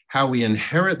in how we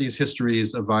inherit these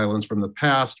histories of violence from the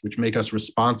past, which make us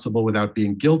responsible without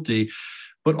being guilty,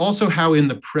 but also how in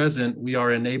the present we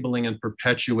are enabling and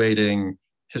perpetuating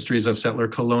histories of settler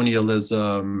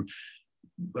colonialism,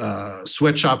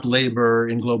 sweatshop labor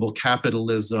in global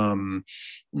capitalism,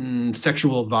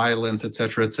 sexual violence, et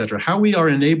cetera, how we are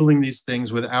enabling these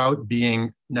things without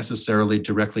being necessarily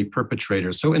directly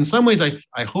perpetrators. So in some ways,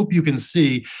 I hope you can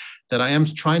see that I am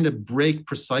trying to break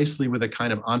precisely with a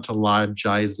kind of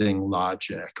ontologizing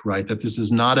logic, right? That this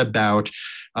is not about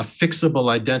a fixable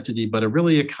identity, but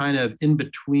really a kind of in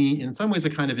between, in some ways, a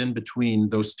kind of in between,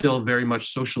 though still very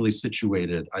much socially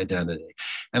situated identity.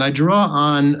 And I draw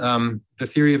on the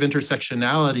theory of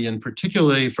intersectionality, and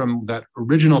particularly from that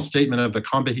original statement of the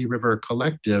Combahee River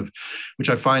Collective, which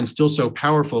I find still so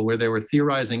powerful, where they were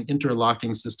theorizing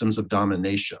interlocking systems of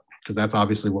domination, because that's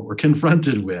obviously what we're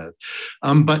confronted with.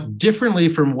 But differently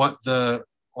from what the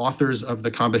authors of the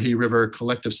Combahee River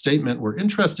Collective statement were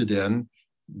interested in,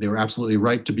 they were absolutely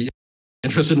right to be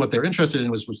interested in. What they're interested in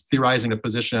was theorizing a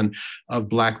position of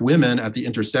Black women at the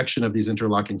intersection of these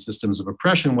interlocking systems of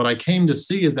oppression. What I came to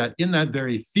see is that in that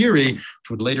very theory, which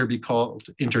would later be called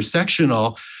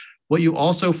intersectional, what you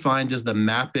also find is the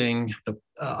mapping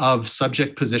of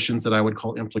subject positions that I would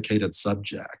call implicated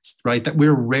subjects, right? That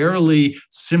we're rarely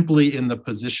simply in the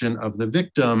position of the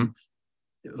victim,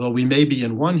 though we may be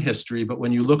in one history, but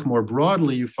when you look more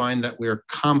broadly, you find that we're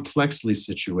complexly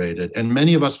situated. And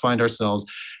many of us find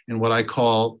ourselves in what I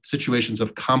call situations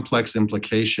of complex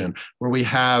implication, where we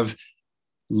have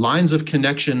lines of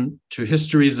connection to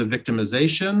histories of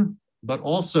victimization, but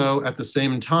also at the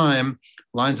same time,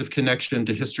 lines of connection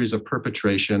to histories of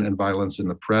perpetration and violence in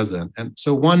the present. And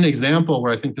so one example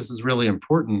where I think this is really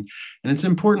important, and it's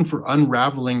important for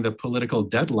unraveling the political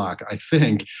deadlock, I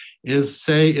think, is,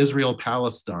 say,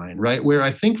 Israel-Palestine, right? Where I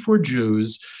think for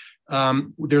Jews,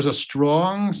 there's a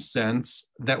strong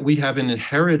sense that we have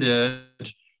inherited,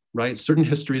 right, certain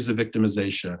histories of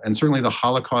victimization. And certainly the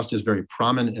Holocaust is very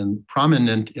prominent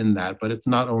in that, but it's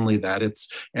not only that, it's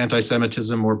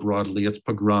anti-Semitism more broadly, it's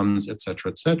pogroms, et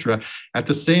cetera, et cetera. At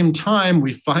the same time,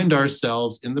 we find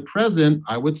ourselves in the present,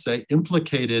 I would say,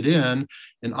 implicated in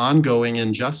an ongoing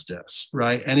injustice,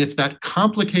 right? And it's that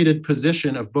complicated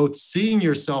position of both seeing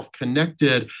yourself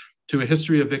connected to a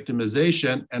history of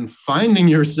victimization and finding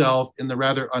yourself in the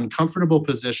rather uncomfortable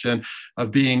position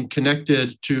of being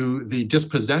connected to the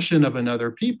dispossession of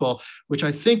another people, which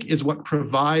I think is what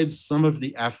provides some of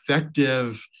the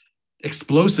affective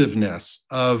explosiveness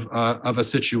of a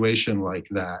situation like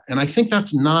that. And I think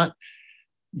that's not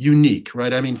unique,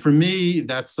 right? I mean, for me,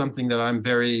 that's something that I'm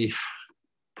very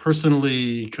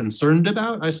personally concerned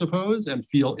about, I suppose, and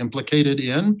feel implicated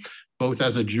in, both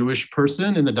as a Jewish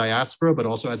person in the diaspora, but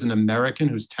also as an American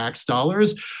whose tax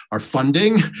dollars are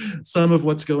funding some of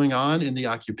what's going on in the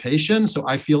occupation. So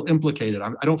I feel implicated.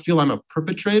 I don't feel I'm a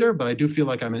perpetrator, but I do feel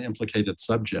like I'm an implicated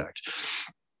subject.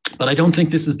 But I don't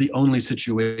think this is the only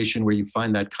situation where you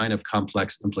find that kind of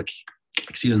complex implication.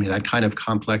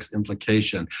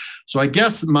 So I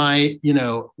guess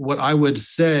what I would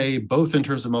say, both in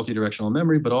terms of multidirectional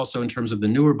memory, but also in terms of the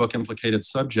newer book, Implicated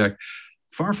Subject,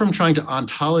 far from trying to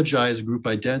ontologize group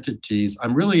identities,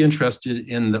 I'm really interested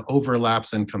in the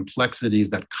overlaps and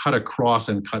complexities that cut across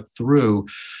and cut through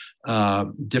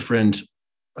different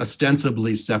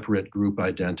ostensibly separate group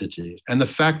identities. And the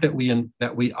fact that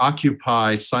we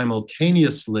occupy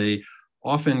simultaneously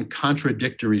often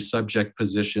contradictory subject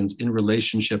positions in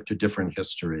relationship to different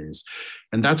histories.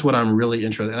 And that's what I'm really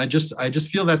interested in. And I just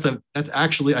feel I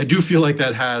do feel like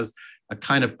that has a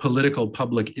kind of political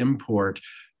public import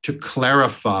to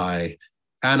clarify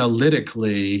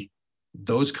analytically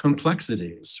those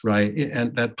complexities, right?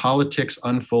 And that politics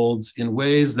unfolds in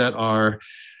ways that are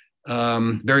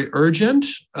very urgent,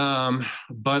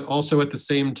 but also at the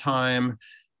same time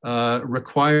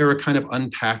require a kind of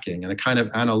unpacking and a kind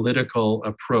of analytical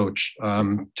approach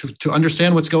to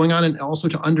understand what's going on, and also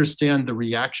to understand the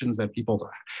reactions that people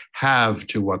have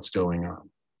to what's going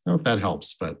on. I don't know if that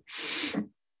helps, but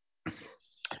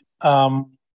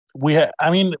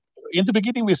in the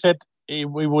beginning we said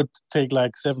we would take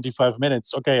like 75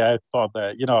 minutes. Okay, I thought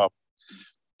that,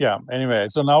 yeah, anyway,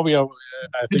 so now we are,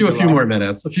 I think, do a few more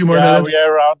minutes. We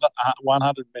are around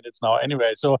 100 minutes now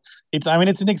anyway. So it's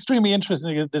an extremely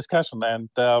interesting discussion,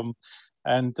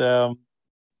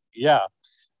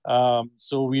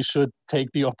 so we should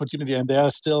take the opportunity, and there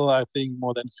are still, I think,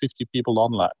 more than 50 people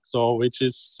online, so which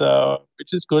is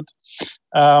good.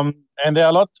 And there are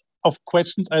a lot of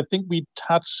questions. I think we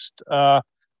touched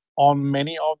on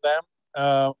many of them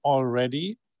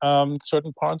already,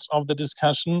 certain parts of the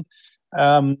discussion.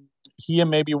 Here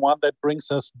maybe one that brings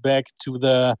us back to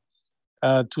the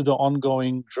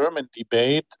ongoing German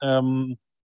debate. I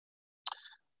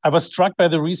was struck by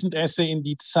the recent essay in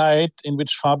Die Zeit, in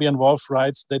which Fabian Wolf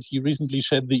writes that he recently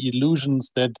shed the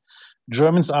illusions that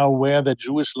Germans are aware that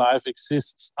Jewish life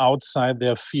exists outside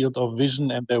their field of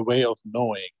vision and their way of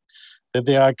knowing, that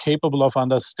they are capable of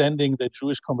understanding that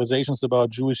Jewish conversations about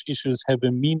Jewish issues have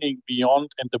a meaning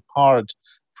beyond and apart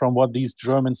from what these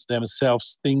Germans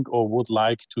themselves think or would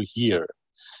like to hear.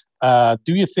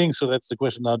 Do you think, so that's the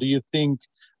question now, do you think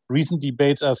recent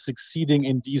debates are succeeding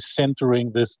in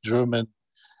decentering this German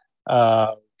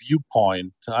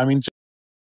viewpoint? I mean,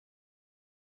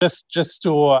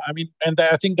 and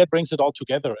I think that brings it all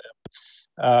together.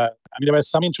 There were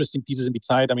some interesting pieces in the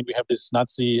Zeit. We have this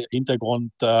Nazi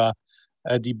Hintergrund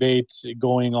debate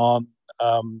going on,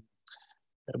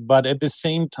 but at the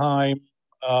same time,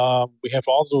 we have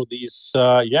also these,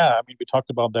 we talked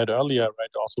about that earlier,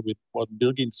 right? Also with what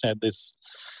Birgin said,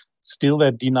 still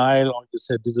that denial, or you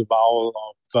said disavowal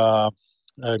of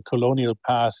colonial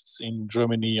pasts in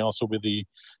Germany, also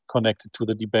connected to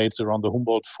the debates around the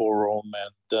Humboldt Forum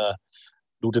and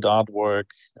looted artwork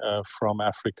from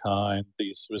Africa, and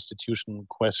these restitution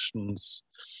questions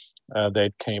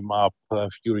that came up a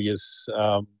few years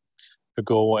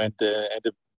ago, and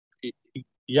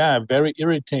very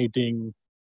irritating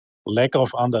lack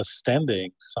of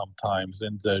understanding sometimes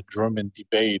in the German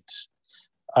debate.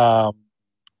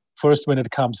 First, when it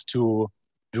comes to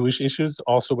Jewish issues,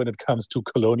 also when it comes to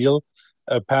colonial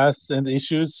pasts and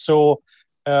issues. So,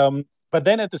 but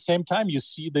then at the same time, you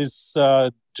see this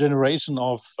generation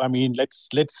of,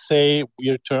 let's say,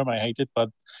 weird term, I hate it, but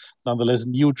nonetheless,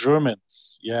 new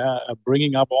Germans,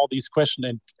 bringing up all these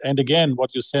questions. And again,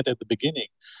 what you said at the beginning,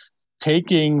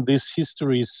 taking this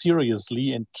history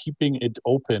seriously and keeping it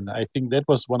open. I think that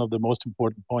was one of the most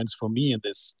important points for me in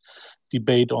this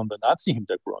debate on the Nazi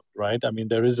Hintergrund, right?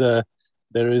 There is a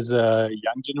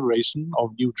young generation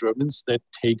of new Germans that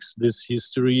takes this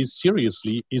history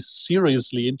seriously, is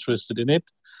seriously interested in it,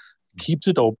 keeps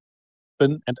it open,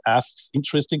 and asks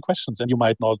interesting questions. And you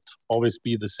might not always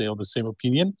be the same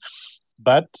opinion,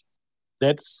 but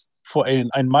that's,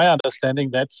 in my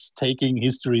understanding, that's taking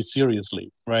history seriously,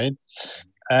 right?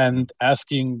 And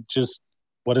asking just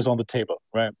what is on the table,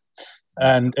 right?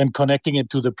 and connecting it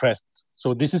to the present.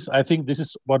 So I think this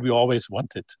is what we always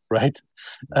wanted, right?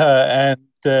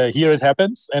 Here it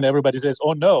happens, and everybody says,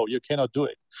 "Oh no, you cannot do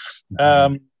it."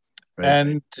 Right.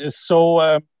 And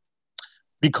so,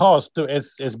 because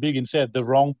as Birgin said, the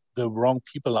wrong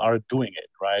people are doing it,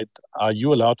 right? Are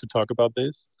you allowed to talk about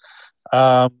this?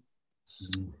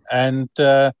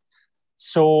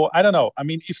 So I don't know. I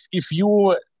mean,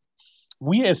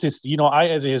 I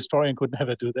as a historian could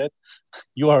never do that.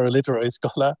 You are a literary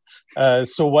scholar.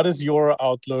 So what is your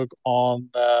outlook on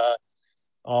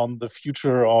the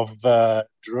future of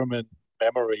German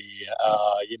memory?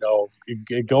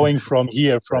 Going from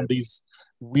here, from these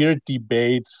weird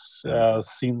debates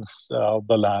since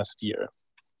the last year.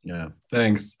 Yeah,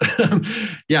 thanks.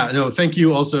 Thank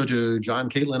you also to John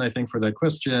Caitlin, I think, for that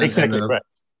question. Exactly, right.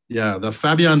 Yeah, the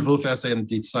Fabian Wolf essay in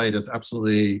Die Zeit is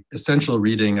absolutely essential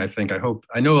reading. I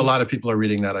know a lot of people are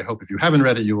reading that. I hope if you haven't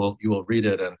read it, you will read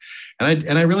it,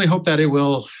 and I really hope that it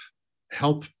will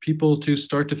help people to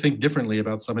start to think differently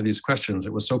about some of these questions.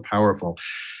 It was so powerful,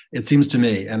 it seems to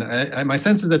me, and my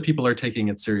sense is that people are taking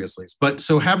it seriously. But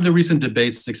so have the recent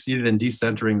debates succeeded in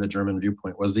decentering the German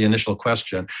viewpoint was the initial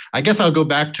question. I guess I'll go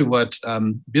back to what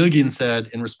Birgin said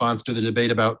in response to the debate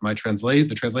about the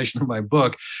translation of my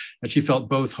book, that she felt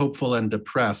both hopeful and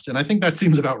depressed. And I think that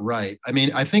seems about right. I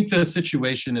mean, I think the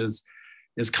situation is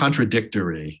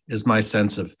contradictory, is my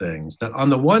sense of things. That on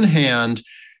the one hand,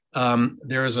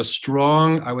 there is a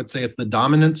strong, I would say it's the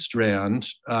dominant strand.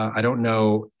 I don't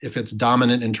know if it's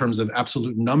dominant in terms of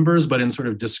absolute numbers, but in sort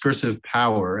of discursive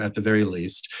power at the very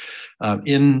least,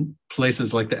 in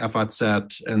places like the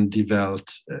FAZ and Die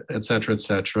Welt, et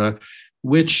cetera,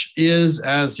 which is,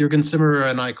 as Jürgen Zimmerer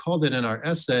and I called it in our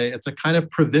essay, it's a kind of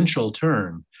provincial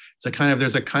term.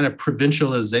 There's a kind of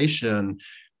provincialization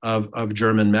of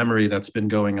German memory that's been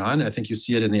going on. I think you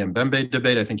see it in the Mbembe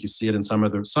debate. I think you see it in some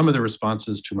of the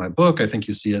responses to my book. I think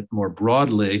you see it more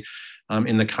broadly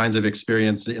in the kinds of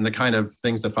experience, in the kind of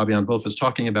things that Fabian Wolf is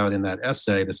talking about in that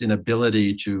essay, this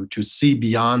inability to see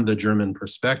beyond the German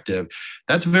perspective.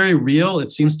 That's very real. It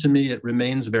seems to me it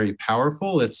remains very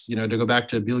powerful. It's, to go back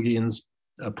to Bilgin's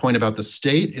point about the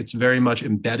state, it's very much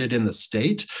embedded in the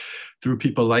state through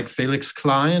people like Felix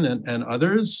Klein and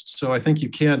others. So I think you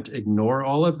can't ignore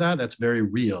all of that. That's very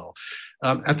real.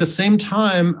 At the same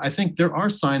time, I think there are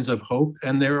signs of hope,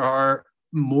 and there are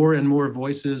more and more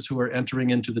voices who are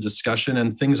entering into the discussion,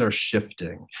 and things are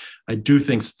shifting. I do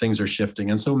think things are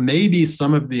shifting. And so maybe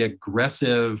some of the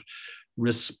aggressive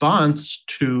response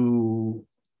to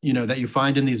that you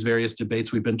find in these various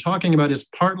debates we've been talking about is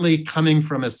partly coming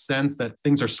from a sense that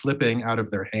things are slipping out of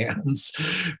their hands,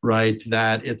 right?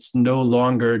 That it's no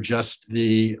longer just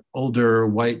the older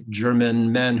white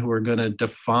German men who are going to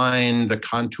define the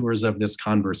contours of this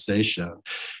conversation.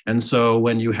 And so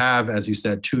when you have, as you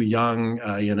said, two young,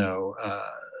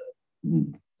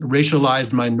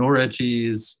 racialized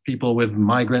minorities, people with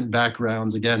migrant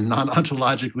backgrounds, again,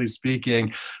 non-ontologically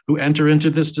speaking, who enter into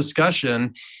this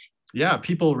discussion, yeah,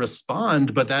 people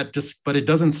respond, but it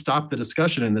doesn't stop the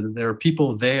discussion. And there are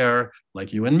people there,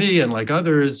 like you and me and like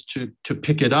others, to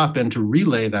pick it up and to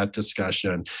relay that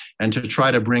discussion and to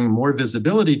try to bring more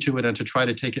visibility to it and to try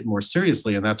to take it more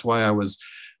seriously. And that's why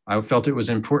I felt it was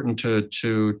important to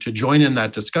join in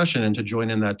that discussion and to join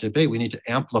in that debate. We need to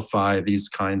amplify these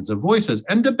kinds of voices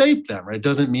and debate them, right? It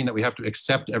doesn't mean that we have to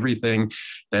accept everything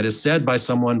that is said by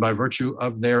someone by virtue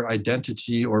of their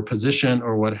identity or position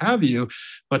or what have you,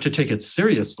 but to take it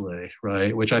seriously,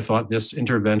 right? Which I thought this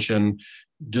intervention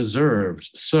deserved.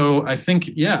 So I think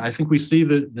we see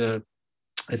the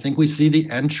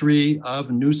entry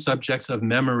of new subjects of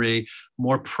memory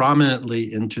more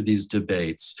prominently into these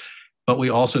debates. But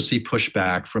we also see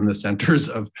pushback from the centers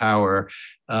of power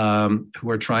who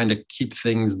are trying to keep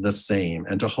things the same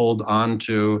and to hold on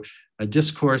to a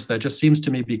discourse that just seems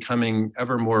to me becoming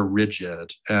ever more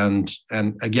rigid and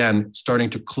again, starting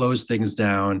to close things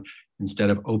down instead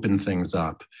of open things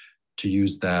up, to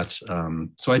use that.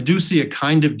 So I do see a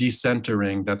kind of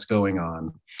decentering that's going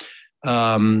on.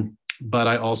 But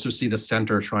I also see the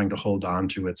center trying to hold on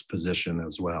to its position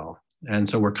as well. And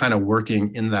so we're kind of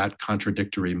working in that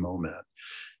contradictory moment.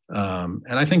 And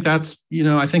I think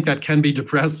that can be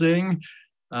depressing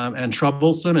and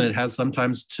troublesome. And it has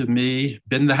sometimes, to me,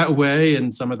 been that way in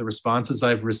some of the responses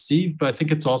I've received. But I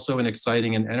think it's also an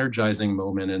exciting and energizing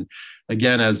moment. And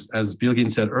again, as Birgin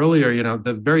said earlier,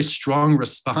 the very strong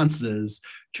responses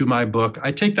to my book,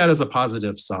 I take that as a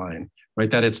positive sign. Right,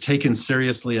 that it's taken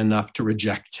seriously enough to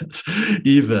reject it,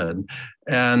 even.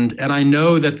 And I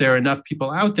know that there are enough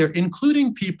people out there,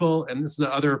 including people, and this is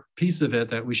the other piece of it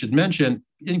that we should mention,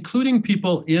 including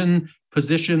people in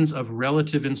positions of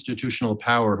relative institutional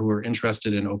power who are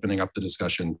interested in opening up the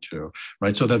discussion too,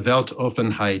 right? So the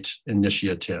Weltoffenheit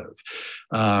Initiative,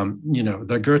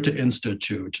 the Goethe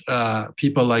Institute,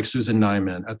 people like Susan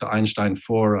Neiman at the Einstein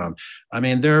Forum. I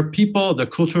mean, there are people, the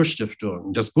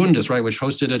Kulturstiftung, das Bundes, right, which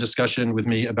hosted a discussion with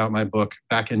me about my book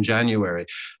back in January.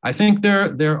 I think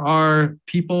there are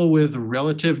people with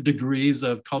relative degrees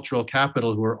of cultural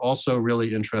capital who are also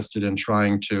really interested in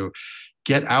trying to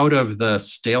get out of the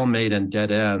stalemate and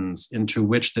dead ends into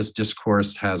which this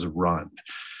discourse has run.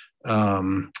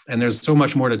 And there's so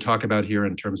much more to talk about here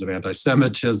in terms of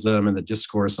anti-Semitism and the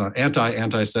discourse on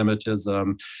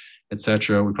anti-Semitism, et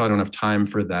cetera. We probably don't have time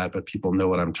for that, but people know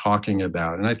what I'm talking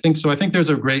about. And I think there's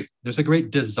a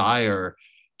great desire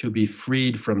to be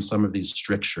freed from some of these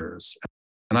strictures.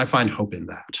 And I find hope in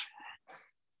that.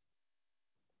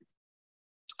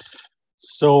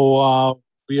 So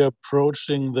we are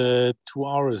approaching the 2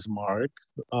 hours mark.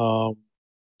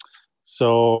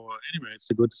 So anyway, it's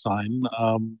a good sign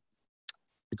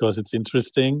because it's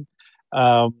interesting.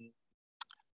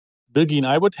 Birgin,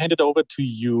 I would hand it over to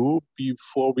you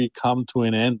before we come to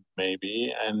an end,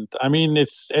 maybe. And I mean,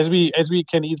 it's as we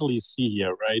can easily see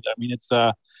here, right? I mean,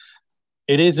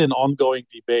 it is an ongoing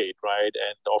debate, right?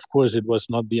 And of course, it was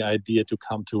not the idea to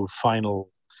come to final,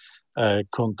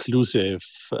 conclusive,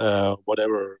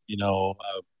 whatever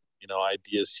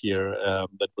ideas here.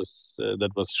 That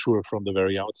was sure from the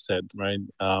very outset, right?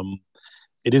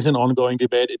 It is an ongoing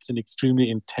debate. It's an extremely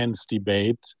intense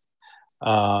debate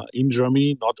in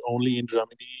Germany, not only in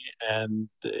Germany, and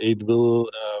it will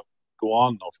go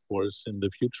on, of course, in the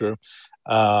future.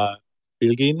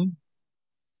 Birgin?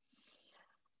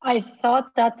 I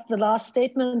thought that the last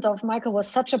statement of Michael was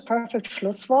such a perfect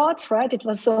Schlusswort, right? It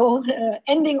was so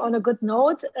ending on a good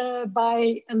note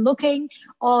by looking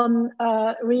on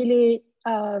really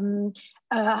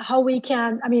how we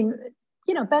can,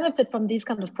 benefit from these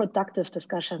kind of productive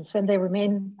discussions when they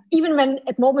remain, even when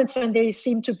at moments when they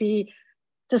seem to be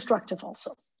destructive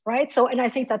also, right? So, and I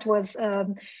think that was,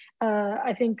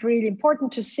 really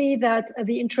important to see that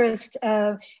the interest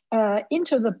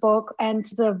into the book and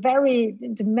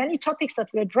the many topics that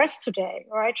we addressed today,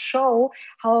 right, show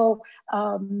how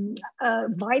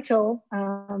vital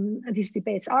these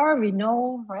debates are. We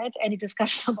know, right, any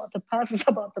discussion about the past is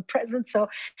about the present. So,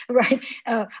 right,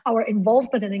 our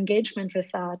involvement and engagement with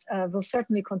that will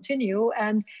certainly continue.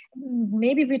 And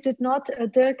maybe we did not,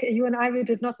 Dirk, you and I, we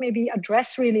did not maybe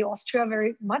address really Austria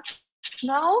very much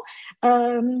now,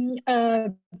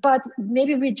 but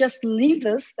maybe we just leave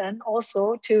this then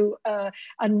also to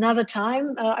another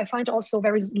time. I find also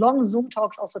very long Zoom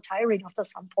talks also tiring after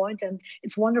some point, and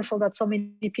it's wonderful that so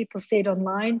many people stayed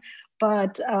online,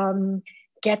 but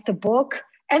get the book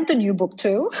and the new book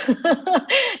too.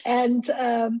 And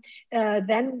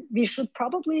then we should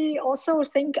probably also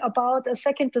think about a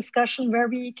second discussion where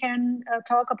we can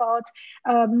talk about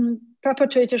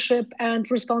perpetuatorship and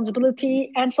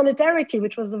responsibility and solidarity,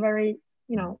 which was a very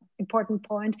important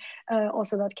point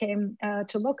also that came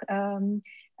to look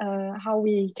how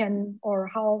we can, or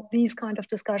how these kind of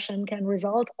discussion can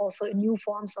result also in new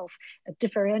forms of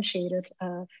differentiated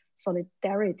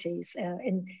solidarities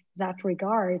in that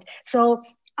regard. So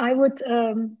I would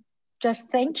just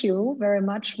thank you very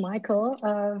much, Michael,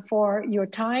 for your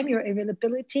time, your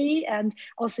availability, and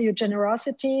also your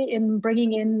generosity in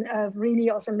bringing in really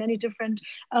also many different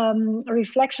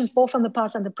reflections, both on the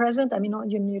past and the present. I mean, on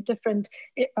your different,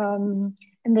 in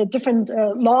the different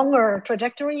longer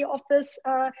trajectory of this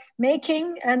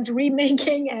making and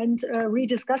remaking and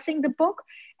rediscussing the book.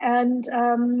 And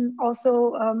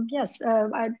also, yes,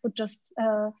 I would just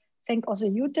thank also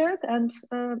you, Dirk, and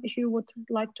if you would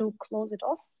like to close it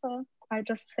off, I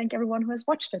just thank everyone who has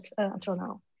watched it until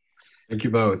now. Thank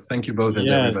you both. Thank you both, and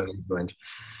yes. everybody who joined.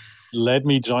 Let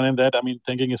me join in that. I mean,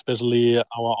 thanking especially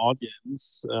our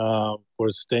audience for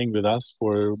staying with us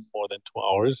for more than 2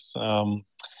 hours.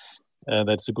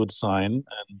 That's a good sign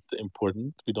and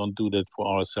important. We don't do that for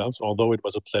ourselves, although it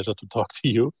was a pleasure to talk to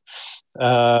you.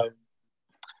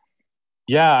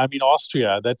 Yeah, I mean,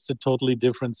 Austria, that's a totally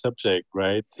different subject,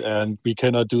 right? And we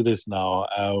cannot do this now.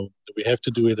 We have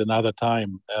to do it another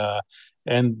time.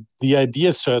 And the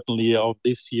idea certainly of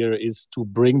this year is to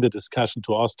bring the discussion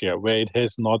to Austria, where it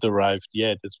has not arrived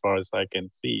yet, as far as I can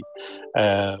see.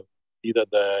 Either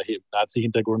the Nazi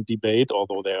Hintergrund debate,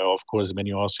 although there are, of course,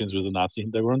 many Austrians with a Nazi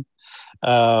Hintergrund,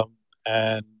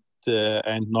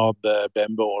 and not the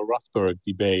Bembo or Rothberg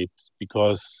debate,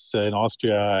 because in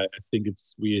Austria, I think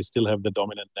we still have the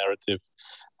dominant narrative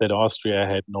that Austria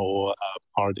had no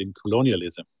part in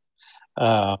colonialism.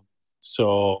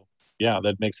 So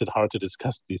that makes it hard to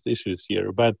discuss these issues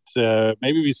here. But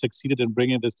maybe we succeeded in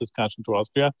bringing this discussion to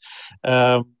Austria.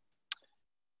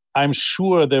 I'm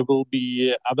sure there will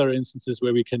be other instances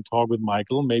where we can talk with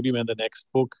Michael, maybe when the next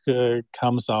book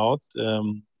comes out.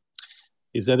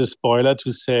 Is that a spoiler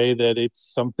to say that it's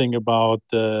something about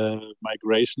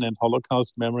migration and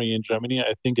Holocaust memory in Germany?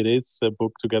 I think it is a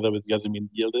book together with Yasemin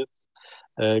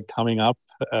Yildiz coming up.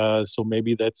 So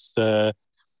maybe that's a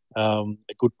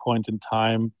good point in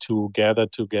time to gather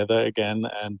together again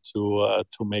and to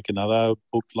make another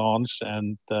book launch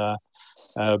and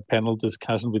panel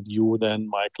discussion with you, then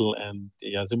Michael and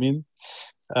Yasemin.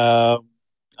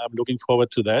 I'm looking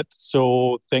forward to that.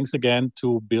 So thanks again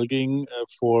to Bilging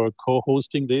for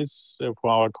co-hosting this for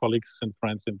our colleagues and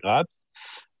friends in Graz.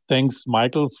 Thanks,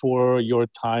 Michael, for your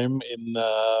time in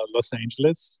Los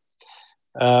Angeles.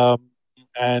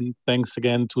 And thanks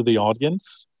again to the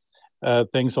audience.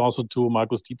 Thanks also to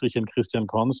Markus Dietrich and Christian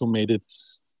Kons, who made it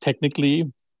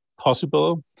technically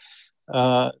possible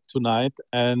tonight.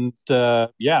 And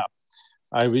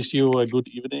I wish you a good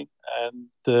evening and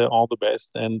all the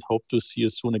best, and hope to see you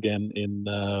soon again in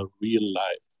real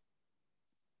life.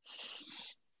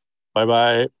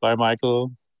 Bye-bye. Bye,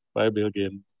 Michael. Bye,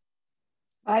 Birgit.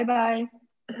 Bye-bye.